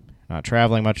you're not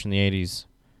traveling much in the 80s,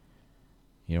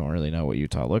 you don't really know what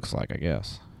Utah looks like, I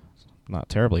guess. Not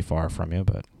terribly far from you,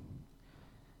 but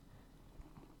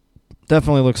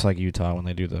definitely looks like Utah when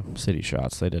they do the city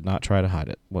shots. They did not try to hide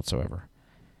it whatsoever.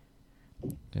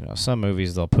 Some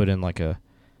movies they'll put in like a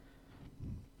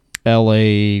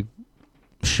LA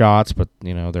shots, but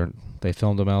they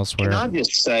filmed them elsewhere. Can I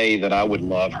just say that I would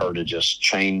love her to just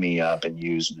chain me up and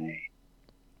use me?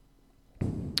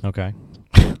 Okay.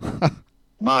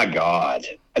 My God.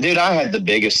 Dude, I had the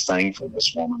biggest thing for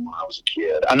this woman when I was a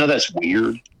kid. I know that's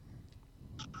weird.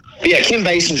 But yeah, Kim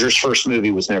Basinger's first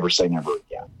movie was Never Say Never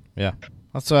Again. Yeah.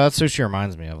 That's who she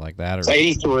reminds me of, like that. It's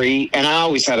 83, and I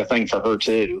always had a thing for her,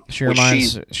 too. She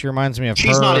reminds me of her.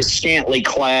 She's not as scantily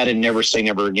clad in Never Say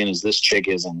Never Again as this chick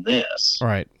is in this.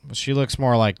 Right. She looks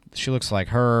like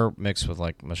her mixed with,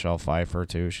 like, Michelle Pfeiffer,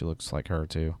 too. She looks like her,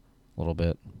 too, a little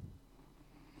bit.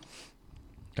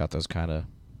 Got those kind of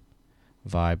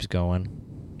vibes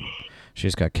going. She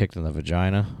just got kicked in the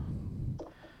vagina.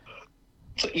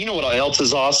 So, you know what else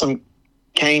is awesome?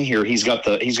 Kane here, he's got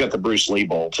the Bruce Lee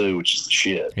bowl too, which is the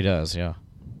shit. He does, yeah.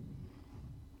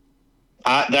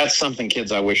 That's something,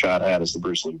 kids, I wish I'd had is the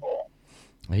Bruce Lee bowl.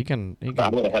 He can. I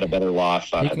would have had a better life.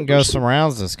 He can go some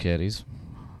rounds. This kid, he's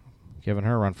giving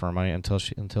her a run for her money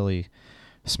until he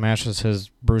smashes his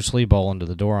Bruce Lee bowl into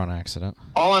the door on accident.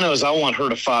 All I know is I want her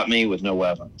to fight me with no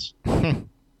weapons,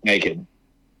 naked.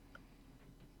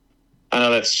 I know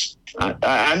that's.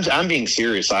 I'm being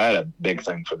serious. I had a big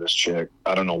thing for this chick.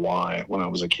 I don't know why. When I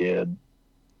was a kid,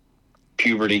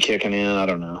 puberty kicking in. I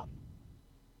don't know.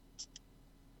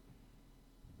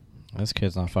 This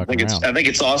kid's not fucking around. I think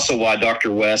it's also why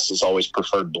Dr. West has always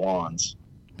preferred blondes.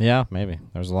 Yeah, maybe.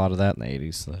 There's a lot of that in the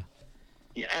 80s. So.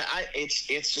 Yeah, it's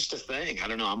just a thing. I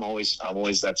don't know. I'm always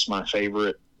that's my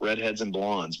favorite, redheads and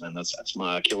blondes, man. That's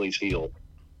my Achilles heel.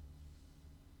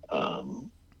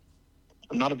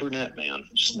 I'm not a brunette, man.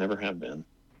 Just never have been.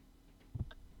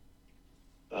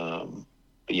 But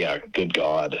yeah, good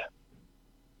God.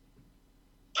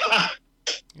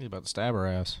 He's about to stab her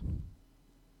ass.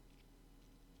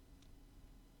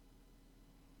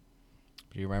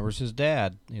 He remembers his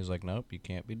dad. He's like, nope, you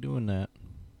can't be doing that.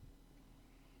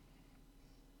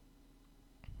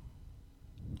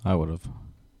 I would have.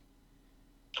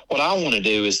 What I want to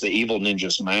do is the evil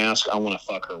ninja's mask. I want to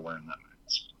fuck her wearing that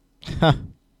mask.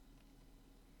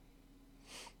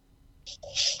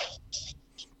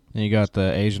 And you got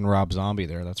the Asian Rob Zombie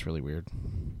there. That's really weird.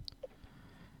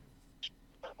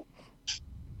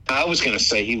 I was going to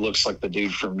say he looks like the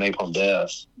dude from Napalm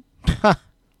Death.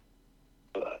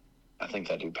 But I think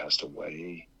that dude passed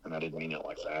away, and I didn't mean it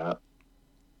like that.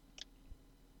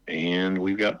 And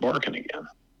we've got barking again.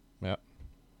 Yep.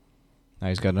 Now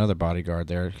he's got another bodyguard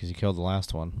there because he killed the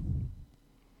last one.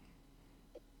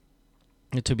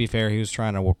 And to be fair, he was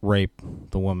trying to rape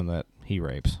the woman that he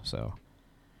rapes, so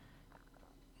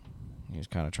he was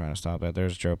kind of trying to stop that.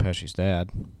 There's Joe Pesci's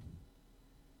dad.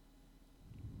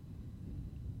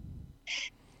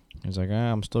 He's like,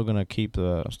 I'm still gonna kill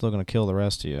the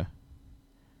rest of you.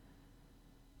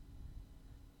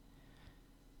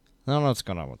 I don't know what's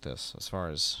going on with this as far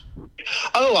as...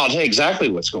 Oh, I'll tell you exactly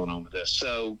what's going on with this.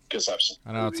 So, because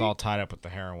I know it's all tied up with the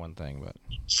heroin thing, but...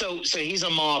 So he's a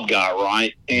mob guy,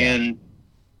 right? And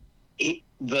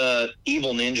the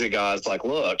evil ninja guy's like,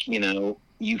 look,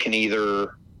 you can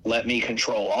either let me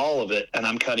control all of it, and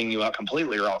I'm cutting you out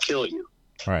completely, or I'll kill you.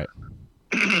 Right.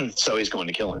 So he's going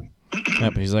to kill him.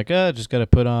 Yep, he's like, just got to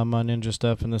put on my ninja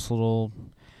stuff in this little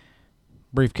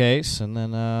briefcase, and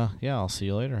then, I'll see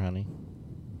you later, honey.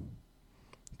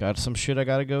 Got some shit I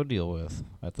got to go deal with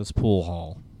at this pool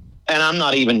hall. And I'm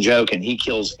not even joking. He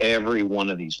kills every one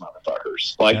of these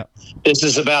motherfuckers. This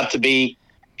is about to be,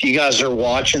 if you guys are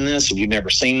watching this, if you've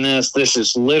never seen this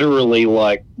is literally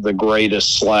like the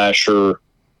greatest slasher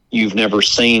you've never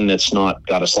seen that's not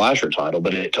got a slasher title,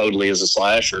 but it totally is a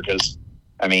slasher because,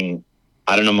 I don't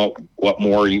know what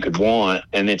more you could want,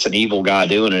 and it's an evil guy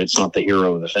doing it. It's not the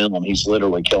hero of the film. He's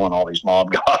literally killing all these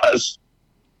mob guys.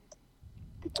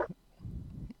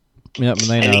 Yep,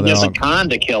 and he doesn't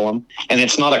kind of kill them, and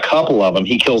it's not a couple of them.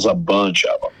 He kills a bunch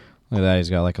of them. Look at that. He's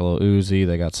got like a little Uzi.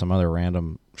 They got some other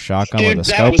random shotgun with a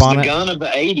scope that was on the it. gun of the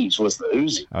 80s was the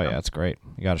Uzi. Oh, yeah, that's great.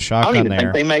 You got a I shotgun don't even there.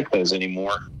 think they make those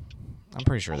anymore. I'm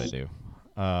pretty sure they do.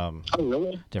 Oh,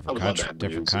 really?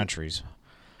 Different countries.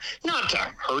 Not to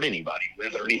hurt anybody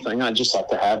with or anything. I just like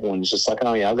to have one. It's just like,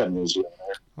 oh, yeah, I've got an Uzi in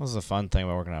there. That was the fun thing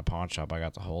about working at a pawn shop. I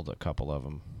got to hold a couple of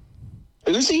them.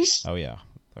 Uzis? Oh, yeah.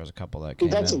 There was a couple that came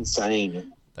Dude, that's in.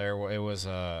 insane. It was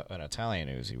an Italian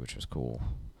Uzi, which was cool.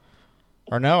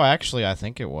 Or no, actually, I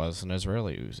think it was an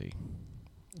Israeli Uzi,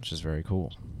 which is very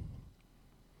cool.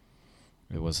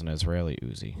 It was an Israeli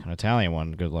Uzi. An Italian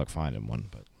one, good luck finding one,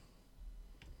 but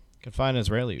you can find an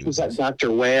Israeli Uzi. Was that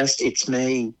Dr. West? It's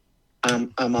me. I'm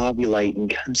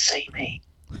ovulating. Come see me.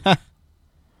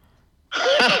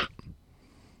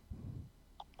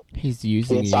 He's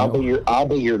using yes, you. I'll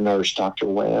be your nurse, Dr.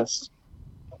 West.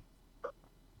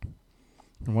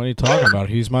 What are you talking about?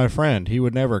 He's my friend. He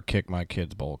would never kick my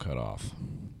kid's bowl cut off.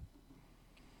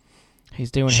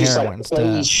 He's doing heroin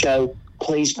stuff.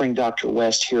 Please bring Dr.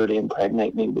 West here to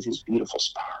impregnate me with his beautiful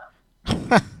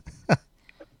sperm.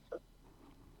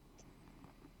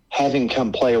 Have him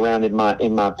come play around in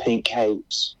my pink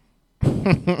capes.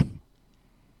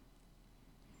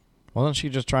 Wasn't she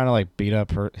just trying to beat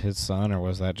up his son, or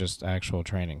was that just actual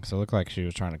training? Because it looked like she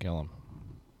was trying to kill him.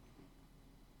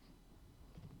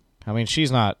 She's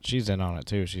in on it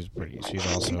too. She's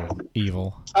also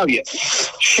evil. Oh yeah.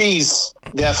 She's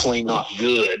definitely not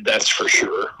good, that's for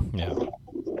sure. Yeah.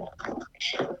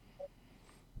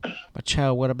 But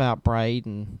Joe, what about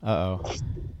Braden? Uh-oh.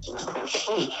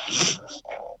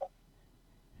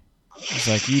 He's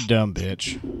like, you dumb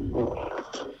bitch.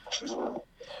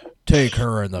 Take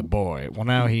her and the boy. Well,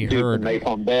 now he heard...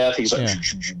 Napalm Death, he's like...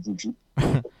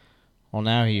 Yeah. Well,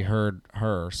 now he heard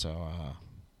her, so...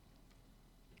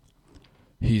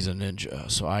 He's a ninja,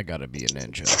 so I gotta be a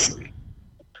ninja.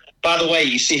 By the way,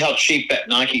 you see how cheap that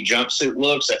Nike jumpsuit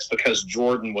looks? That's because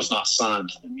Jordan was not signed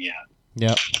to them yet.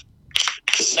 Yep.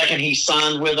 The second he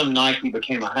signed with them, Nike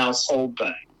became a household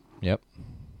thing. Yep.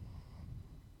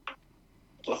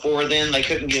 Before then, they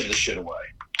couldn't give the shit away.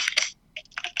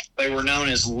 They were known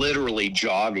as literally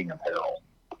jogging apparel.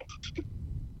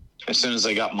 As soon as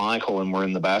they got Michael and were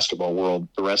in the basketball world,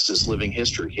 the rest is living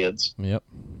history, kids. Yep.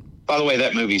 By the way,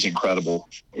 that movie's incredible.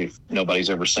 If nobody's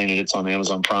ever seen it, it's on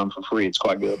Amazon Prime for free. It's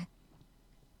quite good.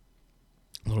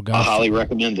 I highly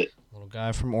recommend it. Little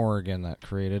guy from Oregon that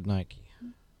created Nike.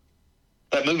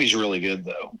 That movie's really good,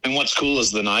 though. And what's cool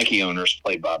is the Nike owner's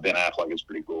played by Ben Affleck. It's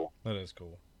pretty cool. That is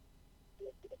cool.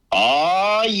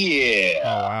 Oh, yeah.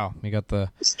 Oh, wow. You got the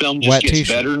this film just gets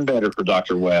better and better for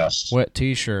Dr. West. Wet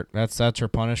T-shirt. That's her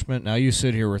punishment. Now you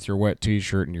sit here with your wet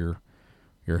T-shirt and your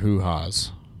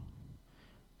hoo-haws.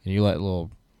 And you let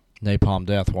little Napalm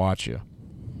Death watch you.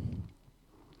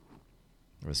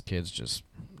 This kid's just...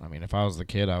 if I was the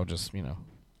kid, I would just,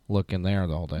 look in there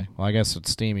the whole day. Well, I guess it's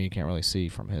steamy. You can't really see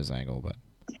from his angle, but...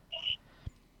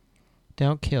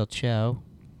 Don't kill Joe.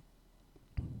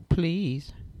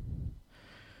 Please.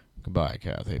 Goodbye,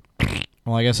 Kathy.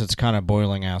 Well, I guess it's kind of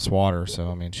boiling ass water,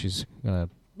 so, she's going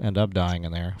to end up dying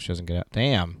in there. She doesn't get out.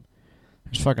 Damn.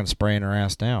 She's fucking spraying her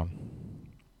ass down.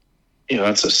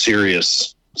 That's a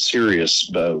serious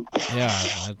boat.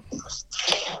 Yeah.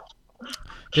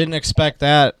 Didn't expect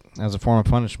that as a form of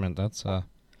punishment. That's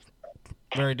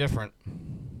very different.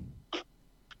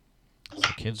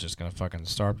 The kid's just gonna fucking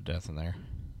starve to death in there.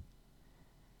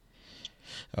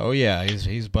 Oh yeah,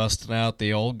 he's busting out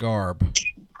the old garb.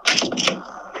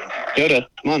 Yoda,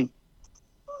 come on.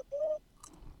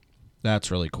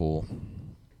 That's really cool.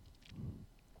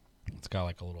 It's got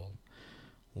like a little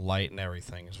light and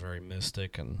everything. It's very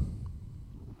mystic and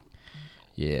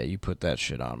yeah, you put that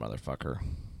shit on, motherfucker.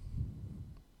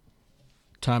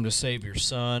 Time to save your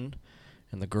son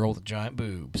and the girl with the giant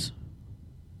boobs.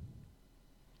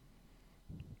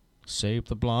 Save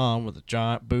the blonde with the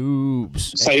giant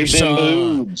boobs. Save them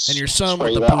boobs. And your son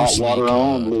Spray with the that Bruce hot water Lee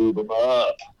on, cut. lube them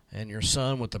up. And your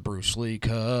son with the Bruce Lee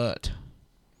cut.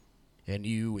 And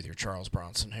you with your Charles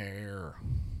Bronson hair.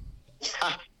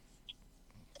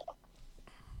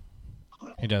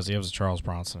 He does. He has a Charles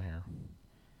Bronson hair.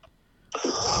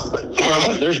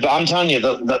 I'm telling you,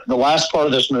 the last part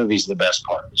of this movie is the best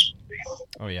part of this movie.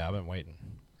 Oh, yeah. I've been waiting.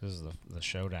 This is the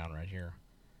showdown right here.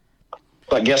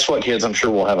 But guess what, kids? I'm sure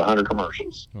we'll have 100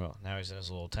 commercials. Well, now he's in his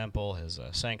little temple, his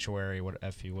sanctuary, what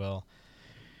if you will.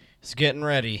 He's getting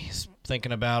ready. He's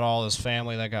thinking about all his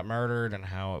family that got murdered and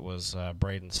how it was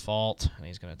Braden's fault, and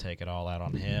he's going to take it all out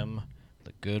on him.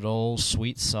 The good old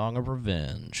sweet song of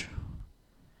revenge.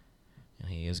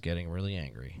 And he is getting really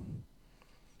angry.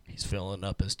 He's filling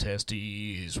up his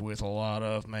testes with a lot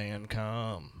of man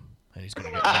cum. And he's going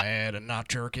to get mad and not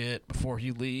jerk it before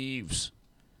he leaves.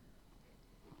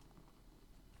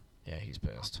 Yeah, he's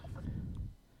pissed.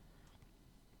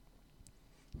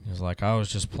 He's like, I was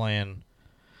just playing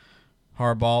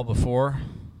hardball before,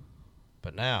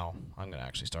 but now I'm going to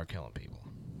actually start killing people.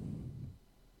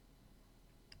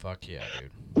 Fuck yeah,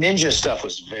 dude. Ninja stuff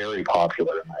was very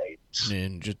popular in the 80s.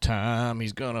 Ninja time.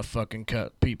 He's going to fucking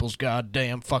cut people's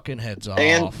goddamn fucking heads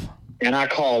off. And I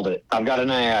called it. I've got an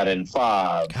ad in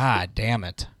 5. God damn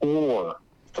it. 4,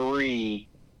 3,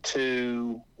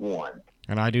 2, 1.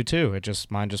 And I do too.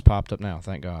 Mine just popped up now.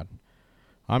 Thank God.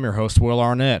 I'm your host, Will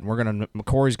Arnett.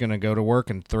 Corey's gonna go to work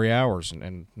in 3 hours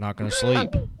and not gonna sleep.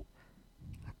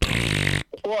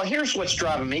 Well, here's what's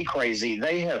driving me crazy.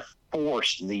 They have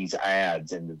forced these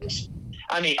ads into this.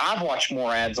 I mean, I've watched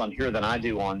more ads on here than I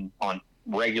do on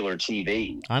regular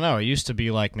TV. I know. It used to be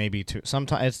like maybe 2.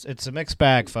 Sometimes it's a mixed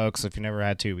bag, folks. If you never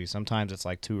had Tubi, sometimes it's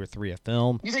like 2 or 3 a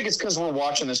film. You think it's because we're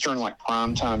watching this during like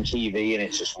primetime TV and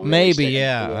it's just really maybe,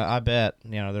 yeah. I bet.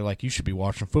 They're like, you should be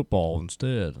watching football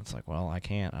instead. It's like, well, I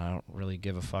can't. I don't really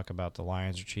give a fuck about the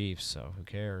Lions or Chiefs, so who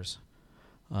cares?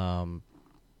 Yeah,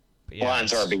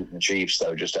 Lions are beating the Chiefs,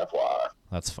 though. Just FYI.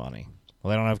 That's funny. Well,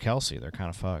 they don't have Kelsey. They're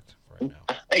kind of fucked right now.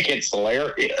 I think it's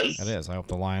hilarious. It is. I hope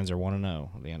the Lions are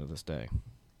 1-0 at the end of this day.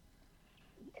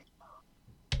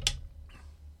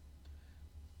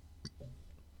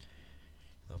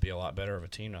 They'll be a lot better of a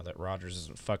team now that Rodgers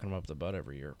isn't fucking them up the butt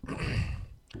every year.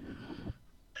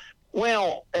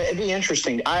 Well, it'd be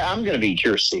interesting. I'm going to be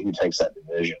curious to see who takes that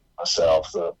division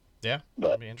myself. Yeah,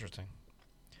 that'd be interesting.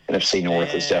 NFC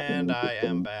North is definitely. And I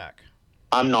am back.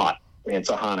 I'm not.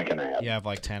 It's a Heineken ad. You have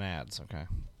like 10 ads, okay.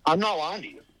 I'm not lying to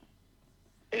you.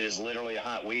 It is literally a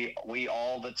Heineken. We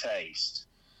all the taste.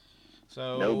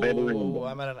 So no better than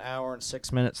I'm at 1 hour and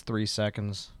 6 minutes, 3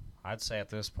 seconds. I'd say at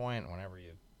this point, whenever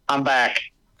you. I'm back.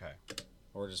 Okay.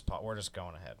 We're just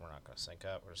going ahead. We're not going to sync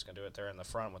up. We're just going to do it there in the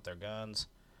front with their guns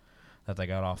that they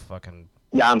got off fucking.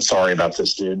 Yeah, I'm sorry about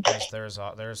this, dude. There's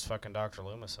fucking Dr.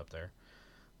 Loomis up there.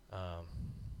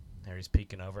 There he's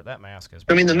peeking over. That mask is.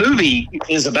 I mean, the movie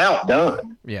is about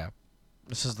done. Yeah.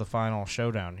 This is the final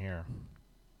showdown here.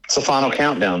 It's the final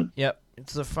countdown. Yep.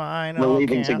 It's the final We're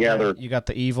leaving countdown. together. You got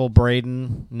the evil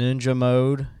Braden ninja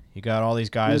mode. You got all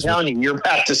these guys. I'm telling you, you're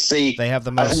about to see. They have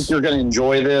the I think most. you're going to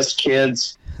enjoy this,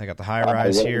 kids. They got the high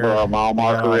rise here. Where our mile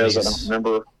marker is, I don't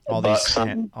remember.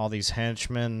 All these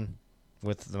henchmen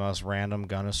with the most random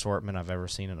gun assortment I've ever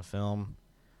seen in a film.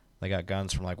 They got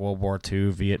guns from like World War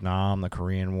II, Vietnam, the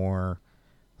Korean War,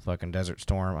 fucking Desert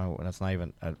Storm. Oh, that's not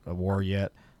even a war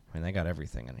yet. I mean, they got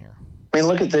everything in here. I mean,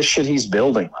 look at this shit he's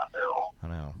building right now. I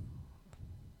know.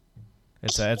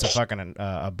 It's a fucking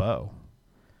a bow.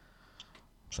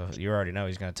 So you already know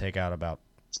he's going to take out about,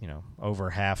 over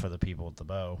half of the people with the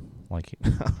bow. Like,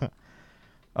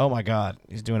 oh my God,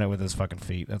 he's doing it with his fucking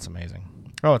feet. That's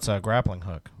amazing. Oh, it's a grappling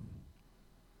hook.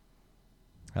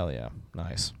 Hell yeah,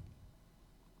 nice.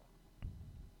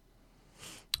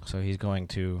 So he's going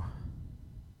to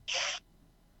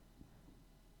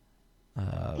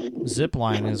zip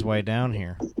line his way down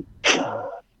here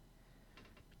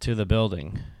to the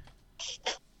building.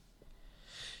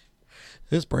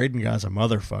 This Braden guy's a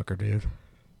motherfucker, dude.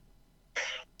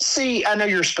 See, I know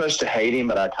you're supposed to hate him,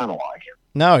 but I kind of like him.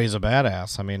 No, he's a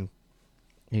badass. I mean,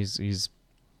 he's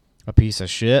a piece of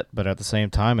shit, but at the same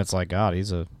time, it's like, God,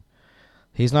 he's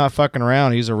not fucking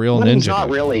around. He's a real ninja. He's not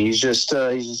dude. really. He's just a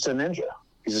ninja.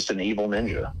 He's just an evil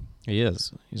ninja. He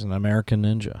is. He's an American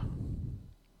ninja.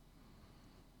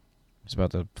 He's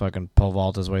about to fucking pole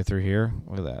vault his way through here.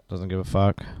 Look at that. Doesn't give a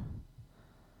fuck.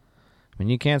 I mean,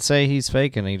 you can't say he's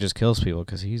faking. He just kills people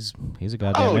because he's a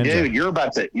goddamn ninja. Dude, you're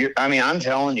about to. I'm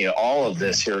telling you all of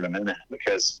this here in a minute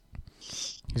because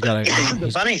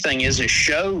the funny thing is his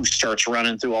show starts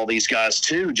running through all these guys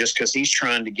too, just because he's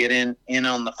trying to get in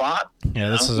on the fight. Yeah,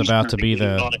 this is about to be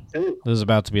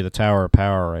the Tower of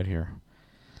Power right here.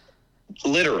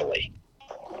 Literally.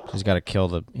 He's got to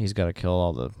kill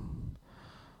all the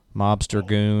mobster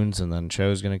goons, and then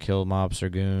Cho's gonna kill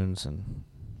mobster goons, and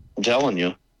I'm telling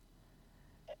you.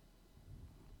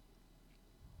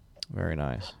 Very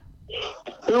nice.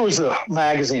 There was a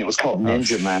magazine. It was called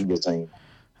Ninja Magazine.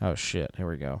 Oh, shit. Here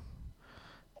we go.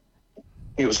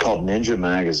 It was called Ninja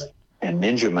Magazine. And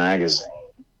Ninja Magazine,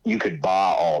 you could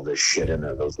buy all this shit in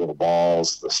there. Those little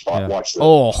balls, the stopwatch. Yeah.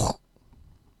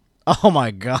 Oh,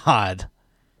 my God.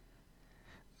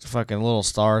 Fucking little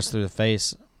stars through the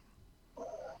face.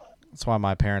 That's why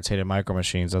my parents hated Micro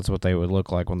Machines. That's what they would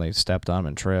look like when they stepped on them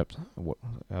and tripped.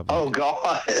 Oh,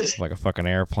 God. Like a fucking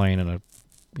airplane and a,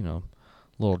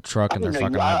 little truck in their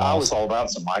fucking eyeballs. I was all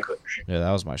about some Micro Machines. Yeah,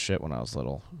 that was my shit when I was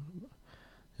little.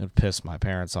 It would piss my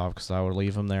parents off because I would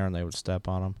leave them there and they would step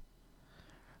on them.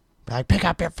 Be like, pick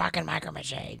up your fucking Micro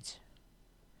Machines.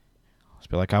 Just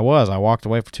be like, I walked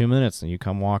away for 2 minutes and you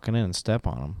come walking in and step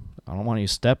on them. I don't want you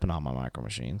stepping on my Micro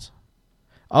Machines.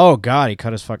 Oh, God, he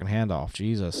cut his fucking hand off.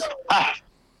 Jesus.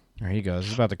 There he goes.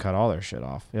 He's about to cut all their shit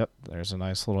off. Yep, there's a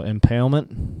nice little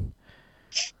impalement.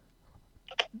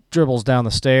 Dribbles down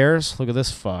the stairs. Look at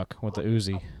this fuck with the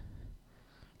Uzi.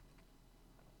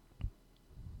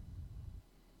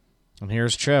 And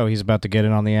here's Cho. He's about to get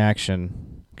in on the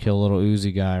action. Kill a little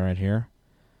Uzi guy right here.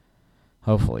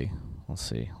 Hopefully. Let's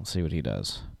see. Let's see what he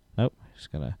does. Nope.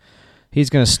 He's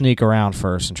gonna sneak around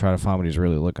first and try to find what he's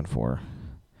really looking for.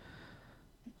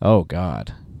 Oh,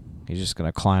 God. He's just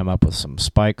gonna climb up with some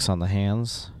spikes on the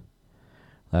hands.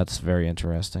 That's very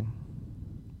interesting.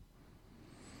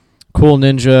 Cool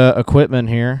ninja equipment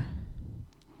here.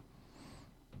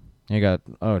 You got,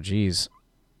 oh, geez.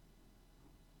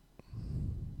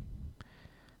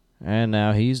 And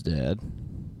now he's dead.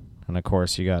 And, of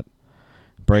course, you got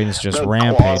Braden's just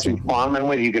rampaging.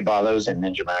 You could buy those in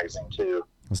Ninja Magazine, too.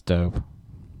 That's dope.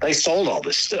 They sold all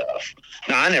this stuff.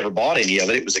 Now, I never bought any of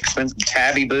it. It was expensive.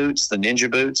 Tabby boots, the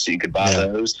ninja boots, so you could buy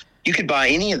those. You could buy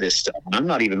any of this stuff. I'm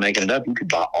not even making it up. You could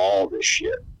buy all this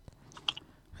shit.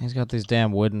 He's got these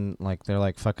damn wooden, they're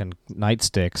like fucking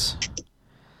nightsticks.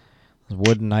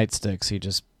 Wooden nightsticks he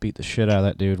just beat the shit out of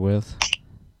that dude with.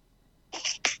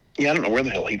 Yeah, I don't know where the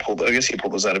hell he pulled. I guess he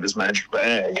pulled those out of his magic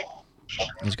bag.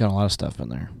 He's got a lot of stuff in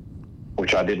there.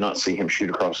 Which I did not see him shoot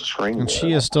across the screen. And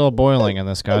she is still boiling in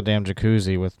this goddamn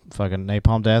jacuzzi with fucking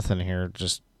Napalm Death in here,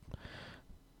 just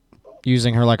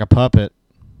using her like a puppet.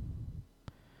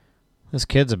 This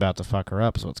kid's about to fuck her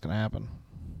up is what's going to happen.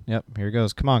 Yep, here he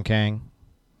goes. Come on, Kang.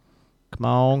 Come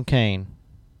on, Kane.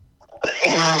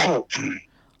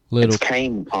 It's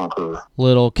Kane the Conqueror.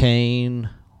 Little Kane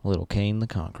the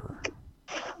Conqueror.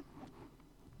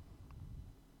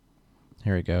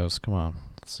 Here he goes. Come on.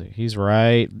 Let's see. He's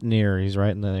right in the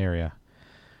area.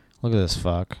 Look at this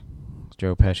fuck. It's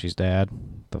Joe Pesci's dad.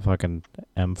 The fucking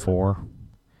M4.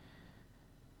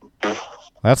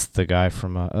 That's the guy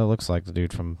from, it looks like the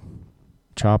dude from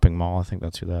Chopping Mall. I think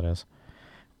that's who that is.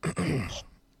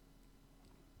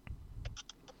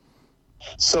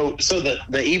 So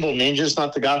the evil ninja's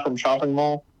not the guy from Chopping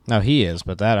Mall? No, he is,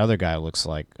 but that other guy looks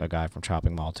like a guy from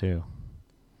Chopping Mall too.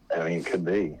 I mean, it could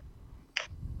be.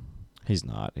 He's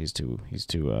not. He's too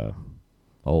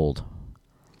old.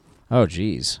 Oh,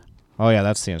 jeez. Oh yeah,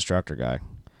 that's the instructor guy.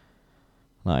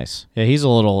 Nice. Yeah, he's a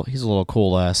little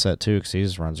cool asset too, because he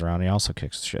just runs around. He also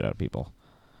kicks the shit out of people.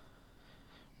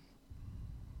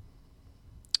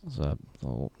 It's a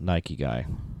little Nike guy.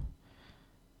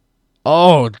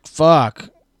 Oh, fuck.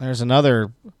 There's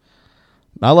another.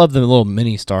 I love the little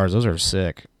mini stars. Those are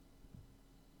sick.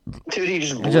 Dude, he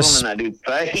just blew him in that dude's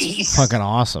face. Fucking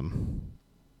awesome.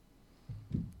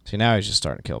 See, now he's just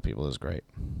starting to kill people. This is great.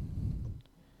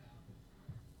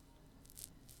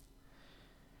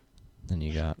 Then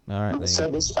you got... All right. So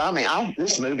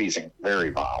this movie's very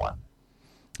violent.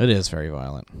 It is very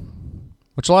violent.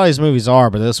 Which a lot of these movies are,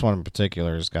 but this one in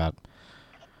particular has got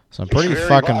some pretty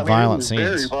fucking violent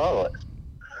scenes. Very violent.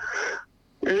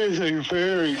 It is a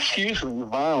very,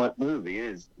 violent movie. It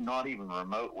is not even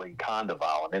remotely kind of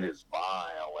violent. It is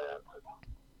violent.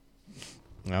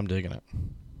 I'm digging it.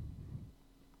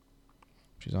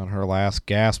 She's on her last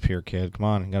gasp here, kid. Come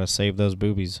on, you gotta save those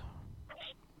boobies.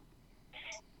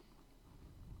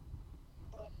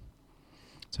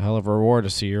 It's a hell of a reward to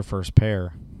see your first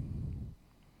pair.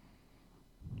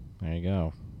 There you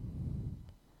go.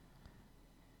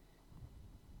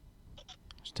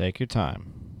 Just take your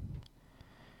time.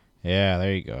 Yeah,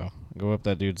 there you go. Go up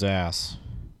that dude's ass.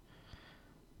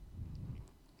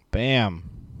 Bam.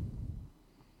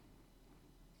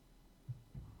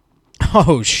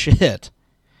 Oh, shit.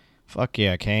 Fuck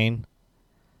yeah, Kane.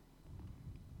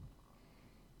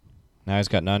 Now he's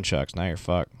got nunchucks. Now you're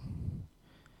fucked.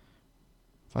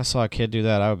 If I saw a kid do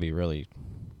that, I would be really...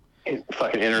 He's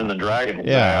fucking entering the dragon.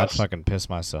 Yeah, I'd fucking piss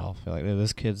myself. Like,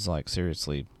 this kid's, like,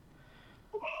 seriously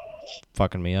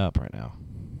fucking me up right now.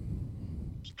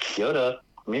 Yoda,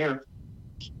 come here.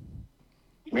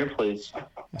 Come here, please.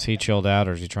 Is he chilled out,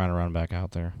 or is he trying to run back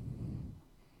out there?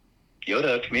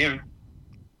 Yoda, come here.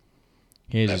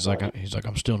 He's like,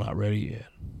 I'm still not ready yet.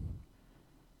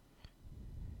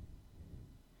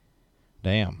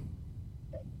 Damn.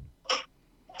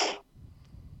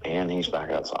 And he's back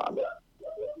outside.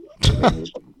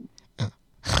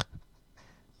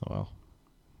 Well,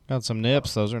 got some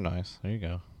nips. Those are nice. There you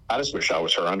go. I just wish I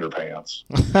was her underpants.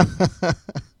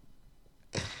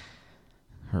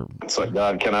 It's like,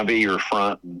 God, can I be your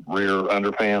front and rear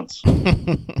underpants?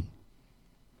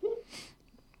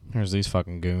 There's these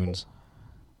fucking goons.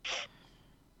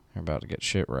 They're about to get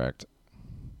shit wrecked.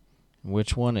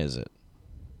 Which one is it?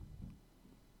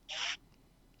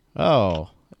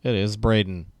 Oh, it is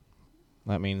Braden.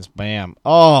 That means bam.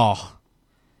 Oh!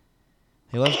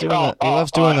 He loves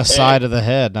doing the side of the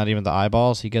head, not even the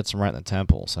eyeballs. He gets them right in the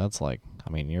temples. That's like, I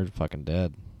mean, you're fucking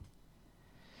dead.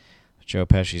 Joe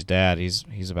Pesci's dad,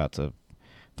 he's about to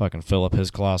fucking fill up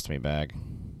his colostomy bag.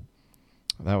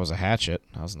 That was a hatchet.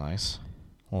 That was nice.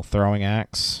 A little throwing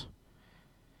axe.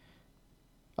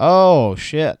 Oh,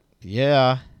 shit.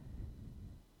 Yeah.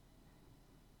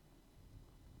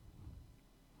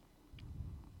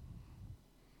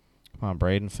 Come on,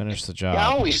 Braden, finish the job. Yeah,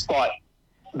 I always thought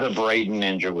the Braden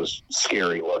Ninja was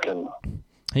scary looking.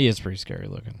 He is pretty scary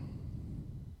looking.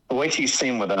 The way you see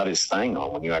him without his thing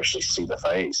on, when you actually see the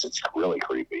face, it's really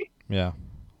creepy. Yeah.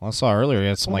 Well, I saw earlier he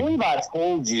had some I believe I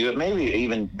told you, it maybe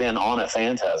even been on a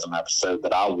Phantasm episode,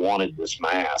 that I wanted this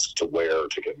mask to wear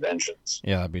to conventions.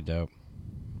 Yeah, that'd be dope.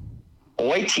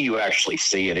 Wait till you actually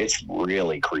see it. It's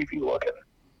really creepy looking.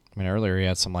 I mean, earlier he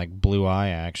had some, like, blue eye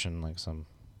action, like some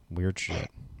weird shit.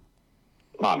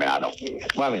 I mean,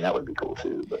 that would be cool,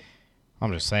 too. But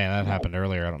I'm just saying, that happened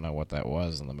earlier. I don't know what that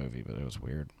was in the movie, but it was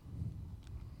weird.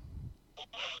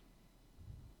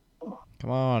 Come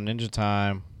on, ninja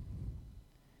time.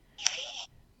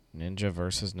 Ninja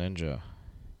versus ninja.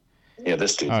 Yeah,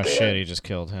 this dude's dead. Shit, he just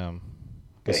killed him.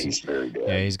 Yeah, he's very dead.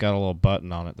 Yeah, he's got a little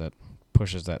button on it that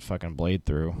pushes that fucking blade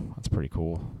through. That's pretty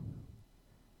cool.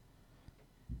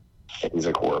 He's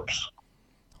a corpse.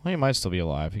 Well, he might still be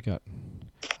alive.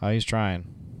 He's trying.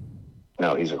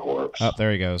 No, he's a corpse. Oh,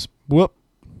 there he goes. Whoop.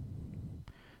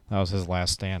 That was his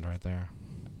last stand right there.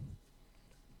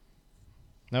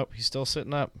 Nope, he's still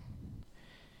sitting up.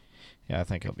 Yeah, I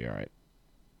think he'll be all right.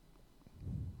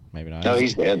 Maybe not. No,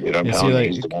 he's dead, dude. I'm telling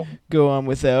you, he's dead. Go on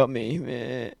without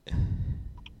me.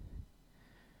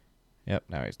 Yep,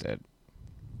 now he's dead.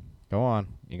 Go on.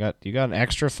 You got an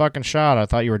extra fucking shot. I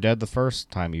thought you were dead the first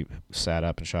time you sat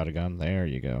up and shot a gun. There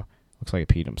you go. Looks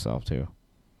like he peed himself, too.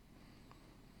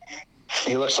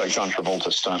 He looks like John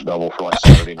Travolta's stunt double for like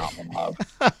Saturday Night Live.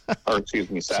 Or, excuse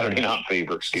me, Saturday Night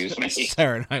Fever, excuse me.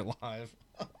 Saturday Night Live.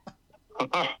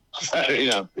 Saturday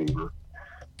Night Fever.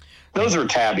 Those are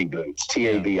tabby boots,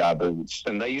 T-A-B-I boots,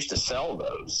 and they used to sell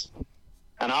those.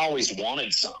 And I always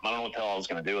wanted some. I don't know what the hell I was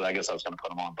going to do with it. I guess I was going to put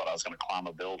them on, but I was going to climb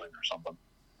a building or something.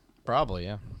 Probably,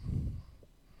 yeah.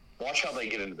 Watch how they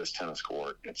get into this tennis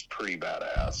court. It's pretty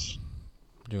badass.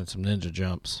 Doing some ninja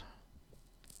jumps.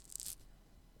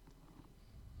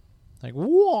 Like,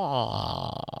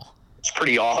 whoa. It's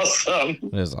pretty awesome.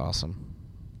 It is awesome.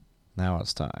 Now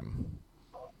it's time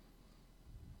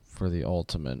for the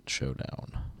ultimate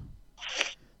showdown.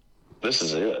 This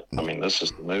is it. I mean, this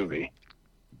is the movie.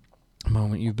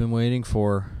 Moment you've been waiting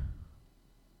for.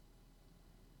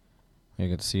 You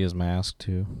get to see his mask,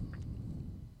 too.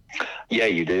 Yeah,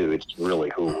 you do. It's really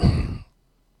cool.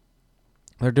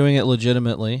 They're doing it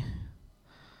legitimately.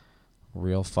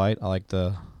 Real fight. I like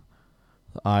the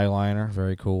eyeliner.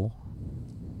 Very cool.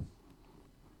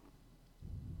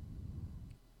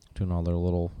 Doing all their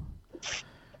little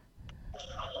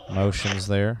motions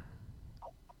there.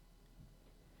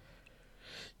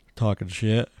 Talking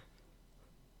shit.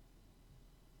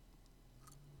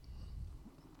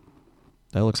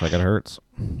 That looks like it hurts.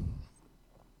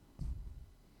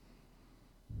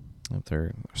 If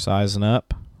they're sizing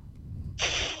up.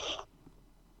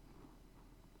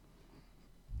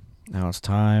 Now it's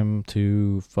time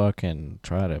to fucking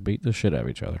try to beat the shit out of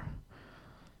each other.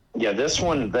 Yeah, this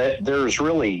one, there's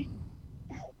really,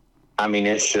 I mean,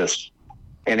 it's just,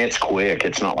 and it's quick.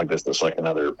 It's not like this. It's like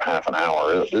another half an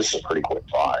hour. This is a pretty quick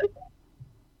fight.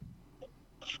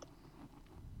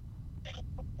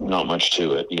 Not much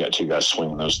to it. You got two guys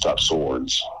swinging those tough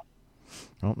swords.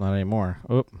 Oh, not anymore.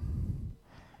 Oop.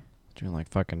 Doing like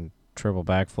fucking triple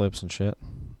backflips and shit.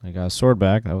 They got a sword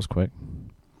back. That was quick.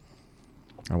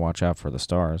 I watch out for the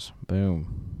stars.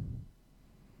 Boom.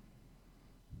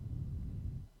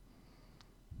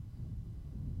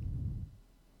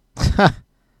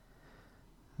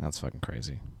 That's fucking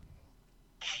crazy.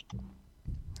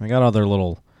 They got all their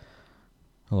little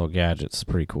gadgets.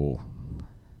 Pretty cool.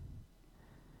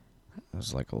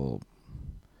 There's like a little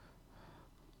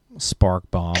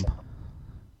spark bomb.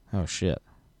 Oh shit.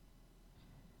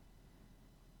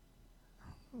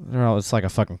 It's like a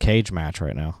fucking cage match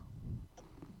right now.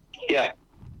 Yeah.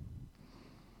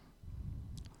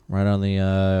 Right on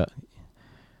the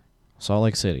Salt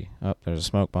Lake City. Oh, there's a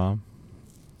smoke bomb.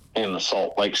 In the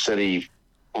Salt Lake City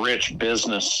rich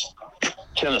business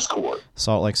tennis court.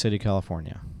 Salt Lake City,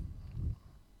 California.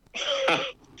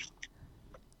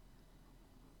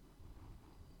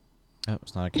 Oh,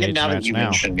 it's not a cage now match that you now.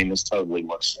 mentioned, I mean, this totally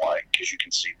looks like, because you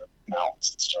can see the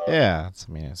mountains and stuff. Yeah,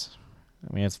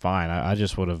 it's fine. I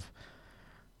just would have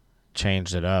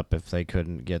changed it up if they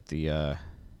couldn't get the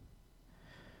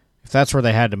if that's where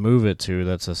they had to move it to.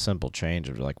 That's a simple change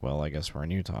of like, well, I guess we're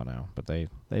in Utah now. But they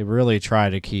really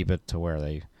try to keep it to where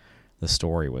the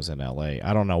story was in LA.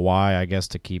 I don't know why. I guess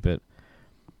to keep it.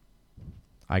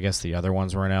 I guess the other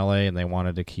ones were in LA and they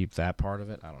wanted to keep that part of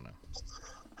it. I don't know.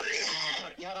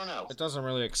 Yeah, I don't know. It doesn't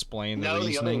really explain the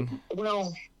reasoning.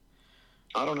 Well,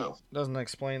 I don't know. It doesn't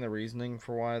explain the reasoning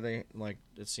for why they, like,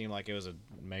 it seemed like it was a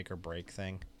make or break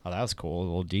thing. Oh, that's cool. A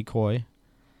little decoy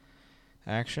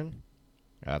action.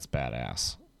 That's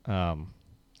badass. Yeah,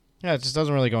 it just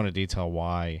doesn't really go into detail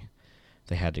why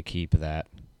they had to keep that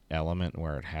element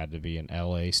where it had to be an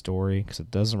LA story, because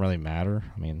it doesn't really matter.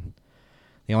 I mean,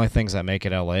 the only things that make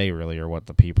it LA really are what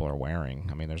the people are wearing.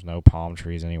 I mean, there's no palm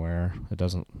trees anywhere.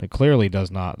 It clearly does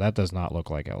not. That does not look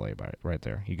like LA right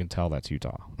there. You can tell that's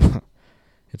Utah.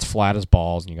 It's flat as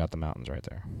balls, and you got the mountains right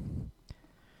there.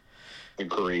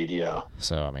 Agreed, yeah.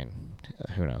 So, I mean,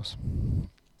 who knows?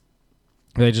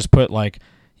 They just put, like,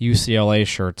 UCLA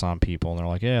shirts on people, and they're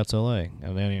like, yeah, it's LA.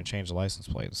 And they don't even change the license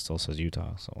plate. It still says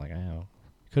Utah. So, like, I know.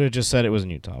 Could have just said it was in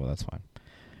Utah, but that's fine.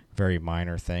 Very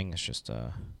minor thing. It's just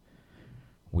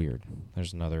weird.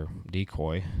 There's another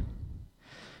decoy.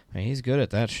 I mean, he's good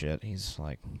at that shit. He's,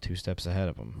 like, 2 steps ahead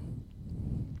of him.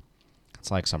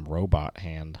 It's like some robot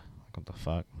hand. What the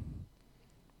fuck?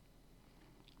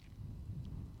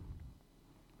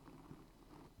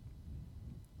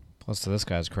 Plus, to this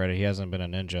guy's credit, he hasn't been a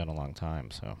ninja in a long time,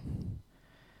 so...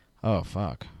 Oh,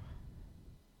 fuck.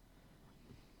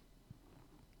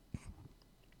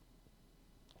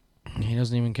 He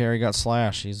doesn't even care he got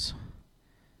slashed. He's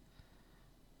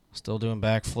still doing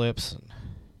backflips and...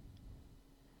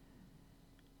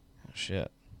 Oh, shit.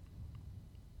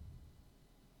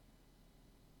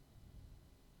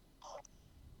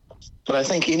 But I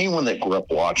think anyone that grew up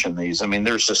watching these, I mean,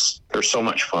 they're so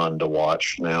much fun to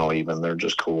watch now, even. They're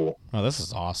just cool. Oh, this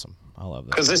is awesome. I love this.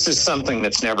 Because this is something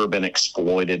that's never been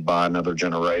exploited by another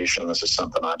generation. This is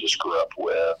something I just grew up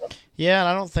with. Yeah, and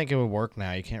I don't think it would work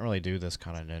now. You can't really do this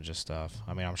kind of ninja stuff.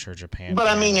 I mean, I'm sure Japan... But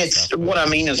I mean, what I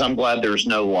mean is I'm glad there's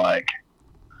no, like,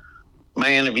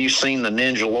 man, have you seen the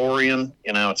Ninjalorian?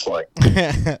 You know, it's like...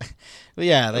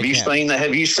 Yeah, have you seen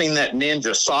that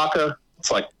Ninja Sokka?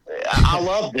 It's like, I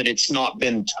love that it's not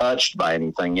been touched by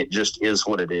anything. It just is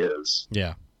what it is.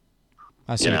 Yeah,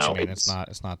 I see what you mean. It's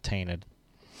not tainted.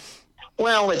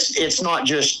 Well, it's not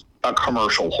just a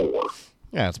commercial whore.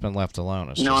 Yeah, it's been left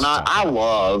alone. And I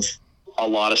love a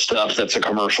lot of stuff that's a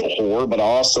commercial whore, but I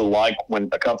also like when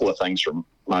a couple of things from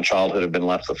my childhood have been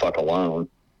left the fuck alone.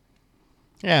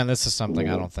 Yeah, and this is something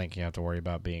I don't think you have to worry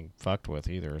about being fucked with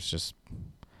either. It's just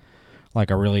like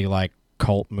a really like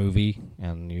cult movie,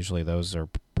 and usually those are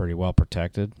pretty well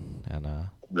protected. And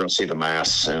we're gonna see The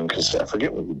Mask soon, because I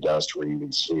forget what he does to where you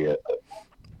can see it. But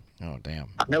oh damn!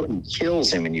 I know he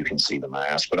kills him, and you can see The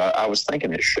Mask, but I was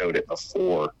thinking it showed it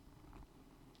before.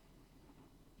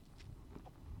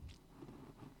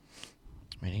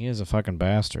 I mean, he is a fucking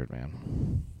bastard,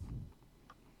 man.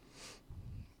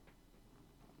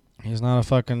 He's not a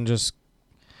fucking just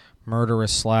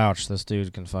murderous slouch. This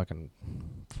dude can fucking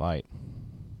fight.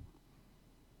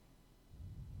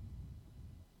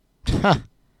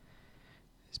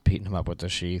 He's beating him up with the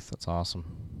sheath. That's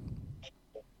awesome.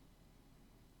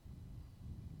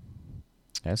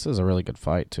 Yeah, this is a really good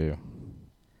fight, too.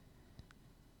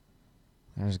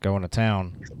 They're just going to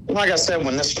town. Like I said,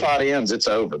 when this fight ends, it's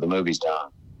over. The movie's done.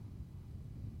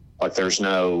 Like, there's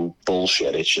no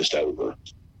bullshit. It's just over.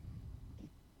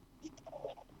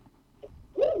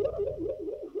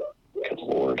 Good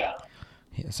Lord.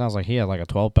 It sounds like he had like a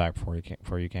 12-pack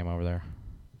before you came over there.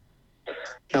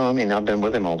 No, I mean, I've been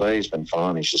with him all day. He's been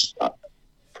fun. He's just,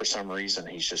 for some reason,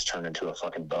 he's just turned into a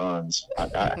fucking buns.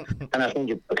 And I think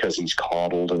it's because he's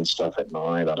coddled and stuff at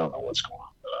night. I don't know what's going on.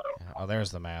 Oh,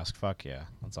 there's the mask. Fuck yeah.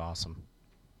 That's awesome.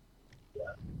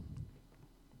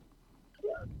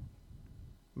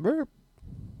 Burp.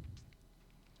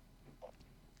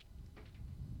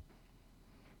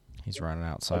 He's running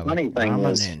outside. The funny thing I'm a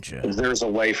is ninja. there's a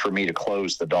way for me to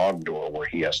close the dog door where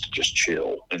he has to just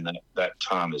chill. And that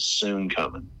time is soon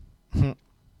coming.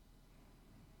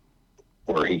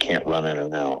 Where he can't run in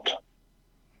and out.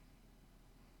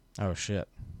 Oh, shit.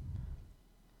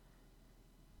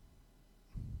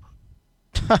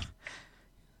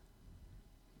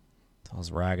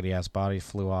 His raggedy-ass body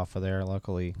flew off of there.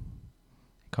 Luckily,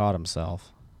 he caught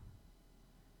himself.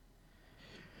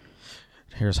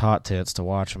 Here's Hot Tits to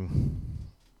watch him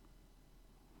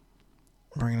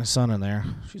bringing his son in there.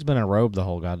 She's been in a robe the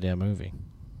whole goddamn movie.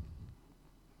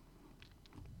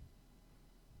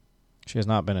 She has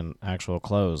not been in actual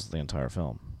clothes the entire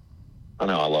film. I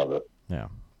know, I love it. Yeah.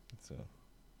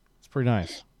 It's pretty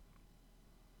nice.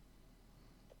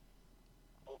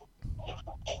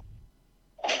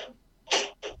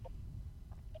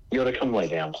 Yoda, come lay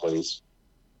down, please.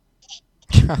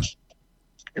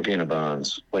 You're being a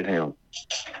buns. Lay down.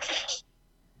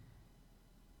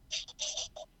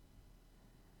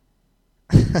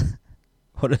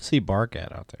 What does he bark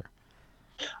at out there?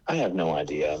 I have no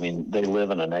idea. I mean, they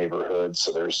live in a neighborhood,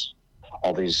 so there's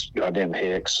all these goddamn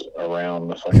hicks around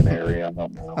the fucking area. I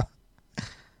don't know.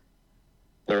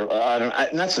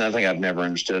 And that's another thing I've never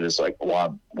understood is like why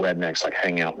rednecks like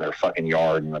hang out in their fucking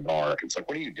yard in the dark. It's like,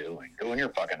 what are you doing? Go in your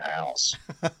fucking house.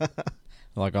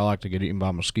 Like, I like to get eaten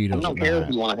by mosquitoes. I don't care if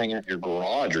you want to hang out in your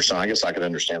garage or something. I guess I could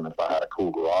understand that if I had a cool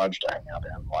garage to hang out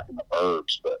in, like in the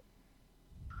burbs. But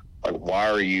like, why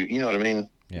are you know what I mean?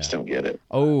 Yeah. Just don't get it.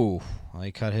 Oh, well,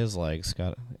 he cut his legs.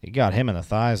 He got him in the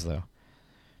thighs, though.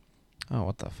 Oh,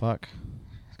 what the fuck?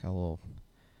 He's got a little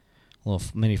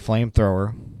mini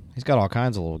flamethrower. He's got all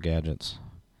kinds of little gadgets.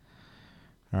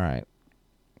 All right.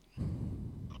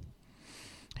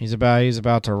 He's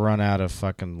about to run out of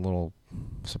fucking little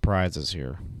surprises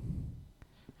here.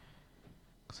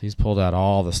 'Cause he's pulled out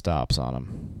all the stops on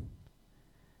him.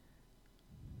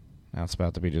 Now it's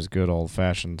about to be just good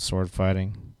old-fashioned sword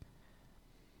fighting.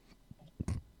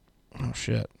 Oh,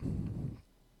 shit.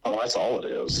 Oh, that's all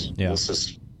it is. Yeah. This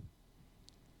is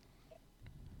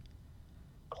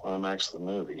climax of the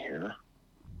movie here.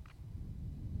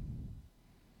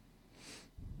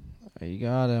 You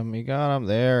got him.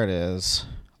 There it is.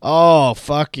 Oh,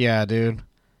 fuck yeah, dude.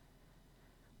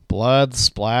 Blood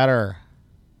splatter.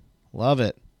 Love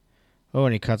it. Oh,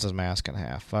 and he cuts his mask in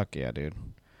half. Fuck yeah, dude.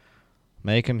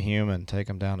 Make him human. Take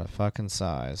him down to fucking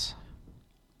size.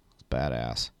 It's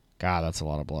badass. God, that's a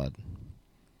lot of blood.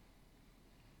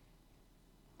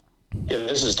 Yeah,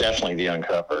 this is definitely the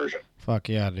uncut version. Fuck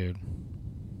yeah, dude.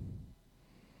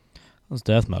 Those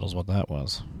death metal's what that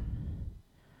was.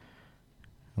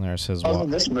 And there's his Oh,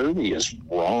 this movie is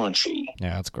raunchy.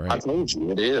 Yeah, that's great. I told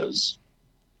you, it is.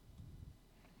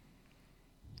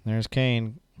 There's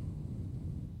Kane.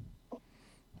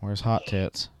 Where's Hot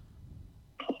Tits?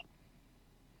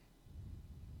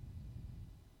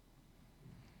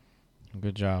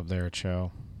 Good job there,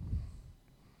 Cho.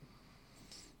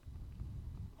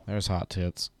 There's Hot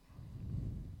Tits.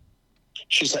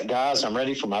 She said, guys, I'm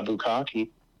ready for my bukkake.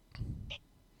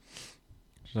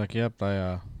 She's like, yep,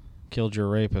 I killed your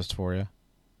rapist for you.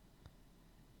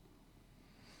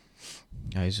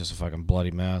 Yeah, he's just a fucking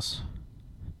bloody mess.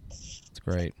 It's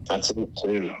great. That's it,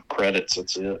 too. Credits,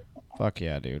 that's it. Fuck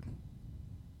yeah, dude.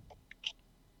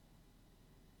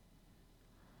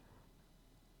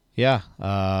 Yeah,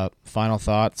 final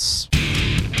thoughts.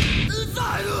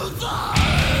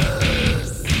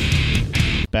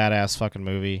 Badass fucking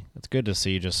movie. It's good to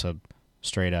see just a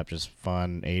straight up, just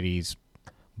fun 80s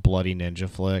bloody ninja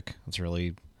flick. It's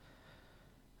really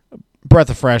a breath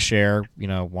of fresh air, you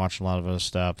know, watching a lot of other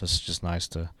stuff. It's just nice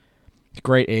to...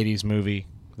 Great 80s movie.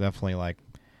 Definitely, like,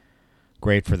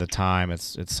 great for the time.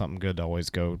 It's something good to always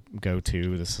go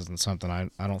to. This isn't something I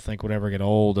don't think would ever get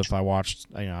old if I watched...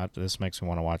 You know, this makes me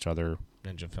want to watch other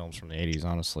ninja films from the 80s,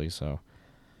 honestly, so...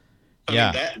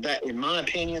 Yeah. That in my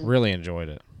opinion, Really enjoyed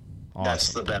it. Awesome.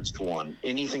 that's the best one.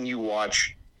 Anything you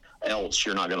watch else,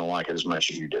 you're not going to like it as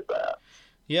much as you did that.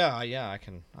 Yeah, I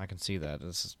can see that.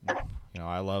 This is,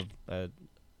 I love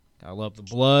the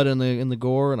blood and the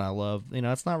gore, and I love,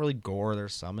 it's not really gore.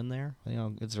 There's some in there.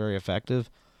 It's very effective,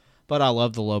 but I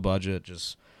love the low budget.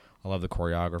 I love the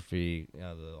choreography,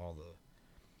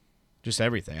 just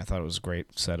everything. I thought it was a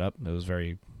great setup. It was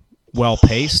very well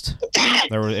paced.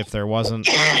 If there wasn't,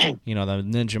 the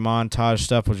ninja montage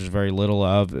stuff, which is very little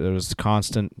of, it was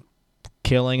constant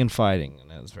killing and fighting,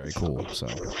 and it was very cool. So,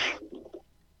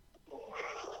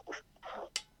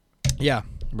 yeah,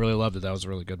 really loved it. That was a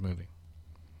really good movie.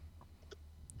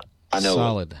 I know.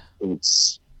 Solid.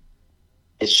 It's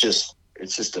just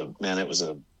it was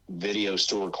a video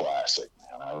store classic,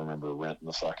 man. I remember renting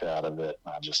the fuck out of it,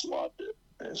 and I just loved it.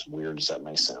 As weird as that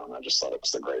may sound, I just thought it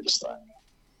was the greatest thing.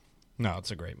 No,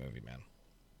 it's a great movie, man.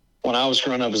 When I was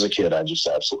growing up as a kid, I just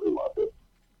absolutely loved it.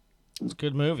 It's a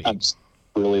good movie. I just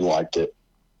really liked it.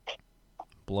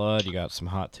 Blood, you got some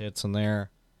hot tits in there.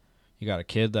 You got a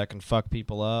kid that can fuck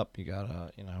people up. You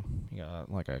got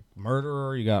like a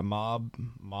murderer. You got mob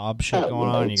shit going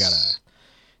on. You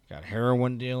got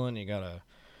heroin dealing. You got a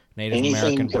Native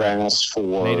American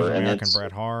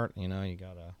Bret Hart.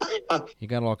 You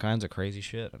got all kinds of crazy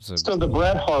shit. So the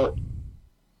Bret Hart,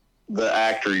 the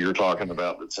actor you're talking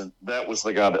about, that was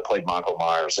the guy that played Michael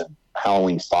Myers in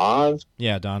Halloween 5?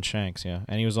 Yeah, Don Shanks, yeah.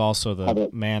 And he was also the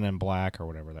man in black or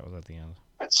whatever that was at the end.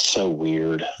 That's so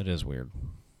weird. It is weird.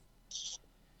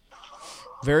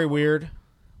 Very weird.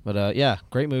 But, yeah,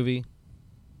 great movie.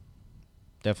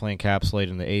 Definitely encapsulated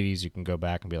in the 80s. You can go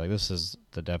back and be like, this is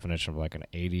the definition of like an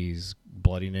 80s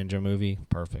bloody ninja movie.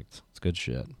 Perfect. It's good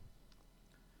shit.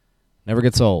 Never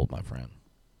gets old, my friend.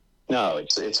 No,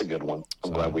 it's a good one.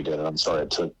 I'm glad we did it. I'm sorry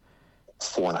it took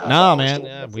 4.5 hours. No, man.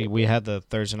 Yeah, we had the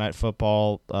Thursday Night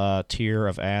Football tier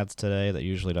of ads today. That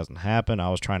usually doesn't happen.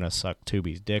 I was trying to suck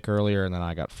Tubi's dick earlier, and then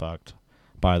I got fucked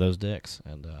by those dicks.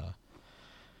 And,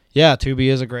 yeah, Tubi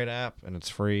is a great app, and it's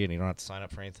free, and you don't have to sign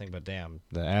up for anything. But, damn,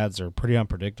 the ads are pretty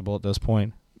unpredictable at this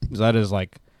point. Because that is,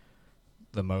 like,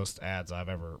 the most ads I've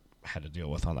ever had to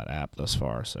deal with on that app thus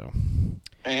far. So,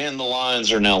 and the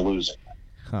Lions are now losing.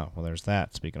 Oh, well, there's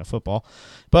that, speaking of football.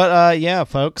 But, yeah,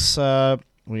 folks,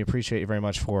 we appreciate you very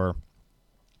much for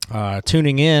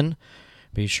tuning in.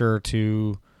 Be sure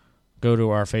to go to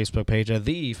our Facebook page at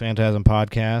The Phantasm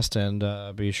Podcast,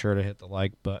 and be sure to hit the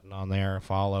like button on there,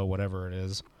 follow, whatever it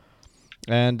is.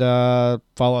 And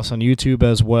follow us on YouTube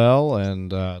as well,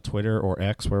 and Twitter or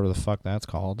X, wherever the fuck that's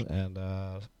called, and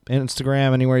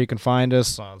Instagram, anywhere you can find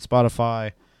us, on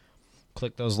Spotify.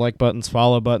 Click those like buttons,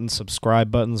 follow buttons, subscribe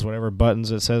buttons, whatever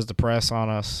buttons it says to press on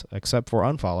us, except for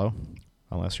unfollow,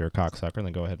 unless you're a cocksucker,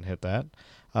 then go ahead and hit that.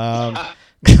 But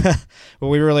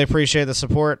we really appreciate the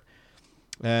support,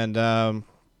 and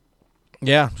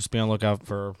yeah, just be on the lookout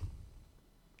for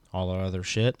all our other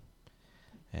shit.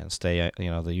 And stay, the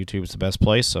YouTube's the best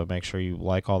place, so make sure you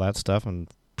like all that stuff and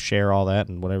share all that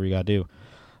and whatever you got to do.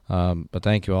 But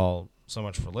thank you all so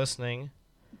much for listening.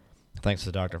 Thanks to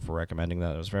the doctor for recommending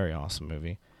that. It was a very awesome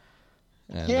movie.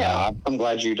 And, yeah, I'm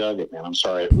glad you dug it, man. I'm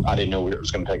sorry. I didn't know it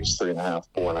was going to take us 4.5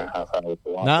 hours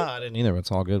to watch it. I didn't either.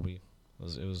 It's all good.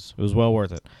 It was well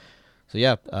worth it. So,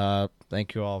 yeah,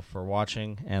 thank you all for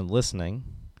watching and listening.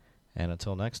 And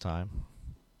until next time,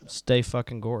 stay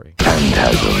fucking gory.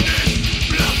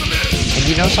 And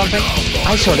you know something?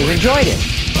 I sort of enjoyed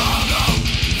it.